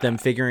thing with them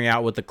figuring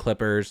out with the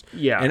Clippers.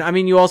 Yeah, and I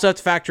mean, you also have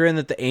to factor in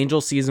that the Angel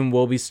season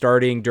will be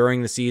starting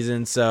during the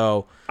season.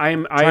 So I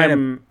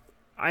am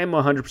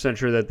 100%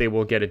 sure that they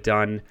will get it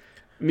done.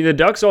 I mean, the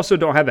Ducks also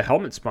don't have a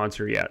helmet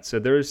sponsor yet, so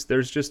there's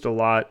just a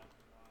lot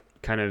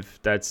kind of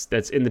that's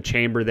in the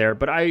chamber there.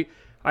 But I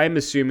am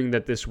assuming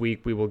that this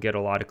week we will get a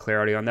lot of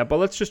clarity on that. But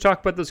let's just talk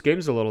about those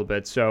games a little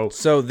bit.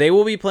 So they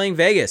will be playing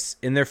Vegas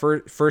in their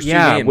first 2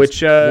 games.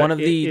 Which one of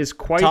the is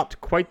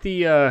quite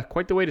the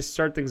way to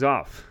start things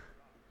off.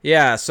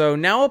 Yeah. So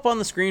now up on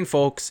the screen,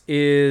 folks,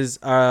 is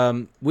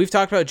we've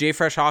talked about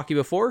JFresh Hockey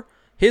before.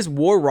 His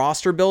War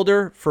roster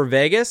builder for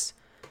Vegas.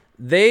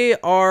 They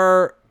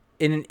are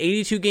in an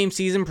 82-game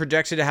season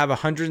projected to have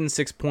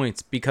 106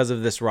 points because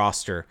of this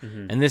roster.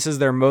 Mm-hmm. And this is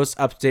their most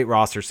up-to-date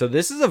roster. So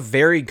this is a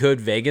very good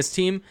Vegas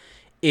team.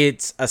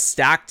 It's a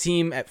stacked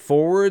team at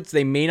forwards.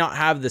 They may not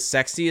have the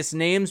sexiest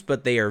names,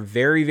 but they are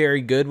very,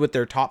 very good with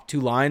their top 2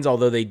 lines,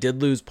 although they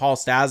did lose Paul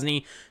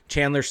Stastny.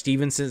 Chandler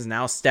Stevenson is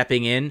now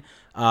stepping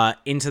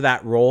into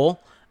that role.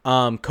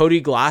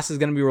 Cody Glass is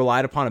going to be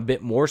relied upon a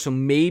bit more, so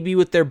maybe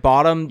with their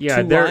bottom two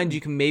lines,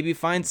 you can maybe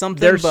find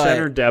something. Their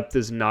center depth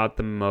is not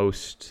the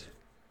most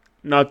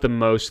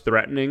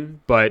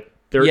threatening, but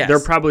they're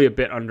probably a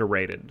bit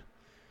underrated.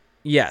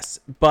 Yes,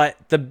 but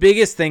the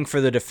biggest thing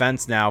for the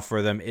defense now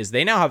for them is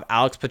they now have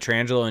Alex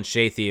Pietrangelo and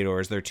Shea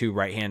Theodore as their two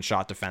right-hand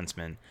shot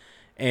defensemen.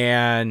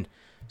 And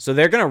so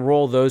they're going to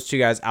roll those two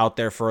guys out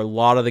there for a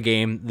lot of the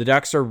game. The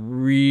Ducks are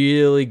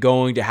really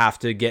going to have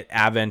to get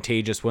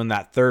advantageous when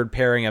that third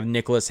pairing of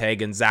Nicholas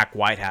Hague and Zach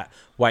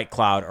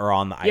Whitecloud are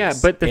on the ice. Yeah,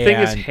 but the thing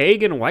is,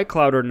 Hague and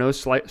Whitecloud are no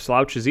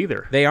slouches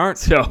either. They aren't.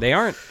 They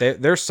aren't.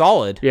 They're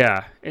solid.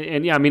 Yeah,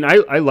 and yeah, I mean,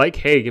 I like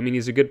Hague. I mean,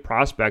 he's a good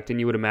prospect, and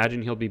you would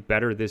imagine he'll be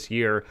better this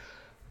year.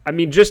 I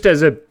mean, just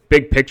as a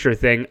big picture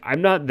thing,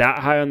 I'm not that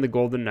high on the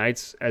Golden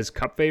Knights as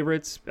cup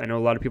favorites. I know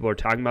a lot of people are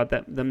talking about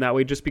them that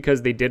way just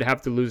because they did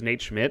have to lose Nate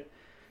Schmidt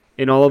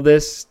in all of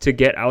this to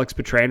get Alex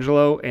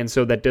Pietrangelo, and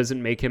so that doesn't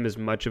make him as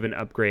much of an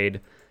upgrade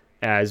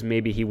as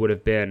maybe he would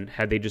have been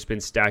had they just been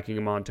stacking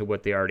him onto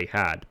what they already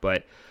had.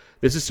 But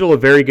this is still a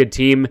very good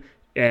team,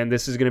 and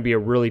this is going to be a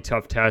really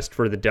tough test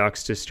for the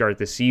Ducks to start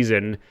the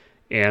season.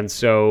 And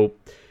so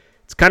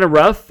it's kind of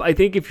rough. I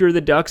think if you're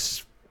the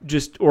Ducks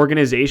just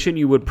organization,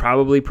 you would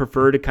probably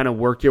prefer to kind of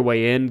work your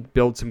way in,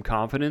 build some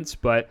confidence,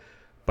 but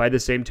by the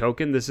same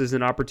token, this is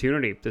an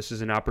opportunity. This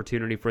is an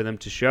opportunity for them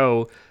to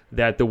show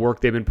that the work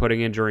they've been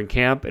putting in during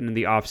camp and in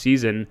the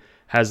offseason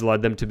has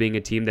led them to being a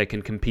team that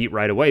can compete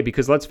right away.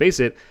 Because let's face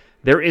it,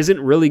 there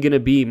isn't really going to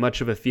be much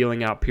of a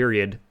feeling out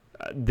period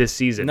this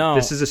season. No,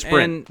 this is a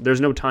sprint.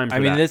 There's no time for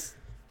that. I mean,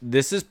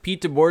 this is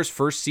Pete DeBoer's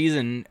first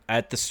season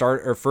at the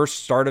start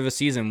of a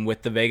season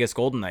with the Vegas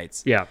Golden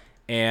Knights. Yeah.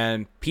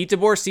 And Pete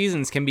DeBoer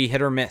seasons can be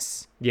hit or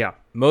miss. Yeah.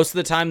 Most of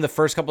the time, the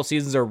first couple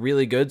seasons are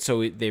really good,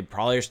 so they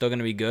probably are still going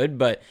to be good,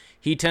 but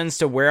he tends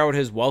to wear out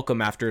his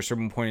welcome after a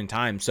certain point in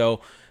time.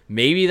 So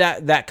maybe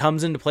that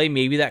comes into play,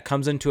 maybe that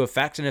comes into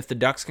effect, and if the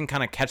Ducks can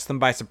kind of catch them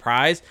by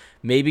surprise,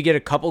 maybe get a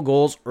couple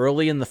goals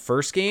early in the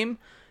first game,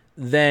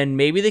 then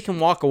maybe they can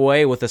walk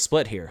away with a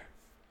split here.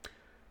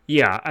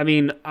 Yeah, I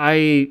mean,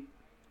 I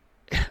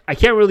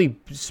can't really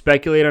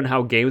speculate on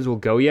how games will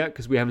go yet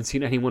because we haven't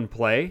seen anyone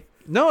play.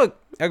 No,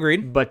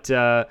 agreed. But,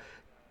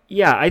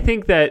 yeah, I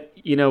think that,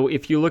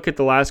 if you look at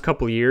the last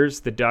couple of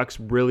years, the Ducks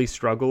really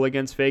struggle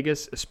against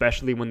Vegas,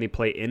 especially when they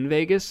play in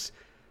Vegas.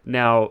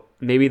 Now,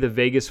 maybe the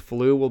Vegas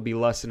flu will be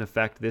less in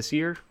effect this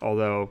year,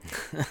 although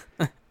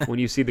when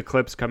you see the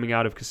clips coming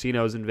out of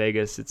casinos in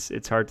Vegas,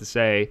 it's hard to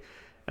say.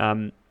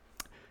 I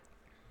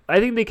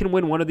think they can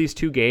win one of these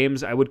two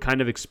games. I would kind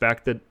of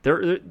expect that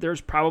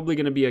there's probably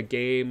going to be a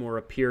game or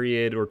a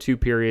period or two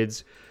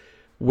periods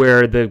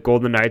where the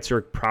Golden Knights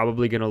are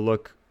probably going to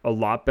look a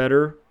lot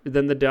better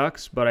than the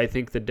Ducks, but I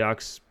think the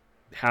Ducks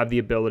have the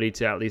ability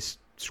to at least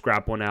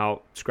scrap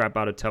out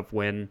a tough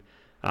win.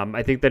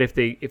 I think that if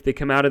they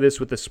come out of this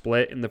with a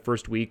split in the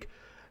first week,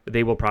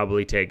 they will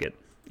probably take it,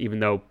 even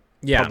though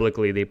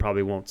publicly they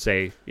probably won't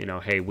say,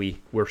 hey,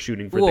 we're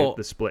shooting for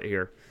the split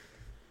here.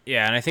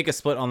 Yeah, and I think a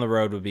split on the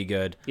road would be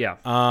good. Yeah.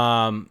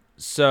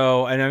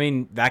 So, and I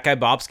mean, that guy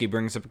Bobsky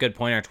brings up a good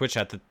point on our Twitch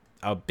chat that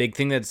a big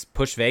thing that's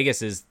pushed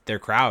Vegas is their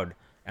crowd.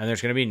 And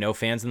there's going to be no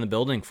fans in the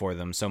building for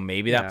them, so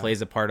maybe that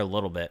plays a part a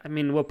little bit. I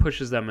mean, what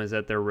pushes them is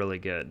that they're really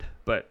good,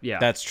 but yeah.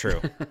 That's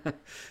true.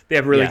 They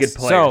have really good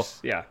players. So,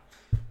 yeah.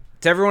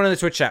 To everyone in the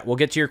Twitch chat, we'll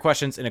get to your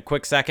questions in a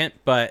quick second,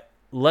 but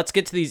let's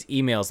get to these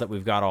emails that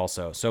we've got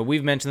also. So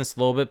we've mentioned this a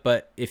little bit,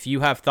 but if you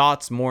have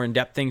thoughts, more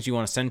in-depth things you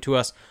want to send to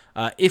us,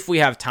 if we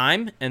have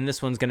time, and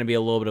this one's going to be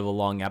a little bit of a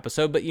long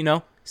episode, but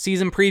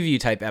season preview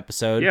type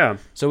episode. Yeah.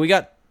 So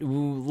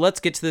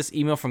let's get to this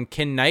email from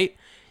Ken Knight.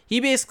 He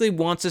basically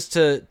wants us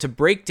to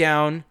break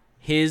down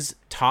his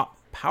top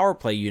power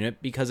play unit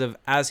because of,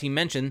 as he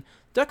mentioned,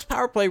 Ducks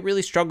power play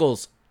really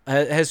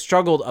has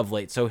struggled of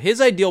late. So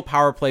his ideal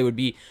power play would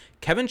be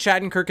Kevin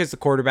Shattenkirk as the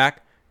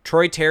quarterback,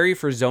 Troy Terry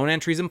for zone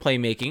entries and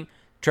playmaking,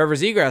 Trevor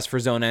Zegras for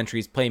zone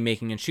entries,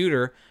 playmaking, and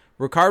shooter,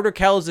 Rickard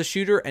Rakell as the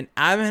shooter, and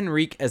Adam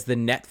Henrique as the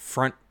net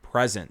front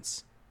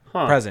presence.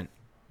 Present,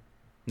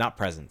 not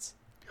presence.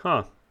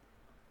 Huh.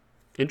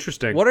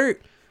 Interesting.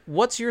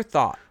 What's your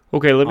thought?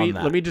 Okay, let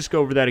me just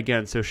go over that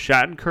again. So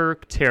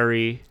Shattenkirk,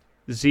 Terry,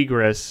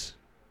 Zegras,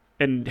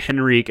 and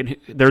Henrique, and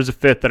there's a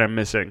fifth that I'm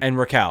missing. And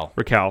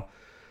Rakell.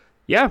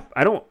 Yeah,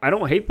 I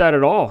don't hate that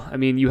at all. I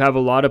mean, you have a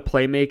lot of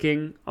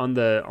playmaking on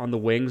the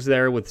wings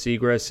there with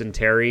Zegras and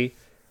Terry.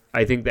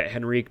 I think that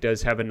Henrique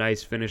does have a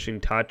nice finishing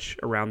touch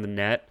around the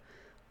net.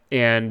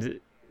 And,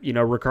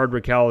 Rickard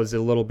Rakell is a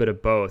little bit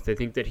of both. I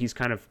think that he's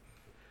kind of,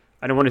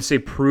 I don't want to say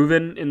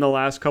proven in the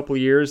last couple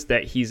of years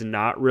that he's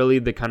not really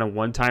the kind of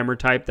one-timer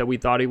type that we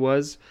thought he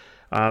was.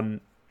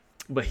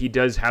 But he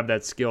does have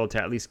that skill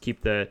to at least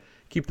keep the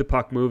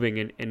puck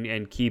moving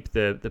and keep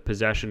the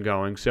possession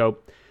going. So,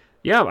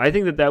 yeah, I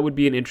think that would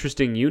be an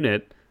interesting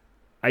unit.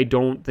 I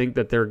don't think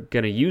that they're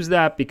going to use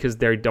that because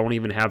they don't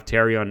even have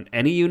Terry on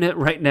any unit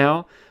right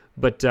now.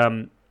 But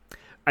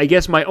I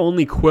guess my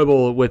only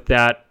quibble with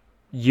that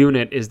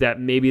unit is that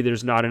maybe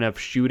there's not enough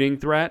shooting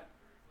threat.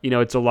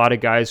 It's a lot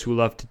of guys who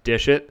love to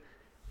dish it.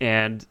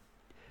 And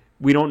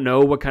We don't know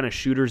what kind of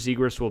shooter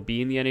Zegras will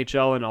be in the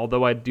NHL, and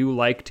although I do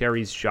like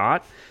Terry's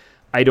shot,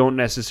 I don't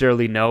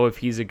necessarily know if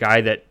he's a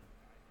guy that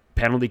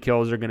penalty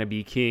kills are going to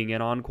be keying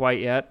in on quite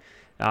yet,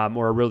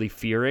 or really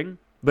fearing.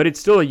 But it's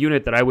still a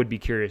unit that I would be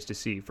curious to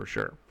see for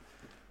sure.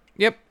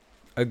 Yep.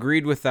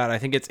 Agreed with that. I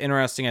think it's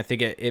interesting. I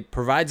think it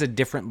provides a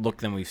different look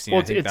than we've seen.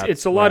 Well, I think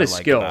it's a lot of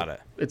skill. It.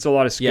 It's a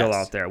lot of skill Yes.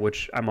 out there,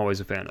 which I'm always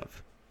a fan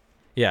of.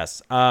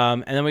 Yes.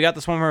 And then we got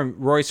this one from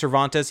Roy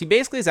Cervantes. He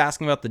basically is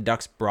asking about the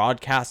Ducks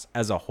broadcast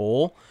as a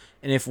whole.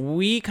 And if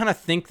we kind of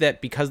think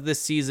that because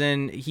this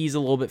season he's a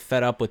little bit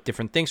fed up with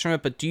different things from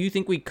it, but do you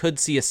think we could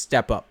see a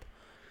step up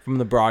from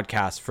the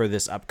broadcast for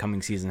this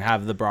upcoming season?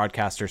 Have the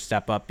broadcaster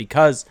step up?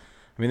 Because,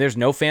 I mean, there's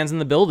no fans in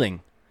the building.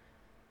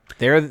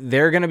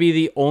 They're going to be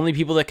the only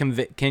people that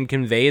can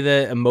convey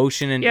the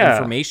emotion and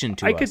information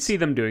to us. I could see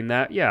them doing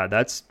that. Yeah,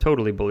 that's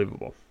totally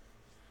believable.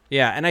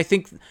 Yeah, and I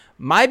think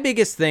my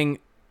biggest thing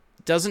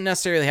doesn't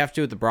necessarily have to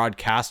do with the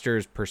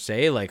broadcasters per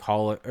se, like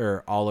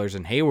Allers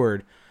and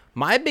Hayward.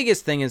 My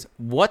biggest thing is,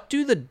 what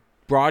do the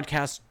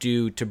broadcasts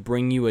do to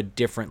bring you a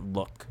different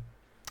look?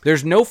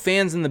 There's no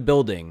fans in the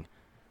building.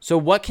 So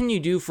what can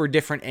you do for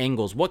different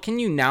angles? What can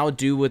you now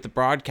do with the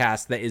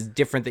broadcast that is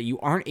different that you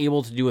aren't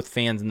able to do with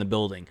fans in the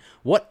building?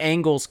 What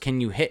angles can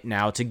you hit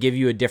now to give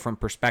you a different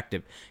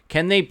perspective?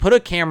 Can they put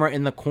a camera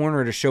in the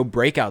corner to show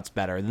breakouts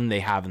better than they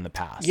have in the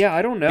past? Yeah,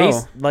 I don't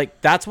know.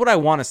 That's what I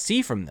want to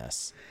see from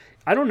this.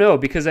 I don't know,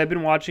 because I've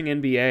been watching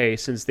NBA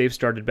since they've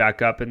started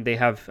back up, and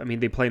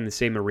they play in the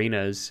same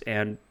arenas,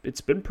 and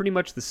it's been pretty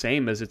much the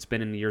same as it's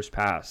been in the years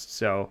past.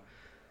 So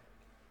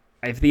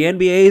if the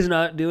NBA is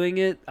not doing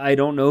it, I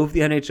don't know if the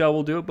NHL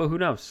will do it, but who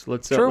knows?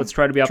 Let's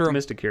try to be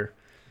optimistic here.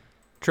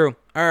 True.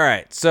 All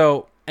right.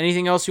 So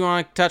anything else you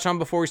want to touch on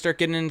before we start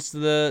getting into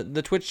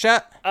the Twitch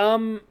chat?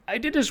 I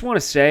did just want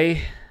to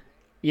say,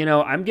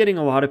 I'm getting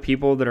a lot of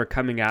people that are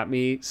coming at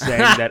me saying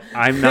that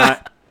I'm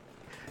not,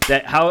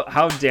 that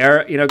how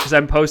dare, because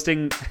I'm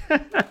posting.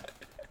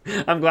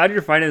 I'm glad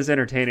you're finding this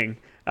entertaining.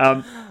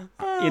 I'm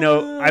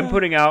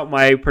putting out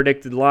my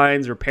predicted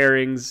lines or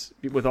pairings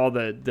with all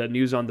the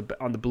news on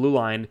the blue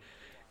line,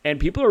 and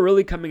people are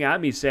really coming at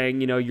me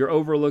saying, you're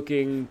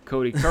overlooking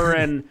Cody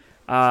Curran.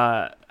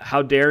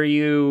 How dare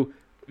you?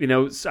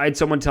 I had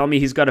someone tell me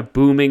he's got a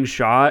booming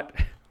shot,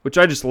 which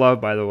I just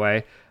love, by the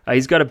way.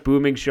 He's got a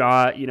booming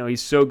shot.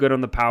 He's so good on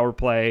the power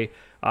play.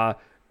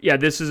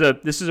 This is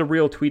a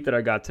real tweet that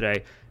I got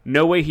today.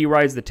 No way he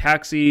rides the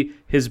taxi.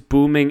 His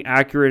booming,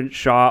 accurate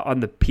shot on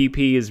the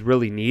PP is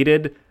really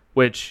needed,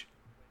 which,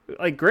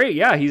 great.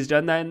 Yeah, he's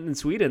done that in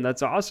Sweden.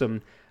 That's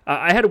awesome.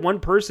 I had one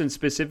person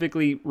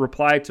specifically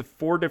reply to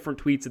 4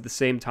 different tweets at the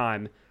same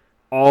time,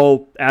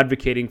 all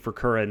advocating for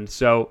Curran.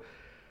 So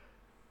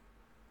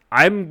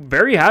I'm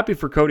very happy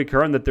for Cody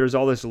Curran that there's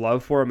all this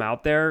love for him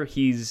out there.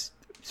 He's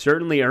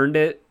certainly earned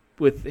it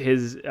with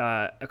his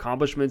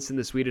accomplishments in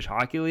the Swedish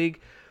Hockey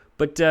League.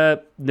 But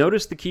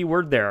notice the key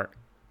word there.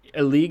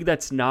 A league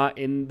that's not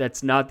the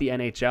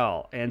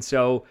NHL. And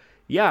so,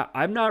 yeah,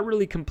 I'm not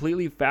really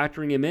completely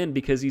factoring him in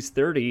because he's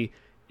 30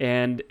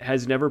 and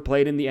has never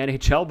played in the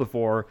NHL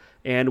before.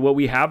 And what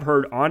we have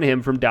heard on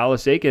him from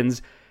Dallas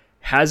Eakins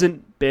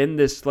hasn't been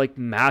this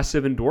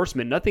massive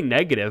endorsement. Nothing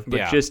negative,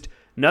 but just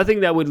nothing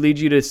that would lead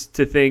you to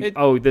think,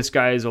 this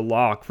guy is a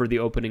lock for the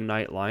opening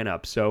night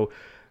lineup. So,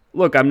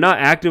 look, I'm not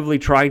actively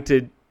trying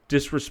to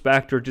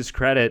disrespect or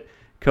discredit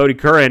Cody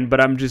Curran,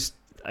 but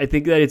I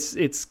think that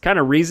it's kind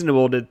of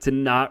reasonable to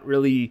not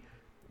really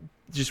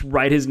just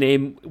write his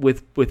name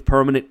with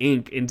permanent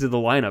ink into the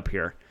lineup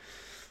here.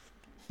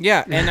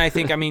 Yeah, and I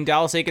think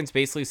Dallas Eakins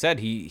basically said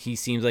he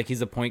seems like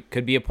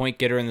could be a point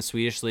getter in the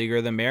Swedish League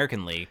or the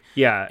American League.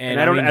 Yeah, and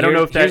I don't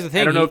know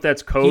if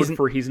that's code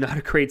for he's not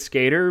a great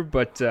skater,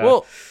 but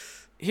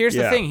here's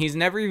the thing: he's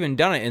never even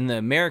done it in the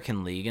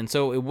American League, and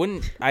so it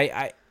wouldn't.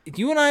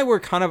 You and I were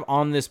kind of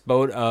on this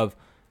boat of.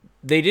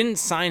 They didn't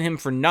sign him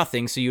for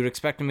nothing, so you'd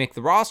expect him to make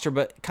the roster.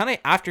 But kind of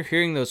after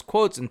hearing those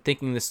quotes and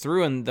thinking this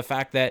through, and the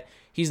fact that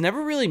he's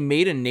never really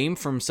made a name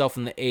for himself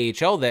in the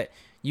AHL, that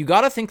you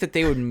got to think that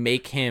they would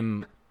make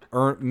him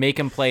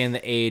play in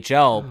the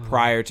AHL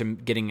prior to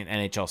getting an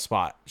NHL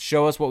spot.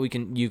 Show us what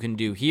you can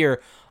do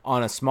here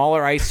on a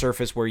smaller ice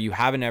surface where you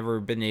haven't ever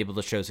been able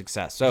to show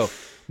success. So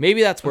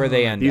maybe that's where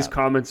they end these up.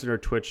 Comments in our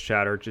Twitch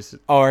chat are just...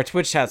 Oh, our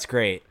Twitch chat's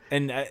great.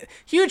 And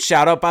huge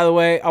shout out, by the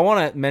way. I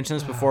want to mention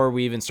this before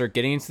we even start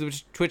getting into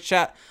the Twitch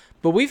chat.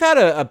 But we've had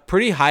a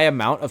pretty high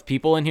amount of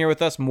people in here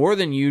with us, more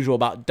than usual,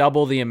 about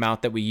double the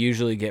amount that we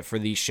usually get for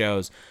these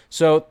shows.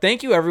 So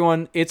thank you,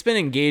 everyone. It's been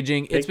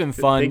engaging. It's been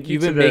fun.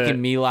 You've been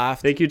making me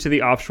laugh. Thank you to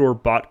the offshore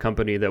bot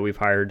company that we've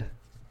hired.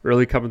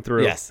 Really coming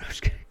through. Yes.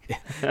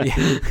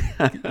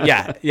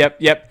 Yep,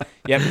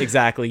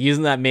 exactly.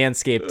 Using that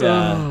Manscaped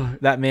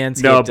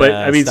No,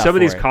 but some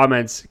of these it.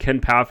 comments, Ken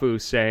Pafu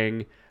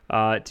saying,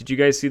 did you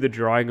guys see the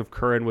drawing of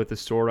Curran with the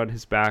sword on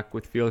his back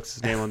with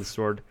Felix's name on the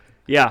sword?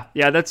 Yeah,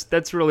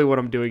 that's really what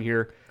I'm doing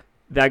here.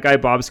 That guy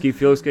Bobski,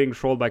 Felix getting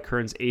trolled by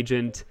Curran's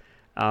agent.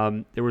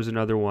 There was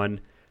another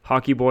one.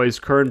 Hockey Boys,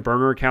 Curran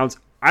burner accounts.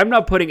 I'm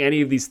not putting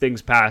any of these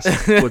things past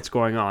what's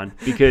going on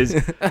because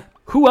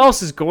who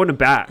else is going to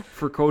bat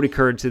for Cody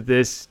Curran to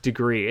this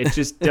degree? It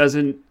just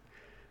doesn't.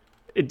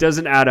 It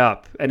doesn't add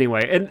up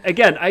anyway. And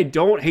again, I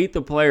don't hate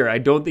the player. I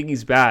don't think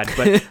he's bad,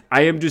 but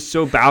I am just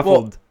so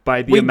baffled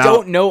by the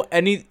amount.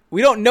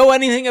 We don't know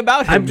anything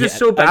about him. I'm just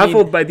so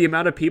baffled by the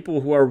amount of people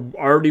who are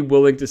already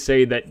willing to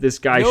say that this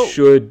guy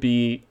should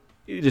be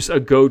just a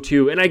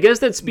go-to. And I guess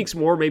that speaks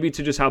more maybe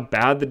to just how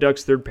bad the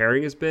Ducks' third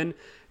pairing has been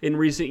in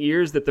recent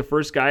years, that the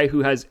first guy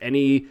who has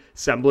any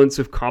semblance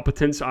of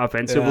competence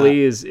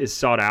offensively is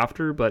sought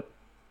after, but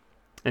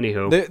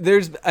anywho,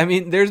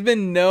 there's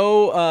been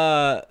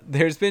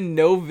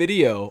no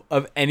video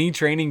of any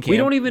training camp. We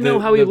don't even know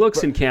how he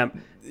looks in camp.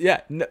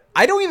 Yeah, no,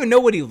 I don't even know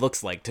what he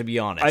looks like, to be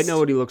honest. I know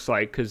what he looks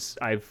like because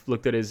I've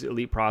looked at his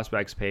Elite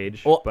Prospects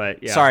page. Well,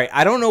 but yeah. Sorry,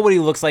 I don't know what he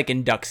looks like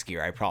in Ducks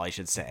gear. I probably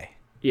should say.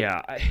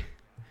 Yeah,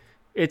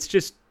 it's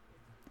just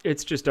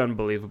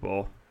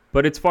unbelievable.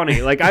 But it's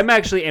funny. Like, I'm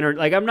actually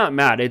I'm not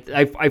mad.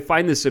 I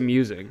find this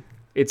amusing.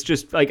 It's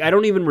just like I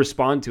don't even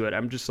respond to it.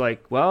 I'm just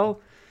like,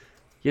 well,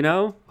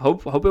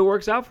 hope it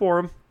works out for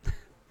him.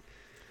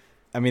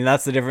 I mean,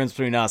 that's the difference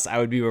between us. I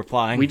would be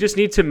replying. We just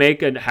need to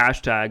make a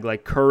hashtag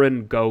like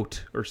Curran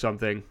Goat or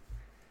something.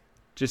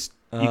 Just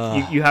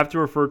you have to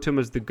refer to him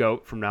as the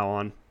GOAT from now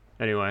on.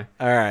 Anyway.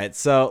 All right.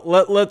 So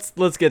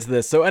let's get to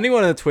this. So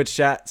anyone in the Twitch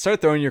chat,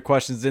 start throwing your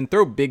questions in.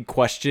 Throw big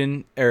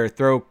question or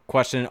throw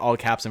question in all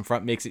caps in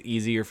front. Makes it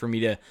easier for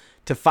me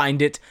to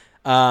find it.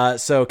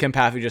 So Kim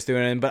Paffy just threw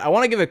it in, but I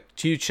want to give a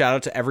huge shout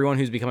out to everyone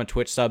who's become a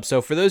Twitch sub.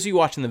 So for those of you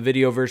watching the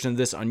video version of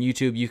this on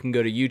YouTube, you can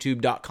go to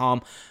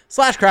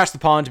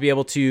youtube.com/crashthepond to be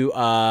able to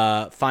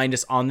find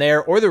us on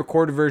there, or the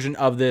recorded version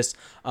of this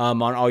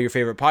on all your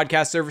favorite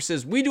podcast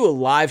services. We do a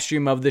live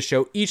stream of the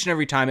show each and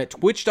every time at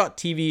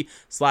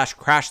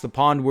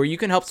twitch.tv/crashthepond, where you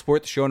can help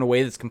support the show in a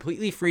way that's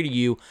completely free to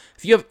you.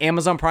 If you have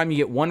Amazon Prime, you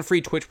get one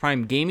free Twitch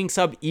Prime gaming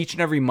sub each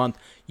and every month.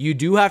 You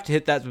do have to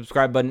hit that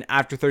subscribe button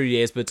after 30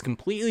 days, but it's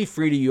completely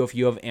free to you if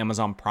you have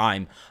Amazon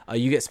Prime.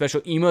 You get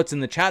special emotes in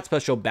the chat,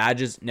 special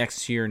badges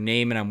next to your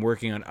name, and I'm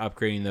working on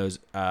upgrading those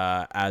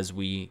not as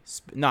we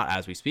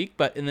speak,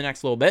 but in the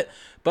next little bit.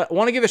 But I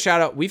want to give a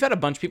shout out. We've had a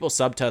bunch of people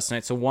sub to us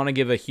tonight, so want to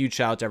give a huge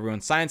shout out to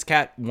everyone. Science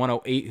Cat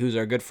 108, who's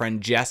our good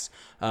friend Jess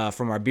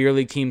from our beer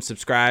league team,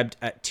 subscribed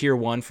at tier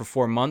 1 for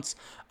 4 months.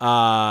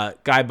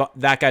 That guy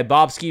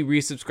Bobski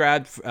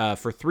resubscribed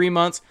for 3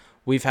 months.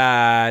 We've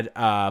had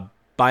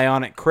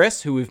Bionic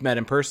Chris, who we've met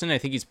in person. I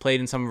think he's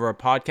played in some of our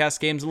podcast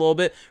games a little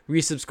bit.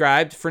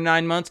 Resubscribed for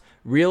 9 months.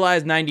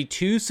 Realized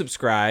 92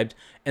 subscribed.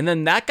 And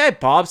then that guy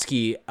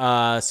Bobski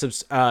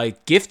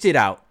gifted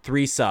out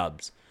 3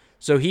 subs.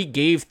 So he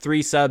gave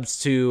 3 subs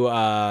to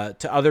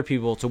other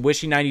people, to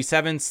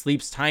Wishy97,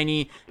 Sleeps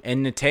Tiny,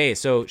 and Nate.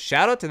 So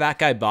shout out to that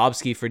guy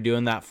Bobski for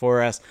doing that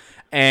for us.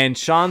 And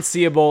Sean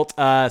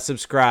Seabolt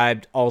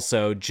subscribed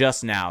also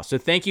just now. So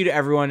thank you to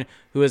everyone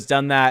who has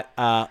done that.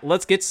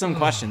 Let's get to some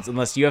questions,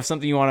 unless you have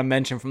something you want to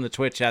mention from the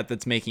Twitch chat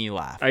that's making you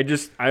laugh.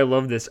 I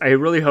love this. I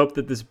really hope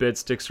that this bit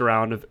sticks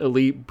around of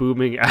elite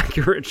booming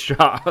accurate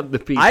shot on the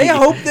PP. I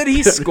hope that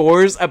he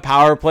scores a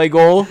power play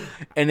goal,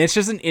 and it's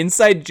just an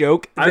inside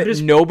joke that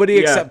nobody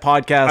except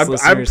podcast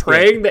listeners I'm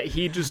praying that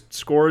he just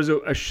scores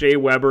a Shea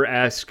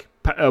Weber-esque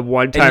a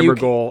one-timer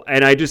goal,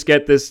 and I just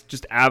get this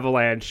just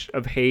avalanche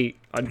of hate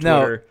on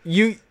Twitter.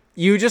 No,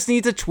 you just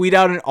need to tweet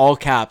out in all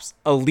caps,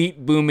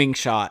 elite booming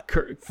shot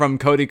from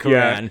Cody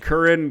Curran. Yeah,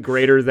 Curran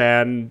greater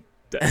than,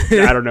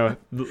 I don't know,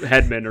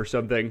 Hedman or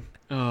something.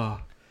 Oh.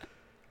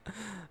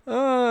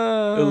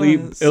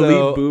 Elite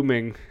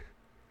booming.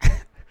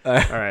 All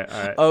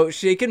right. Oh,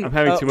 Shaken. I'm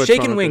having too much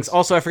Shaken fun Wings.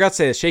 Also, I forgot to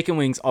say this. Shaken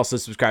Wings also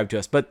subscribed to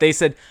us, but they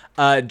said,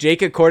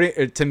 Jake,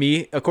 according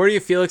to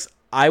Felix,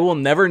 I will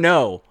never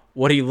know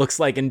what he looks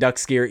like in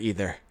Ducks gear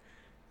either.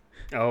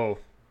 Oh,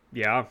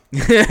 yeah.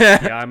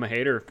 Yeah, I'm a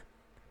hater.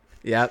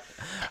 Yep.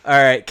 All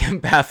right.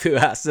 Kim Pafu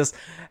asked us,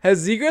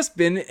 has Zegras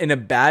been in a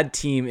bad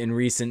team in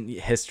recent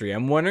history?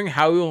 I'm wondering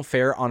how he will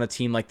fare on a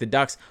team like the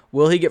Ducks.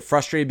 Will he get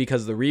frustrated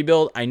because of the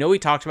rebuild? I know he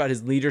talked about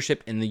his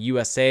leadership in the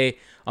USA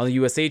on the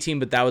USA team,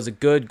 but that was a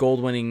good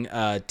gold-winning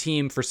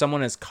team. For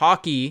someone as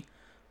cocky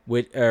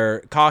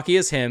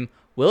as him,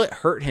 will it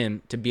hurt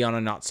him to be on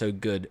a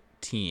not-so-good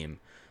team?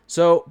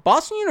 So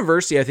Boston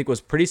University, I think,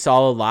 was pretty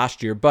solid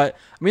last year. But,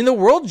 I mean, the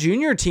World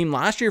Junior team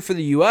last year for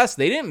the U.S.,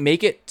 they didn't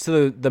make it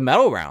to the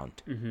medal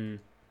round. Mm-hmm.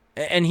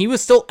 And he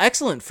was still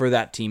excellent for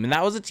that team. And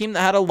that was a team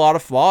that had a lot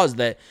of flaws,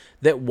 that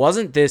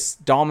wasn't this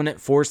dominant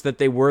force that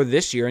they were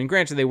this year. And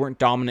granted, they weren't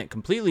dominant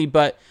completely,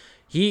 but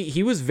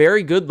he was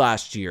very good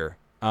last year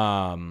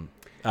for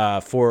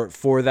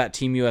that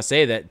Team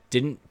USA that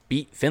didn't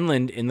beat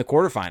Finland in the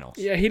quarterfinals.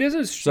 Yeah, he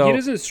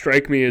doesn't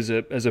strike me as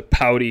a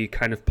pouty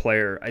kind of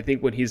player. I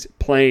think when he's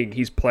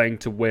playing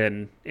to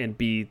win and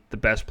be the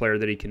best player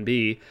that he can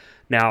be.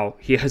 Now,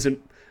 he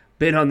hasn't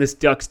been on this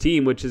Ducks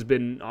team, which has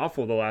been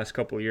awful the last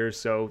couple of years,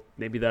 so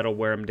maybe that'll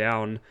wear him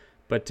down.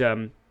 But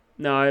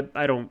no,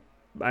 I don't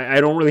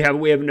really have a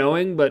way of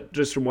knowing, but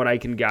just from what I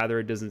can gather,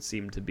 that doesn't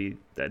seem to be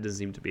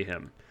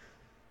him.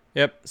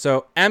 Yep.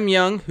 So M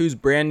Young, who's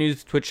brand new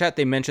to Twitch chat,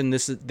 they mentioned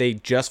this. They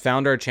just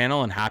found our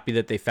channel and happy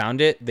that they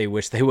found it. They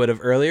wish they would have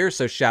earlier.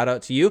 So shout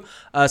out to you.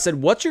 Said,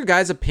 what's your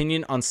guys'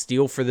 opinion on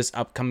Steele for this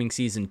upcoming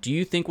season? Do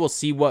you think we'll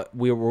see what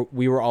we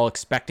were all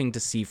expecting to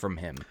see from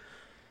him?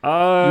 You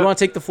want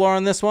to take the floor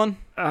on this one?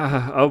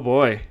 Oh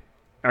boy,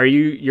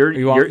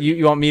 you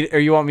want me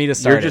to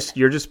start?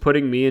 You're just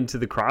putting me into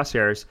the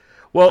crosshairs.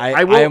 Well,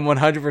 I am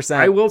 100%.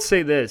 I will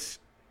say this: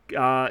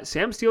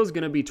 Sam Steele is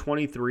going to be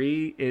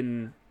 23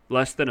 in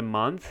less than a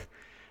month,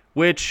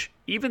 which,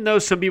 even though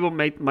some people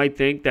might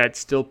think that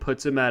still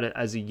puts him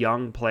as a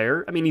young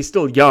player. I mean, he's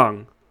still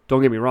young.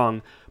 Don't get me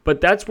wrong,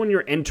 but that's when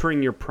you're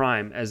entering your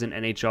prime as an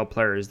NHL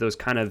player. Is those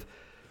kind of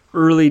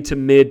early to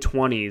mid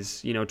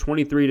 20s,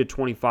 23 to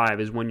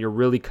 25 is when you're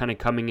really kind of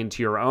coming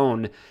into your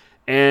own.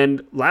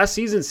 And last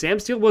season, Sam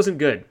Steele wasn't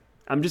good.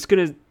 I'm just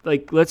going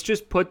to, let's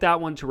just put that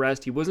one to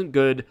rest. He wasn't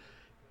good.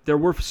 There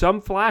were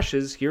some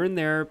flashes here and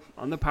there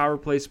on the power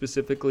play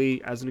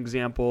specifically, as an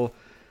example.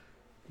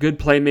 Good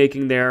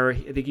playmaking there.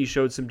 I think he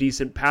showed some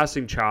decent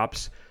passing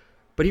chops,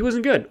 but he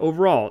wasn't good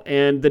overall.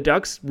 And the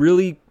Ducks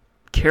really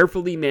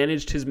carefully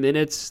managed his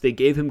minutes. They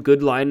gave him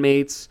good line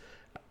mates.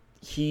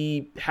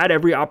 He had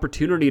every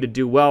opportunity to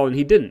do well, and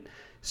he didn't.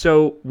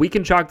 So we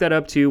can chalk that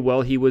up to,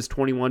 well, he was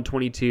 21,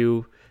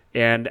 22,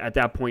 and at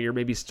that point you're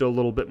maybe still a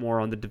little bit more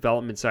on the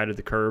development side of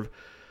the curve.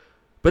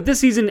 But this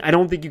season, I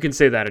don't think you can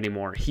say that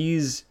anymore.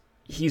 He's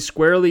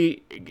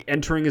squarely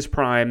entering his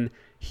prime.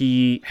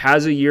 He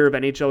has a year of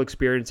NHL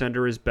experience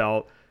under his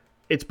belt.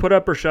 It's put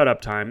up or shut up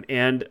time.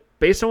 And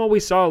based on what we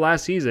saw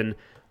last season,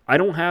 I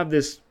don't have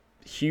this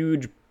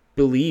huge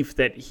belief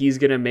that he's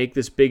going to make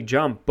this big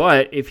jump.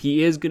 But if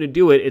he is going to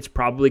do it, it's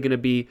probably going to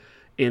be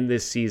in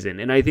this season.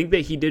 And I think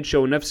that he did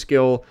show enough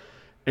skill,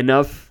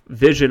 enough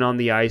vision on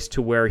the ice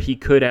to where he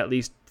could at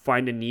least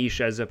find a niche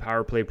as a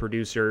power play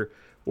producer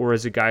or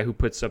as a guy who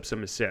puts up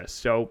some assists.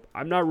 So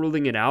I'm not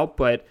ruling it out,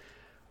 but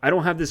I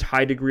don't have this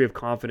high degree of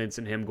confidence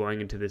in him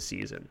going into this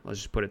season. Let's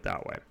just put it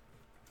that way.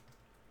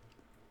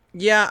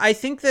 Yeah, I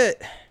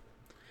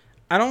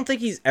don't think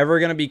he's ever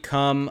going to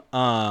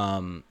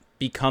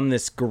become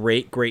this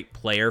great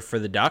player for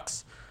the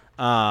Ducks.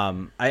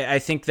 I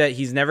think that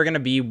he's never going to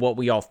be what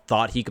we all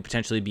thought he could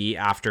potentially be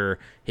after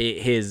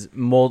his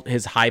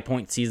high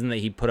point season that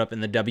he put up in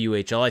the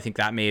WHL. I think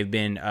that may have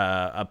been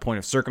a point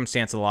of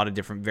circumstance, a lot of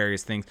different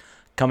various things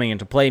coming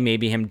into play,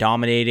 maybe him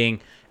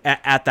dominating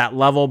at that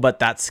level, but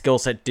that skill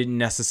set didn't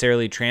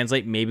necessarily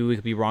translate. Maybe we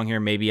could be wrong here.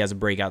 Maybe he has a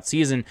breakout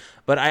season,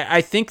 but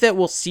I think that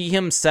we'll see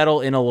him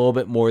settle in a little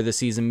bit more this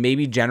season,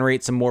 maybe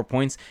generate some more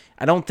points.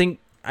 I don't think,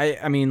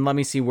 I mean, let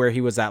me see where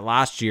he was at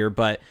last year,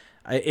 but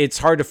it's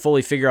hard to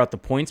fully figure out the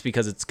points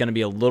because it's going to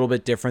be a little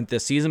bit different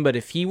this season. But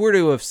if he were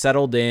to have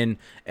settled in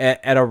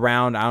at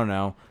around, I don't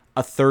know,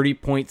 a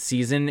 30-point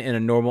season in a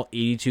normal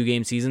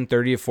 82-game season,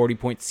 30 to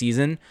 40-point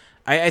season,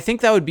 I think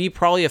that would be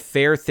probably a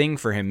fair thing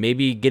for him,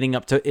 maybe getting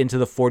up into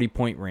the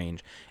 40-point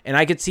range. And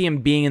I could see him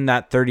being in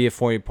that 30 to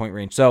 40-point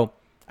range. So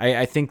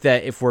I think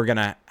that if we're going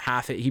to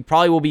half it, he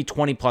probably will be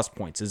 20-plus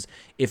points, is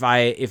if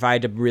I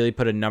had to really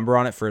put a number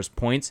on it for his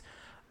points.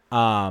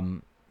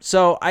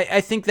 So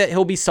I think that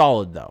he'll be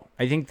solid, though.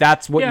 I think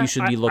that's what you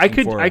should be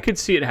looking for. I could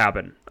see it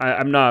happen.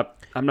 I'm not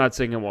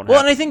saying it won't happen. Well,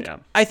 and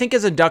I think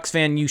as a Ducks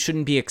fan, you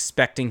shouldn't be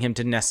expecting him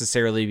to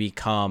necessarily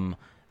become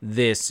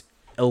this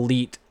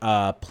elite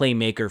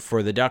playmaker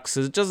for the Ducks.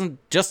 It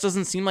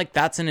doesn't seem like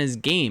that's in his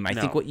game. I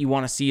think what you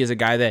want to see is a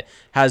guy that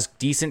has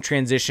decent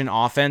transition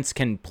offense,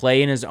 can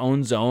play in his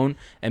own zone,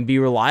 and be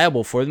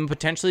reliable for them.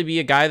 Potentially be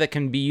a guy that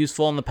can be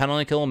useful in the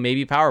penalty kill and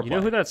maybe power play. You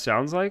know who that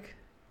sounds like?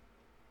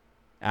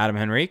 Adam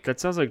Henrique? That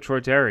sounds like Troy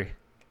Terry.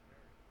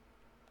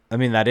 I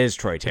mean, that is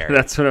Troy Terry.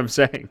 That's what I'm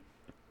saying.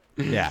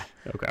 Yeah.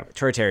 Okay.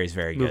 Troy Terry's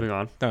very good. Moving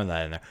on. Throwing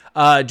that in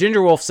there.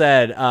 Ginger Wolf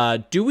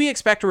said, do we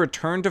expect a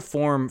return to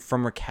form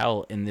from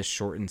Raquel in this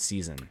shortened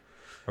season?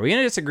 Are we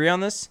going to disagree on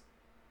this?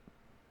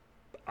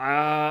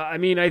 I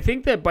mean, I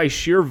think that by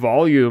sheer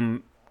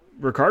volume,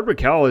 Rickard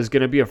Raquel is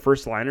going to be a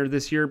first liner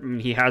this year. I mean,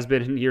 he has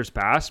been in years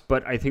past,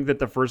 but I think that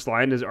the first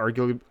line is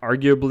arguably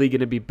going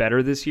to be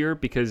better this year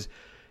because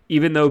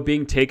even though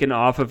being taken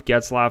off of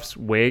Getzlaf's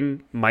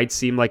wing might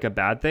seem like a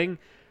bad thing,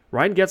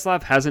 Ryan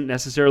Getzlaf hasn't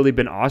necessarily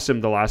been awesome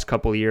the last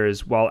couple of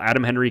years, while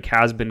Adam Henrique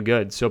has been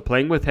good. So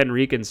playing with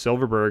Henrique and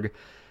Silverberg,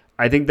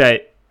 I think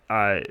that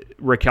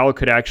Raquel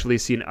could actually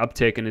see an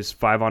uptick in his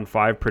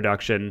 5-on-5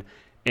 production.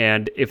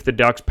 And if the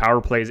Ducks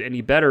power play is any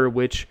better,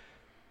 which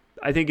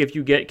I think if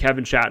you get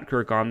Kevin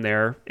Shattenkirk on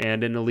there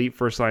and an elite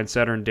first-line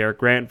center and Derek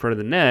Grant in front of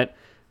the net,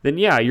 then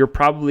yeah, you're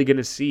probably going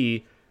to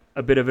see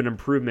a bit of an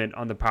improvement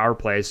on the power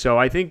play. So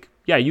I think,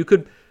 yeah,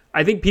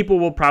 I think people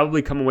will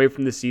probably come away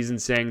from the season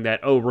saying that,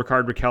 oh,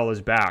 Rickard Raquel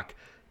is back.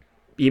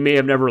 He may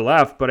have never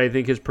left, but I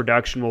think his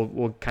production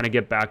will kind of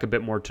get back a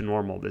bit more to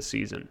normal this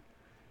season.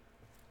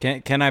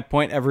 Can I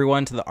point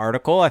everyone to the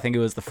article? I think it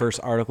was the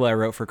first article I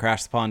wrote for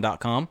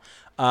CrashThePond.com,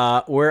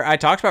 where I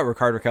talked about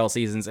Rickard Rakell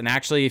seasons. And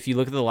actually, if you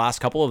look at the last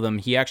couple of them,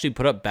 he actually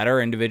put up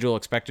better individual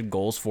expected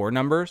goals for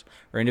numbers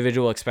or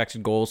individual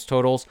expected goals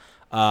totals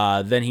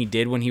than he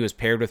did when he was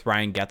paired with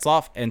Ryan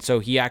Getzlaf. And so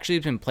he actually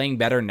has been playing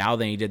better now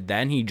than he did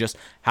then. He just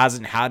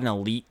hasn't had an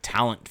elite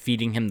talent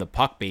feeding him the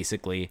puck,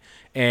 basically.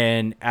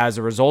 And as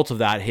a result of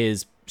that,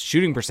 his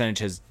shooting percentage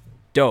has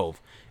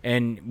dove.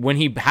 And when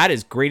he had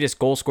his greatest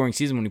goal scoring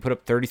season, when he put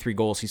up 33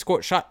 goals, he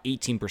shot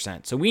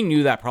 18%. So we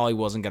knew that probably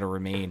wasn't going to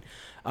remain.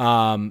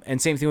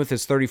 And same thing with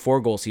his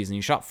 34 goal season.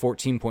 He shot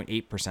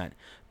 14.8%.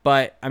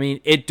 But, I mean,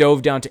 it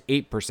dove down to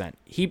 8%.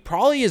 He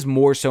probably is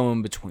more so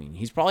in between.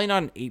 He's probably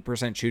not an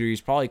 8% shooter.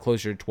 He's probably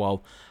closer to 12.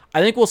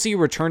 I think we'll see a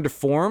return to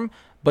form,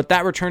 but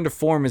that return to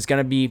form is going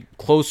to be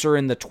closer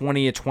in the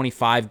 20 to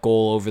 25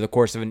 goal over the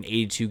course of an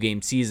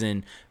 82-game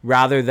season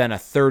rather than a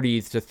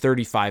 30 to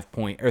 35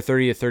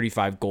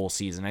 goal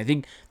season. I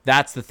think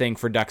that's the thing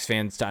for Ducks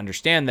fans to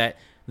understand, that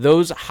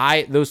those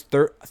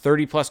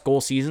 30-plus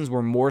goal seasons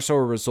were more so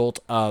a result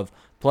of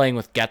playing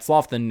with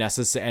Getzlaf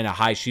and a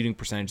high shooting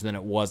percentage than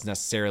it was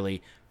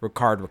necessarily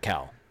Rickard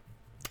Rakell.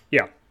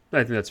 Yeah, I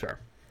think that's fair.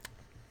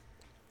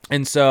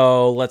 And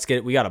so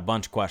we got a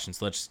bunch of questions.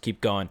 So let's just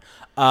keep going.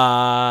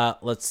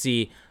 Let's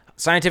see.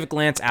 Scientific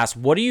Lance asks,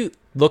 what do you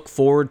look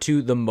forward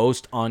to the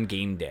most on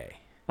game day?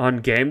 On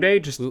game day?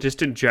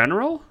 Just in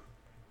general?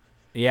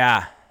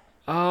 Yeah.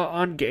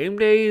 On game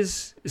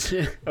days,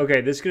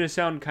 okay, this is going to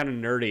sound kind of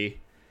nerdy,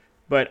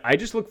 but I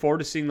just look forward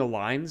to seeing the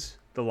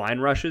line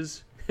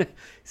rushes,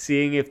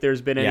 seeing if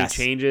there's been any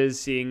changes,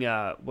 seeing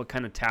what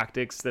kind of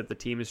tactics that the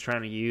team is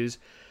trying to use.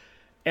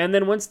 And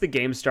then once the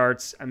game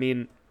starts, I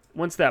mean,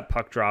 once that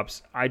puck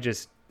drops, I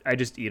just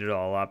eat it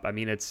all up. I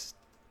mean,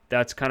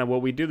 that's kind of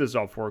what we do this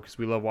all for, because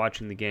we love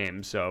watching the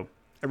game. So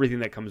everything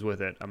that comes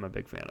with it, I'm a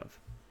big fan of.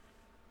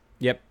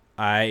 Yep,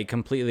 I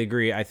completely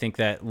agree. I think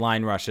that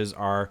line rushes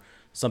are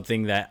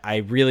something that I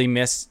really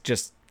miss,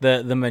 just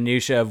the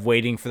minutia of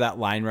waiting for that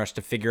line rush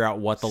to figure out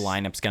what the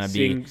lineup's going to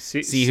be.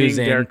 See who's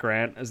in. Derek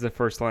Grant as the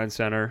first line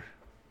center.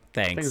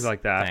 Thanks. Things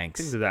like that. Thanks.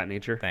 Things of that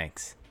nature.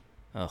 Thanks.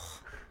 Ugh.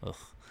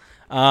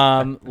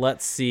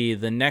 Let's see.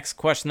 The next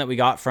question that we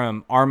got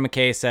from Arm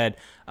McKay said,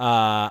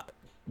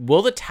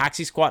 will the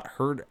taxi squad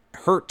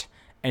hurt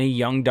any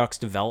young Ducks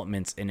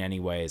developments in any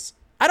ways?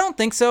 I don't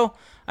think so.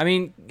 I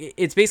mean,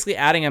 it's basically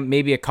adding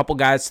maybe a couple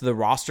guys to the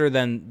roster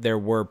than there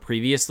were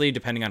previously,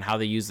 depending on how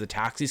they use the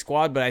taxi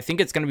squad. But I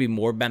think it's going to be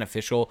more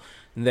beneficial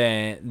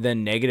than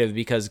negative,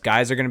 because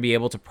guys are going to be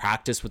able to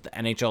practice with the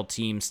NHL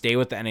team, stay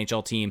with the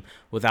NHL team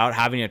without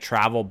having to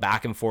travel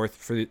back and forth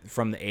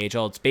from the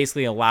AHL. It's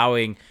basically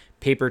allowing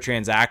paper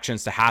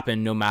transactions to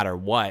happen no matter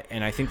what.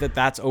 And I think that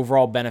that's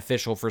overall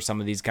beneficial for some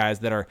of these guys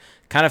that are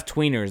kind of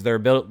tweeners. They're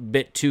a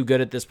bit too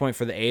good at this point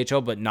for the AHL,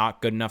 but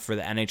not good enough for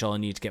the NHL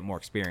and need to get more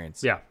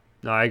experience. Yeah,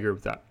 no, I agree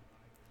with that.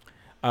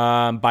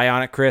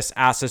 Bionic Chris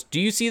asks us, do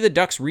you see the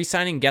Ducks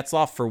re-signing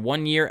Getzlaf for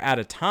 1 year at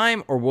a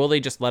time, or will they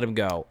just let him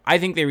go? I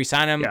think they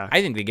re-sign him. Yeah.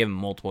 I think they give him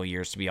multiple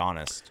years, to be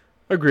honest.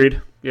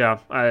 Agreed. Yeah,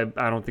 I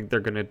don't think they're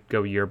going to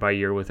go year by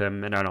year with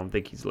him, and I don't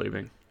think he's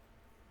leaving.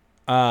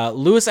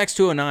 Lewis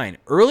X209,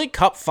 early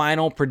cup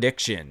final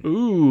prediction.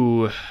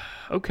 Ooh,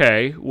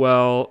 okay.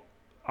 Well,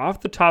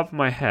 off the top of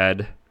my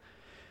head,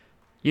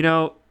 is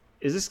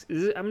this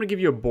I'm going to give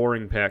you a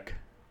boring pick.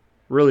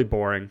 Really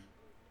boring.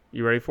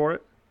 You ready for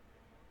it?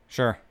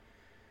 Sure.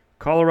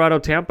 Colorado,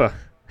 Tampa.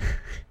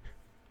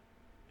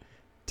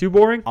 Too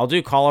boring? I'll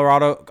do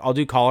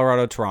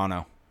Colorado,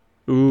 Toronto.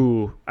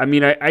 Ooh, I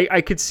mean,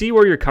 I could see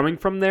where you're coming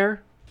from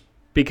there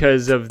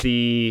because of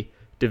the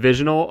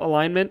divisional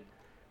alignment.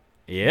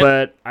 Yeah.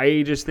 But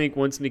I just think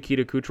once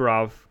Nikita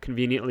Kucherov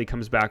conveniently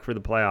comes back for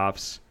the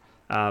playoffs,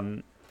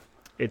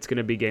 it's going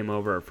to be game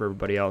over for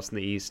everybody else in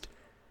the East.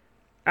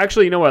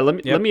 Actually, you know what?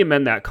 Let me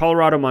amend that.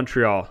 Colorado,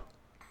 Montreal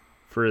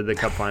for the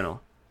Cup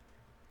final.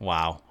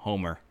 Wow,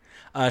 Homer.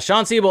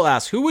 Sean Siebel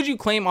asks, who would you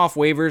claim off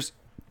waivers?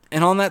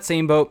 And on that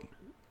same boat,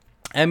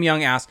 M.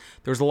 Young asks,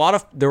 there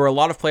were a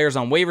lot of players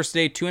on waivers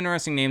today. Two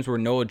interesting names were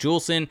Noah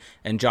Juleson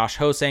and Josh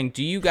Ho-Sang.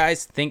 Do you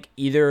guys think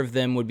either of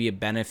them would be a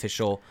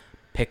beneficial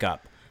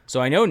pickup? So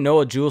I know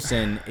Noah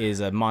Juleson is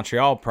a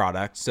Montreal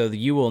product, so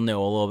you will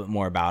know a little bit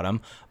more about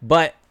him.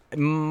 But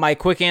my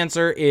quick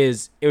answer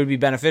is it would be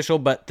beneficial,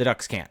 but the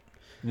Ducks can't.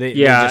 They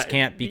just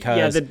can't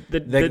because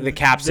the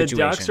cap situation.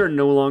 The Ducks are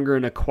no longer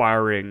in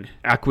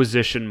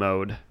acquisition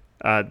mode.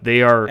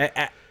 They are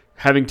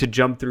having to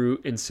jump through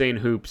insane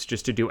hoops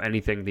just to do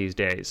anything these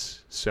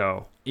days.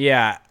 So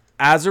yeah.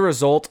 As a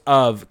result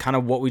of kind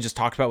of what we just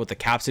talked about with the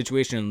cap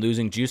situation and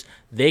losing juice,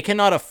 they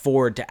cannot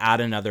afford to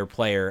add another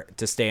player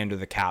to stay under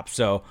the cap.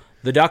 So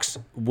the Ducks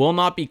will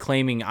not be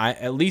claiming,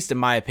 at least in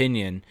my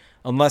opinion,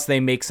 unless they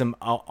make some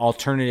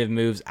alternative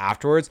moves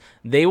afterwards,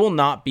 they will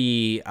not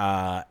be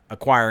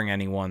acquiring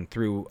anyone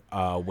through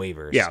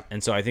waivers. Yeah.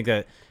 And so I think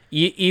that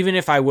even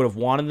if I would have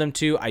wanted them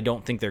to, I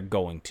don't think they're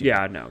going to.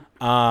 Yeah,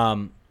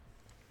 no.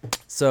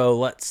 So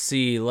let's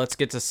see. Let's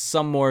get to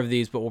some more of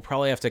these, but we'll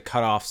probably have to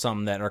cut off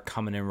some that are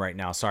coming in right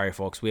now. Sorry,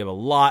 folks. We have a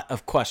lot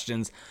of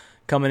questions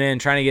coming in,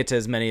 trying to get to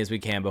as many as we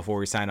can before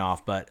we sign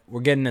off, but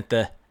we're getting at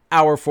the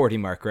hour 40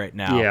 mark right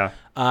now.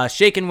 Yeah.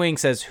 Shaken Wing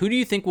says, who do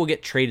you think will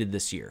get traded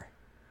this year?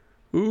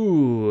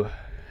 Ooh.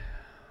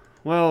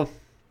 Well,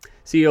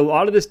 see, a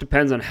lot of this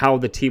depends on how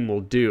the team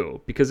will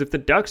do, because if the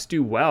Ducks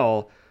do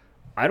well,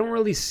 I don't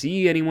really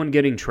see anyone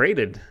getting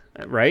traded,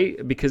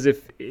 right? Because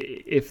if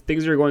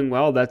things are going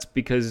well, that's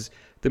because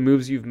the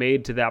moves you've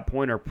made to that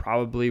point are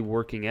probably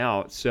working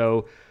out.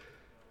 So,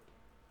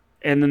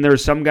 and then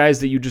there's some guys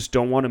that you just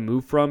don't want to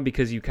move from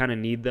because you kind of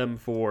need them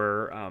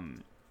for,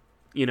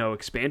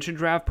 expansion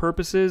draft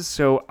purposes.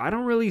 So I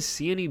don't really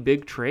see any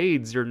big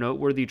trades or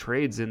noteworthy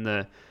trades in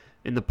the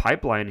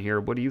pipeline here.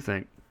 What do you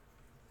think?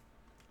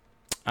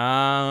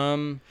 I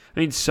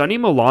mean, Sonny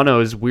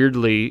Milano is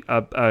weirdly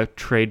a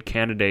trade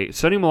candidate.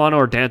 Sonny Milano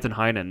or Danton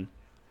Heinen.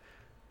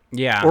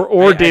 Yeah.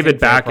 Or David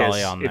Backes,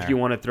 if you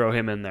want to throw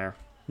him in there.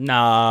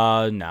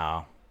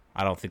 No.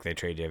 I don't think they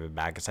trade David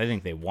Backes. I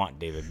think they want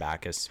David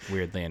Backes,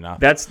 weirdly enough.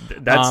 That's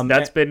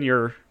been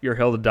your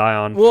hill to die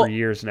on for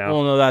years now.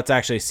 Well, no, that's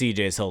actually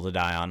CJ's hill to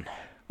die on.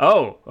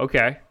 Oh,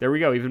 okay. There we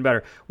go. Even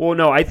better. Well,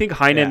 no, I think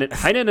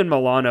Heinen and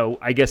Milano,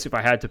 I guess if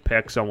I had to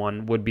pick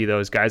someone, would be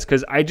those guys.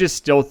 Because I just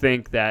still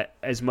think that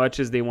as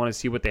much as they want to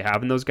see what they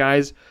have in those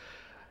guys,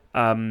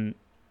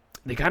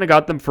 they kind of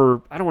got them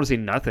for, I don't want to say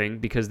nothing,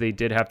 because they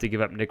did have to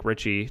give up Nick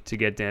Ritchie to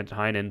get Danton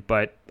Heinen.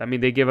 But, I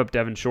mean, they give up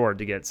Devin Shore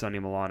to get Sonny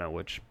Milano,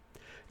 which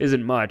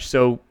isn't much.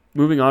 So,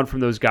 moving on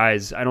from those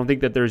guys, I don't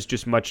think that there's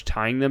just much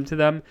tying them to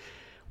them.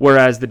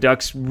 Whereas the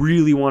Ducks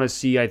really want to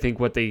see, I think,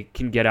 what they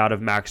can get out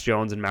of Max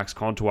Jones and Max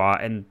Comtois.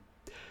 And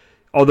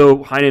although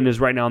Heinen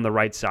is right now on the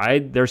right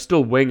side, they're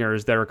still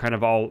wingers that are kind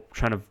of all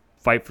trying to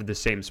fight for the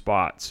same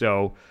spot.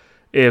 So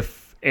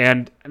Dallas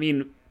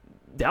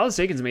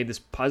Eakins made this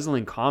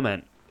puzzling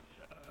comment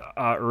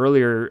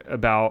earlier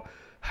about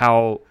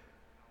how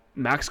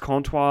Max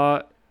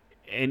Comtois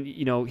and,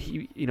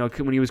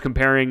 when he was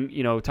comparing,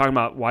 talking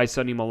about why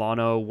Sonny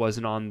Milano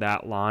wasn't on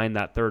that line,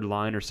 that third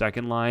line or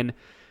second line.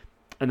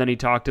 And then he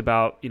talked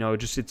about,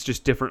 it's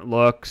just different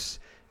looks.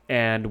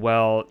 And,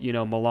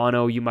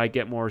 Milano, you might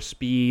get more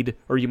speed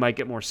or you might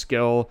get more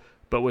skill.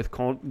 But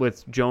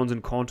with Jones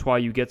and Comtois,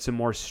 you get some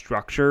more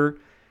structure.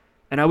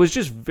 And I was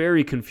just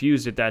very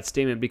confused at that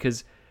statement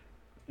because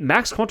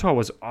Max Comtois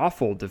was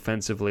awful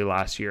defensively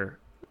last year.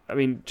 I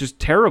mean, just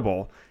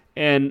terrible.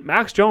 And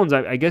Max Jones,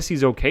 I guess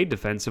he's okay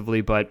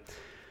defensively, but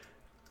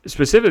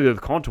specifically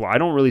with Comtois, I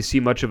don't really see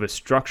much of a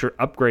structure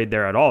upgrade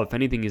there at all. If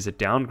anything, he's a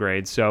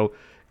downgrade. So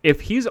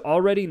if he's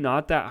already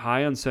not that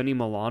high on Sonny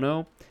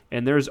Milano,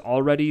 and there's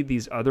already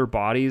these other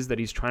bodies that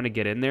he's trying to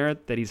get in there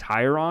that he's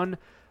higher on,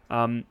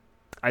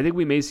 I think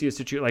we may see a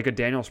situation like a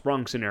Daniel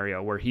Sprung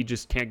scenario where he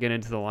just can't get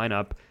into the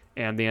lineup,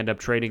 and they end up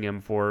trading him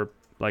for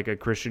like a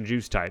Christian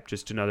Juice type,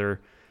 just another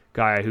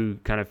guy who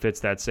kind of fits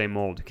that same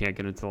mold, who can't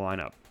get into the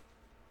lineup.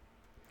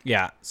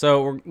 Yeah,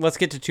 so let's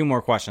get to two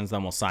more questions,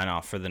 then we'll sign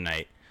off for the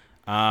night.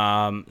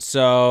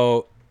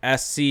 So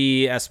SC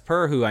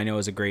Esper, who I know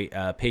is a great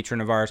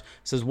patron of ours,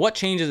 says, what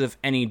changes, if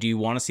any, do you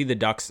want to see the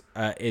Ducks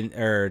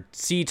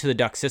see to the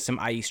Ducks system,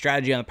 i.e.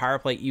 strategy on the power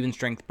play, even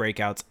strength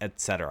breakouts,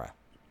 etc.?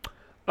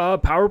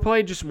 Power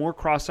play, just more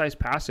cross-ice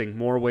passing,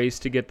 more ways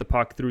to get the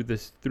puck through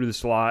the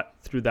slot,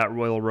 through that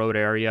Royal Road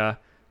area.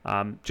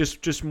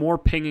 Just more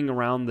pinging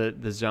around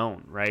the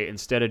zone, right?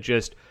 Instead of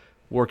just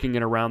working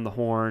it around the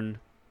horn,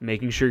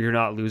 making sure you're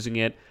not losing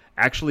it.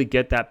 Actually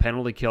get that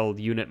penalty kill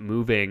unit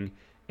moving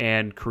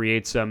and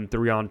create some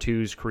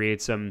 3-on-2s,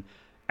 create some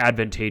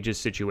advantageous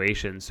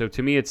situations. So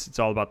to me, it's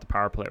all about the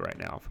power play right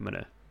now, if I'm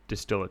going to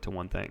distill it to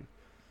one thing.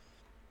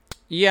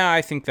 Yeah,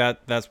 I think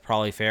that's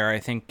probably fair. I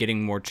think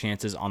getting more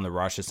chances on the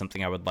rush is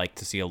something I would like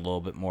to see a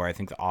little bit more. I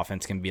think the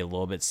offense can be a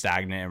little bit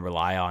stagnant and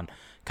rely on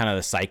kind of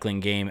the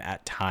cycling game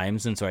at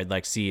times. And so I'd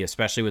like to see,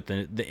 especially with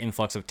the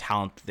influx of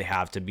talent that they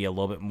have, to be a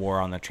little bit more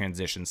on the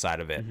transition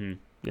side of it. Mm-hmm.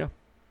 Yeah.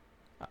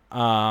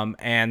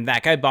 And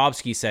that guy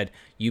Bobski said,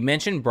 you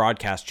mentioned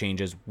broadcast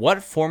changes.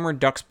 What former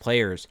Ducks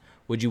players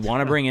would you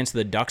want to bring into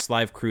the Ducks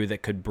live crew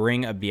that could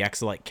bring a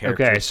Bieksa-like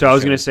character? Okay, so I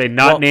was going to say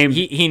named.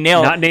 He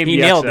nailed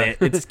it.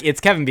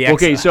 It's Kevin Bieksa.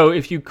 Okay, so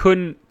if you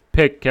couldn't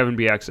pick Kevin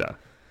Bieksa.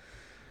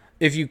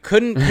 If you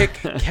couldn't pick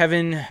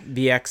Kevin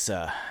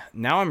Bieksa,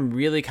 now I'm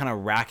really kind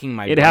of racking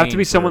my brain. It'd have to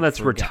be someone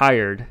that's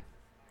retired.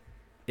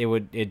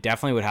 It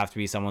definitely would have to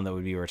be someone that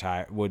would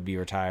be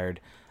retired.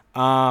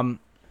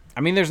 I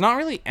mean, there's not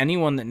really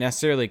anyone that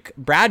necessarily.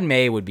 Brad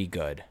May would be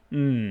good.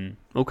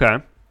 Okay.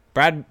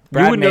 Brad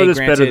you would May, know this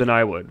better than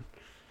I would.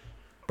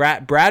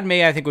 Brad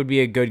May, I think, would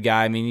be a good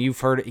guy. I mean, you've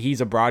heard he's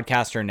a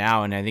broadcaster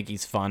now, and I think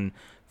he's fun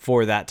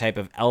for that type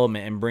of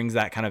element and brings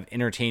that kind of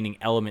entertaining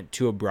element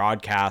to a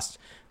broadcast.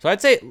 So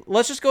I'd say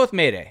let's just go with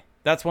Mayday.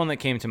 That's one that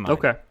came to mind.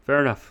 Okay,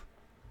 fair enough.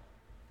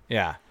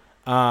 Yeah.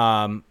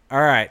 All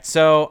right.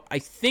 So I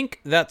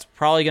think that's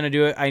probably going to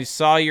do it. I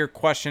saw your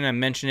question. I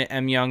mentioned it,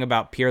 M. Young,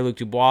 about Pierre-Luc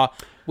Dubois.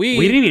 We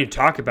didn't even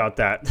talk about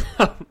that.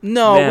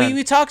 No,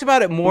 we talked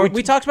about it more.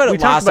 We talked about it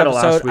last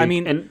episode. I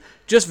mean, and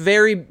just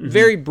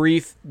very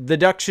brief. The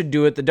Ducks should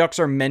do it. The Ducks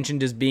are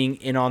mentioned as being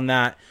in on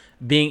that,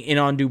 being in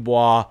on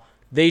Dubois.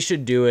 They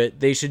should do it.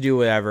 They should do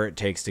whatever it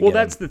takes to get him.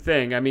 Well, that's the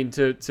thing. I mean,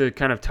 to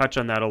kind of touch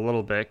on that a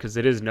little bit, because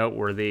it is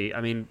noteworthy.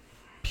 I mean,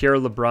 Pierre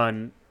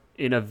LeBrun,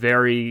 in a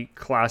very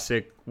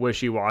classic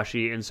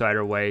wishy-washy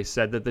insider way,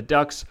 said that the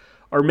Ducks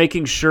are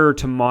making sure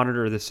to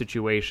monitor the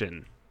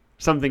situation.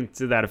 Something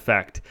to that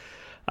effect.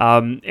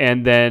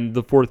 And then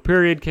the fourth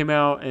period came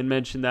out and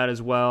mentioned that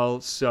as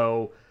well.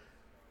 So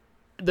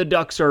the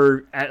Ducks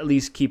are at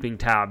least keeping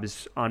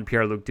tabs on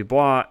Pierre-Luc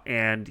Dubois,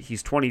 and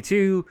he's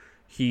 22.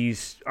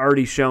 He's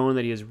already shown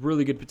that he has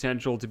really good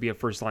potential to be a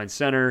first-line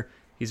center.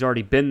 He's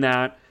already been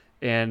that.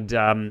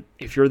 And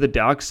if you're the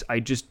Ducks, I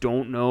just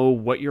don't know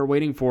what you're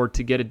waiting for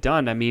to get it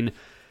done. I mean,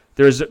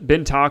 there's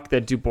been talk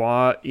that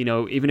Dubois,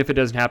 even if it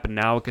doesn't happen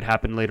now, it could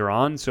happen later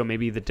on. So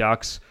maybe the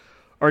Ducks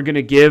are going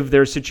to give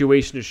their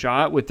situation a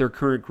shot with their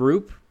current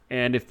group.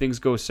 And if things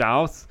go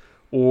south,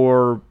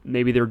 or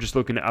maybe they're just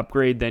looking to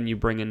upgrade, then you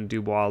bring in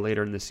Dubois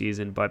later in the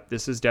season. But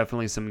this is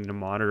definitely something to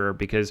monitor,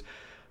 because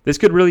this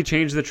could really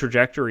change the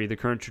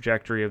current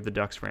trajectory of the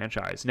Ducks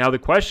franchise. Now, the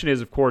question is,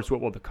 of course,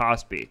 what will the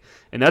cost be?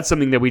 And that's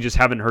something that we just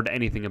haven't heard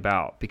anything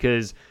about.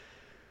 Because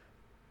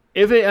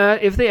if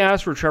they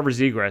ask for Trevor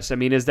Zegras, I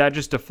mean, is that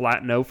just a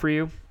flat no for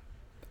you?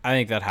 I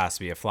think that has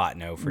to be a flat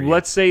no for you.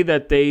 Let's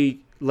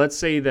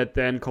say that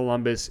then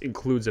Columbus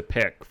includes a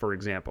pick, for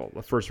example,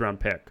 a first-round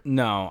pick.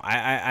 No,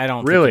 I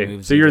don't really. Think he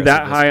moves so you're Zegras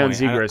that at this high on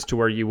point. Zegras to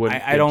where you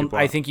wouldn't. I don't.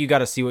 I think you got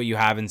to see what you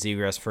have in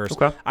Zegras first.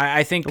 Okay.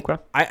 I think.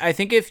 Okay. I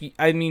think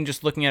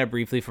just looking at it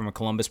briefly from a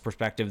Columbus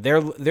perspective,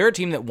 they're a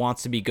team that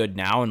wants to be good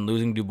now, and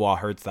losing Dubois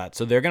hurts that.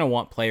 So they're going to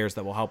want players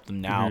that will help them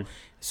now. Mm-hmm.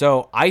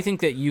 So I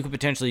think that you could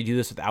potentially do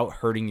this without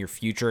hurting your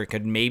future. It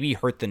could maybe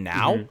hurt the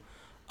now. Mm-hmm.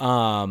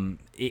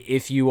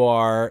 If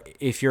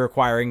you're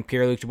acquiring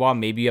Pierre-Luc Dubois,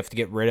 maybe you have to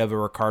get rid of a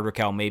Rickard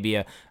Rakell, maybe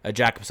a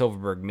Jakob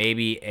Silfverberg,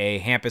 maybe a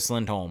Hampus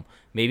Lindholm,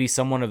 maybe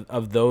someone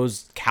of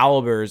those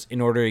calibers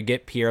in order to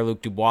get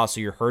Pierre-Luc Dubois.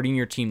 So you're hurting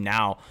your team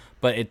now,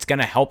 but it's going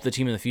to help the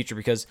team in the future,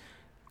 because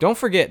don't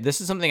forget,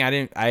 this is something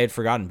I had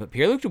forgotten, but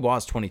Pierre-Luc Dubois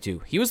is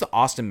 22. He was the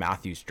Austin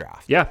Matthews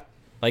draft. Yeah.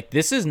 Like,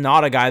 this is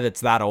not a guy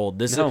that's that old.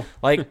 This No. is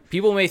like,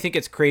 people may think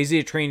it's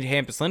crazy to train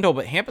Hampus Lindholm,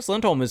 but Hampus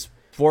Lindholm is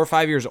 4 or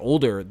 5 years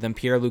older than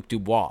Pierre-Luc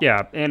Dubois.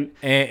 Yeah, and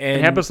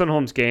Hampus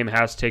Lindholm's game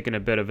has taken a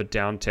bit of a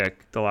downtick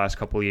the last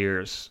couple of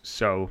years.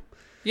 So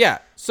yeah,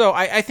 so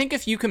I think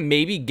if you can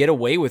maybe get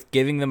away with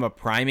giving them a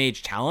prime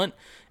age talent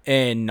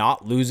and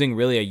not losing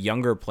really a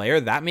younger player,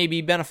 that may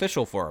be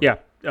beneficial for them.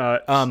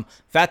 Yeah.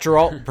 Fat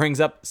Geralt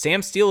brings up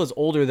Sam Steele is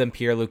older than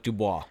Pierre-Luc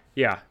Dubois.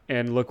 Yeah,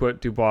 and look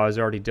what Dubois has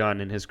already done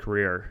in his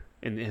career,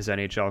 in his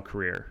NHL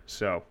career.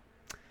 So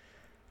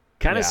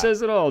kind of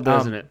says it all,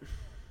 doesn't it?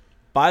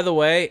 By the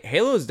way,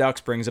 Halo's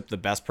Ducks brings up the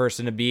best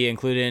person to be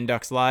included in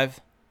Ducks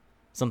Live.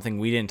 Something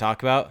we didn't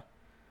talk about.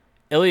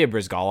 Ilya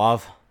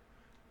Bryzgalov.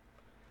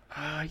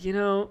 I don't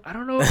know. I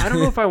don't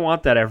know if I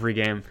want that every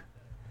game.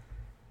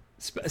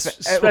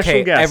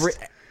 Special guest.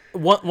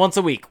 Once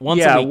a week.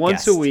 Once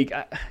a week.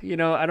 I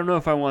don't know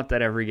if I want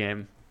that every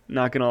game.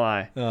 Not going to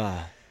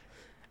lie.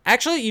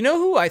 Actually, you know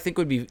who I think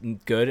would be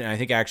good, and I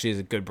think actually is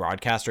a good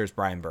broadcaster, is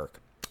Brian Burke.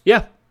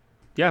 Yeah.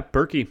 Yeah,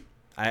 Berkey.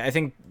 I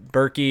think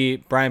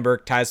Brian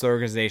Burke ties to the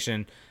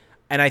organization,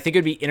 and I think it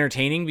would be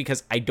entertaining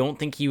because I don't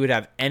think he would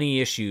have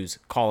any issues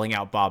calling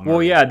out Bob Murray.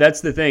 Well, yeah,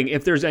 that's the thing.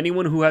 If there's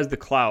anyone who has the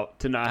clout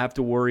to not have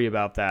to worry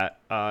about that,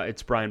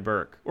 it's Brian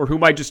Burke, or who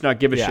might just not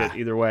give a shit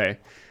either way.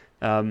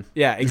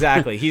 Yeah,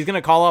 exactly. He's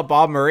going to call out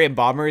Bob Murray, and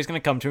Bob Murray's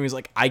going to come to him. He's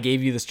like, I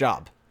gave you this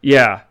job.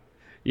 Yeah.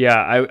 Yeah,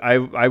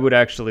 I would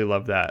actually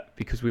love that,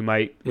 because we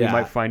might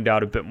find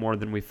out a bit more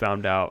than we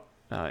found out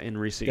in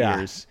recent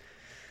years.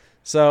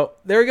 So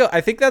there we go. I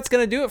think that's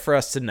going to do it for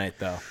us tonight,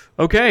 though.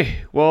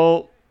 Okay.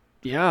 Well,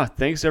 yeah.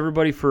 Thanks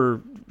everybody for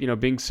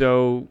being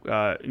so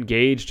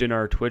engaged in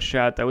our Twitch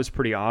chat. That was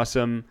pretty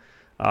awesome.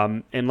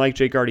 And like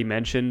Jake already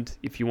mentioned,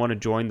 if you want to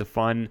join the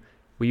fun,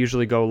 we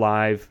usually go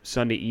live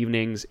Sunday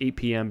evenings, 8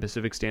 p.m.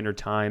 Pacific Standard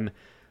Time,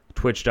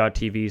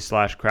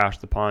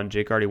 twitch.tv/crashthepond.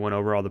 Jake already went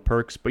over all the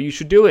perks, but you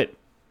should do it.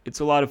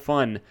 It's a lot of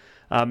fun.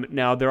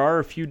 Now, there are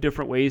a few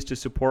different ways to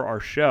support our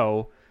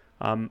show.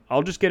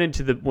 I'll just get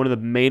into one of the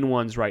main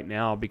ones right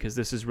now, because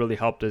this has really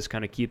helped us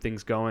kind of keep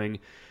things going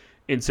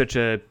in such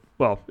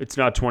it's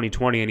not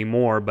 2020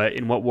 anymore, but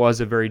in what was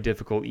a very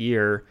difficult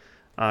year,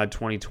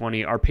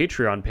 2020, our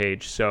Patreon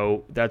page.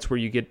 So that's where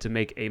you get to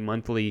make a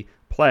monthly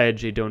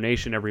pledge, a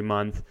donation every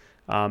month,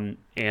 and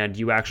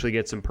you actually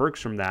get some perks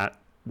from that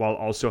while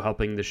also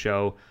helping the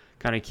show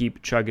kind of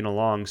keep chugging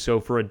along. So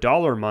for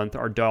 $1 a month,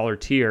 our dollar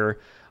tier,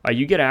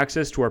 you get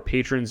access to our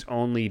patrons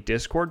only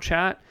Discord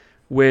chat,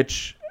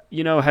 which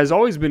has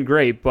always been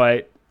great,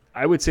 but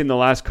I would say in the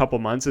last couple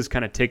months has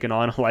kind of taken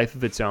on a life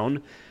of its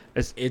own.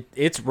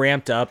 It's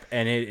ramped up,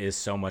 and it is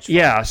so much fun.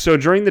 Yeah, so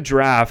during the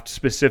draft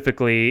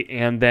specifically,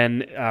 and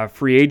then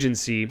free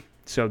agency,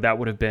 so that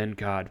would have been,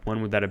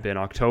 when would that have been?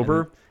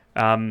 October?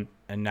 And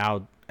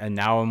now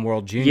in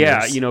World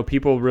Juniors. Yeah,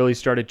 people really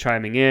started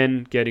chiming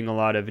in, getting a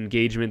lot of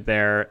engagement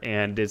there,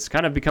 and it's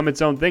kind of become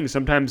its own thing.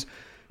 Sometimes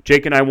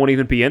Jake and I won't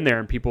even be in there,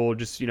 and people will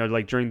just,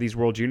 like during these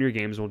World Junior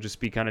games, we'll just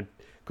be kind of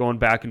going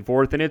back and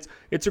forth. And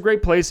it's a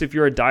great place if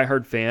you're a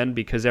diehard fan,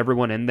 because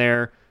everyone in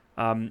there,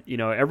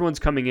 everyone's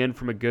coming in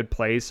from a good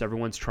place.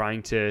 Everyone's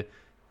trying to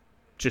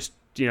just,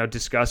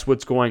 discuss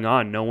what's going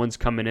on. No one's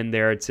coming in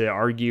there to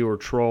argue or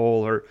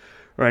troll or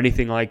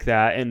anything like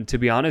that. And to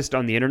be honest,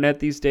 on the internet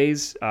these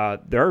days,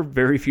 there are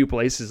very few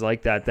places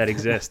like that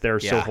exist. They're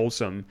so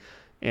wholesome.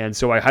 And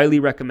so I highly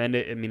recommend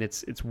it. I mean,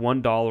 it's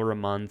 $1 a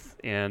month,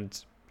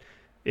 and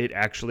it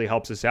actually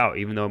helps us out,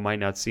 even though it might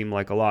not seem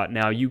like a lot.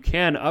 Now, you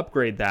can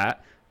upgrade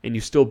that, and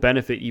you still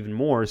benefit even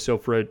more. So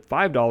for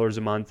 $5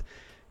 a month,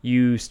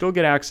 you still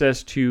get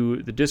access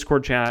to the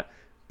Discord chat,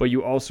 but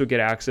you also get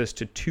access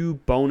to 2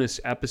 bonus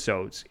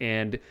episodes.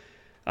 And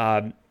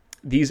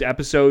these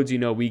episodes,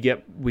 we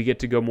get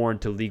to go more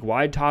into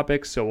league-wide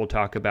topics. So we'll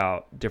talk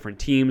about different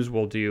teams.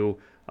 We'll do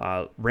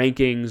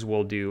rankings.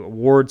 We'll do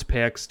awards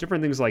picks,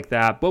 different things like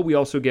that. But we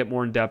also get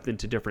more in depth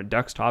into different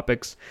Ducks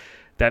topics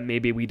that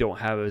maybe we don't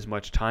have as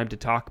much time to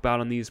talk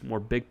about on these more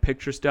big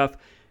picture stuff.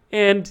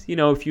 And,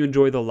 if you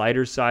enjoy the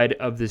lighter side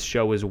of this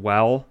show as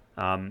well,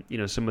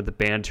 some of the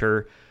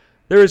banter,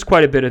 there is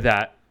quite a bit of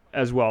that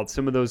as well.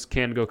 Some of those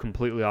can go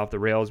completely off the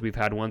rails. We've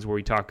had ones where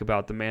we talk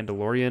about The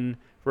Mandalorian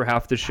for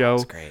half the show.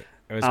 That's great.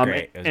 It was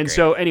great. It was great.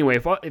 So anyway,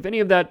 if any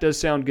of that does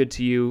sound good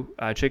to you,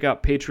 check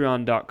out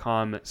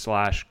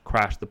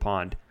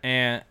patreon.com/crashthepond.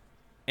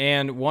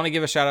 And want to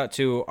give a shout out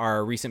to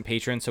our recent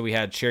patrons. So we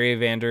had Sherry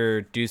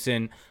Vander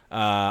Dusen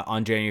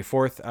on January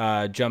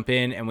 4th jump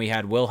in, and we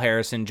had Will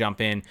Harrison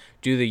jump in,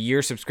 do the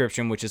year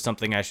subscription, which is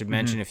something I should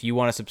mention. If you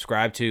want to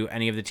subscribe to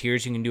any of the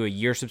tiers, you can do a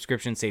year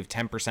subscription, save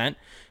 10%.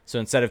 So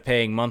instead of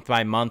paying month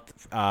by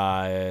month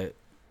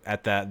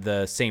at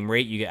the same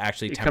rate, you get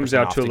actually 10% it comes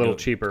out off to a little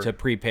cheaper to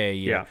prepay a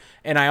year. Yeah.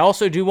 And I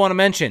also do want to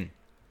mention,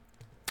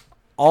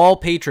 all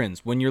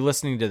patrons, when you're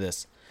listening to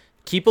this,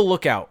 keep a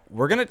lookout.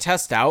 We're going to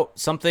test out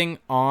something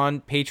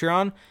on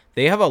Patreon.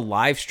 They have a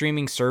live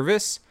streaming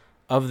service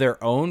of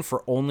their own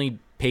for only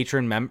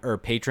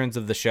patrons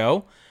of the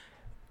show.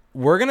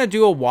 We're going to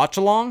do a watch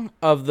along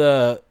of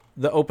the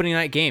opening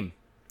night game.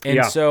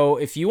 And so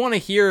if you want to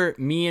hear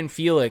me and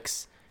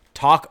Felix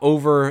talk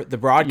over the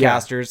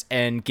broadcasters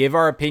and give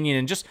our opinion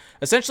and just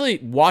essentially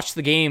watch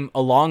the game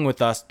along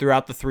with us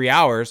throughout the 3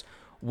 hours,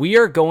 we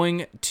are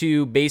going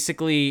to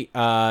basically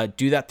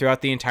do that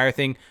throughout the entire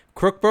thing.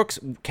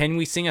 Crookbrooks, can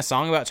we sing a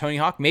song about Tony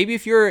Hawk? Maybe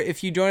if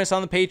you join us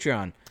on the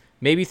Patreon,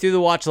 maybe through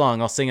the watch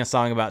along, I'll sing a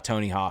song about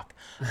Tony Hawk.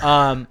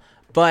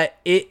 But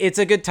it's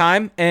a good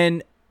time,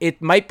 and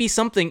it might be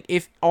something,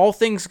 if all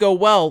things go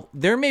well,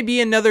 there may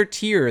be another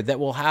tier that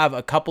will have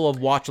a couple of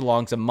watch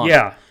alongs a month.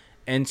 Yeah.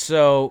 And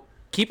so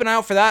keep an eye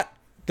out for that.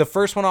 The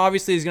first one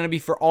obviously is going to be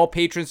for all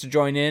patrons to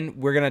join in.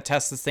 We're going to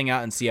test this thing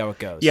out and see how it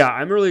goes. Yeah,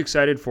 I'm really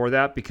excited for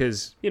that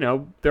because,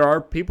 there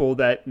are people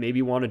that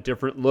maybe want a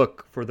different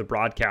look for the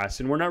broadcast,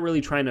 and we're not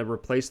really trying to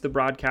replace the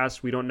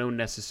broadcast. We don't know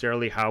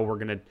necessarily how we're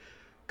going to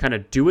kind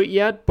of do it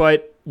yet,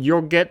 but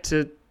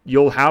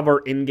you'll have our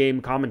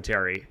in-game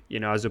commentary,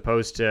 as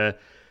opposed to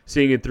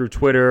seeing it through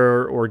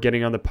Twitter or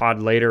getting on the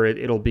pod later.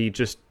 It'll be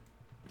just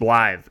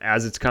live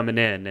as it's coming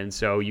in, and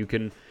so you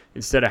can,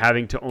 instead of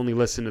having to only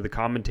listen to the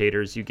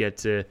commentators, you get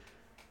to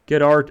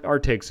get our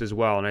takes as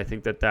well. And I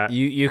think that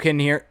you can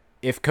hear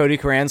if Cody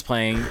Curran's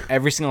playing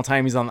every single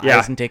time he's on the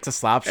ice and takes a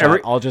slap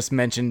shot. I'll just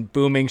mention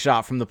booming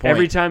shot from the point.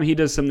 Every time he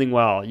does something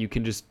well, you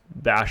can just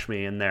bash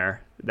me in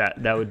there.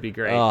 That would be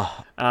great.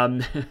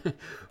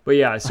 But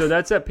yeah, so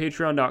that's at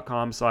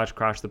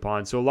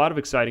patreon.com/crashthepond. So a lot of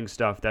exciting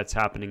stuff that's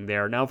happening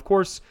there. Now, of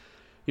course,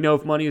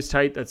 if money is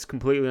tight, that's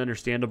completely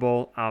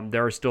understandable.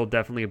 There are still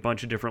definitely a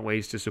bunch of different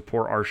ways to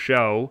support our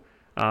show.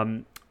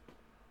 One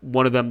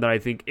of them that I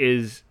think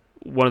is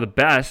one of the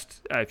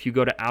best, if you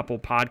go to Apple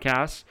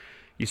Podcasts,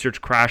 you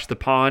search Crash the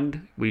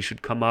Pond, we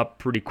should come up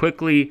pretty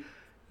quickly.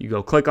 You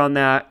go click on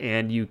that,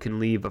 and you can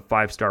leave a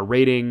 5-star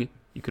rating.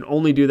 You can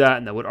only do that,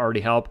 and that would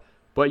already help.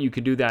 But you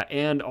could do that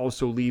and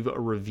also leave a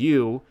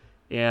review.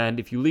 And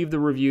if you leave the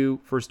review,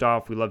 first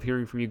off, we love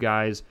hearing from you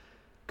guys.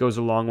 It goes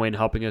a long way in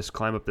helping us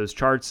climb up those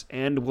charts.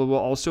 And we'll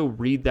also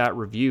read that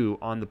review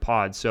on the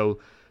pod. So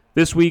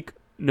this week,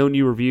 no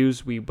new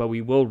reviews, but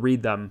we will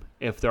read them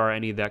if there are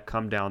any that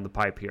come down the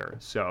pipe here.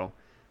 So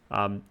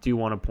do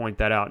want to point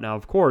that out. Now,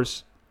 of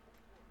course,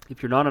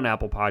 if you're not on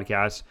Apple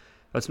Podcasts,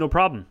 that's no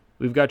problem.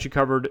 We've got you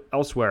covered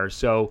elsewhere.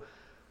 So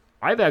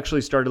I've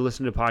actually started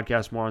listening to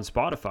podcasts more on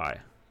Spotify.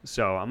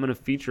 So I'm going to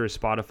feature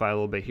Spotify a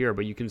little bit here,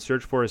 but you can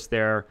search for us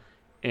there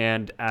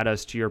and add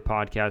us to your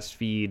podcast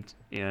feed.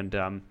 And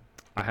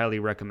I highly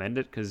recommend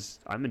it because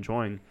I'm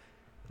enjoying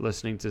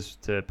listening to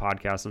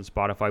podcasts on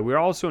Spotify. We're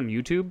also on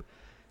YouTube.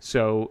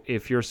 So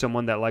if you're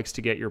someone that likes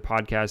to get your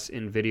podcasts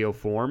in video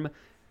form,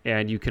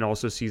 and you can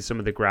also see some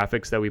of the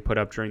graphics that we put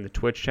up during the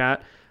Twitch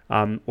chat,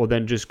 well,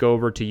 then just go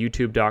over to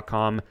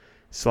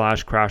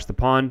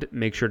youtube.com/crashthepond.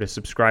 Make sure to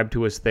subscribe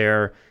to us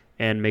there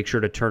and make sure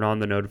to turn on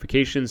the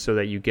notifications so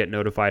that you get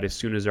notified as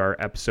soon as our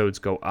episodes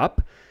go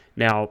up.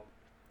 Now,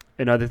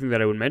 another thing that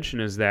I would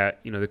mention is that,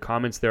 the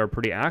comments there are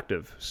pretty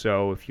active.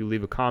 So if you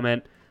leave a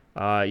comment,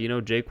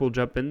 Jake will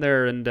jump in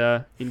there and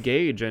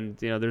engage. And,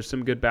 there's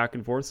some good back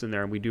and forths in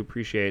there. And we do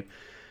appreciate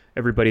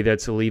everybody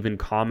that's leaving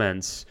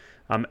comments.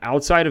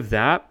 Outside of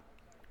that,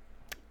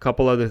 a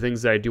couple other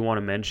things that I do want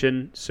to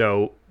mention.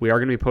 So we are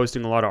going to be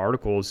posting a lot of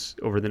articles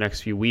over the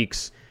next few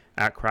weeks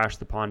at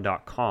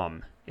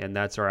crashthepond.com. And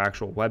that's our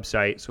actual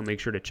website. So make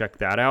sure to check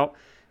that out.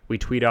 We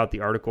tweet out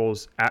the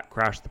articles at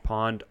Crash the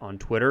Pond on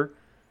Twitter.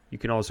 You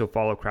can also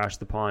follow Crash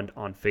the Pond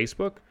on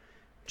Facebook.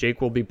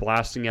 Jake will be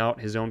blasting out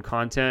his own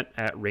content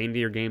at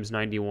Reindeer Games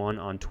 91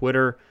 on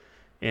Twitter.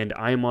 And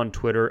I am on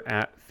Twitter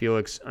at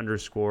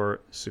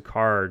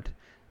Felix_Sicard.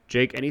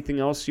 Jake, anything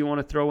else you want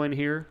to throw in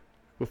here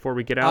before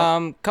we get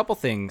out? Couple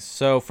things.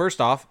 So first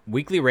off,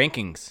 weekly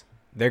rankings.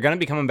 They're going to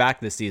be coming back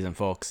this season,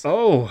 folks.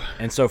 Oh.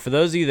 And so for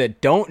those of you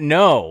that don't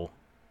know,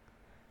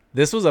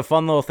 this was a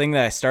fun little thing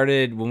that I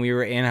started when we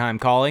were at Anaheim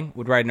Calling.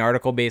 Would write an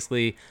article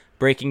basically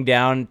breaking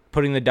down,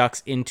 putting the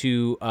Ducks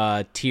into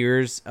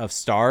tiers of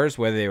stars,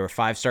 whether they were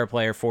 5-star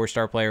player,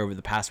 4-star player over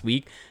the past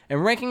week,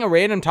 and ranking a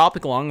random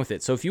topic along with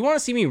it. So if you want to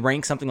see me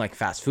rank something like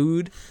fast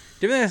food,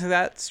 different things like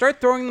that,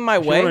 start throwing them my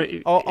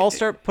way. I'll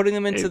start putting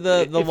them into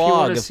the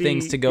log of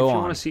things to go on. If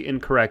you want to see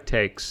incorrect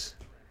takes.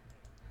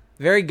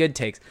 Very good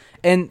takes.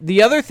 And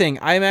the other thing,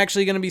 I'm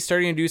actually going to be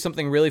starting to do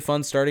something really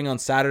fun starting on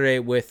Saturday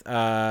with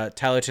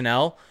Tyler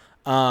Tennell,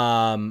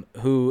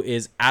 who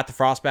is at the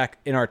Frostback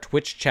in our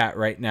Twitch chat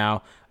right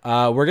now.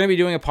 We're going to be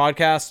doing a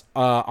podcast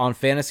on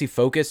Fantasy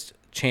Focused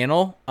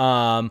channel,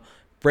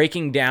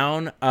 breaking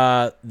down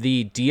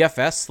the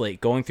DFS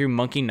slate, going through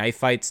Monkey Knife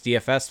Fight's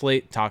DFS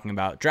slate, talking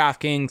about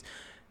DraftKings,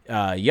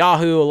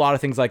 Yahoo, a lot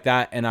of things like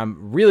that. And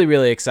I'm really,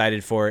 really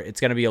excited for it.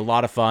 It's going to be a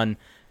lot of fun.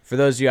 For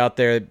those of you out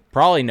there that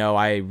probably know,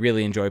 I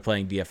really enjoy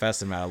playing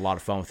DFS and I had a lot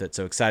of fun with it.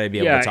 So excited to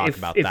be able to talk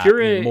about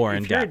that more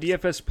in depth. If you're a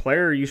DFS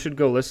player, you should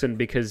go listen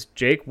because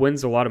Jake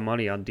wins a lot of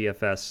money on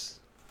DFS.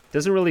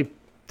 Doesn't really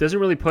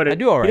put it. I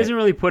do all right. He doesn't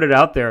really put it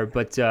out there,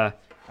 but I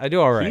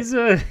do all right.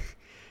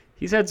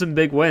 He's had some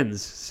big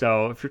wins.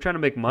 So if you're trying to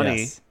make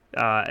money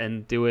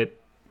and do it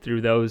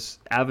through those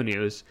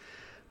avenues,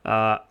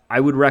 I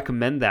would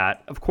recommend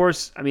that. Of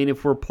course, I mean,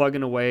 if we're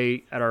plugging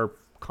away at our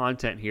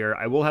content here,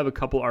 I will have a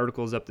couple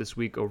articles up this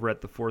week over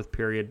at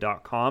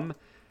thefourthperiod.com.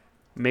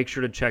 Make sure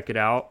to check it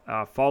out.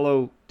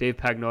 Follow Dave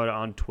Pagnotta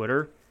on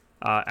Twitter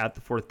at the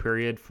Fourth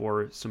Period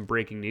for some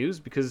breaking news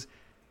because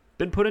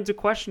been put into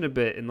question a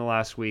bit in the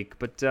last week,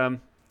 but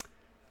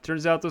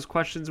turns out those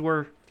questions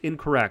were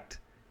incorrect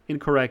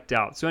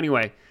out. So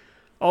anyway,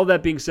 all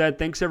that being said,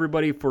 thanks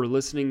everybody for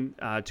listening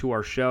to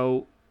our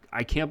show.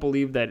 I can't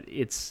believe that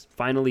it's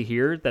finally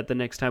here, that the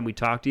next time we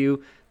talk to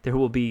you, there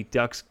will be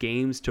Ducks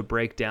games to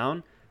break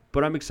down.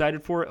 But I'm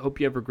excited for it.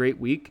 Hope you have a great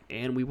week,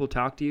 and we will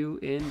talk to you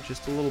in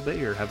just a little bit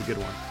here. Have a good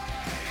one.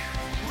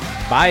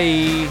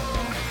 Bye.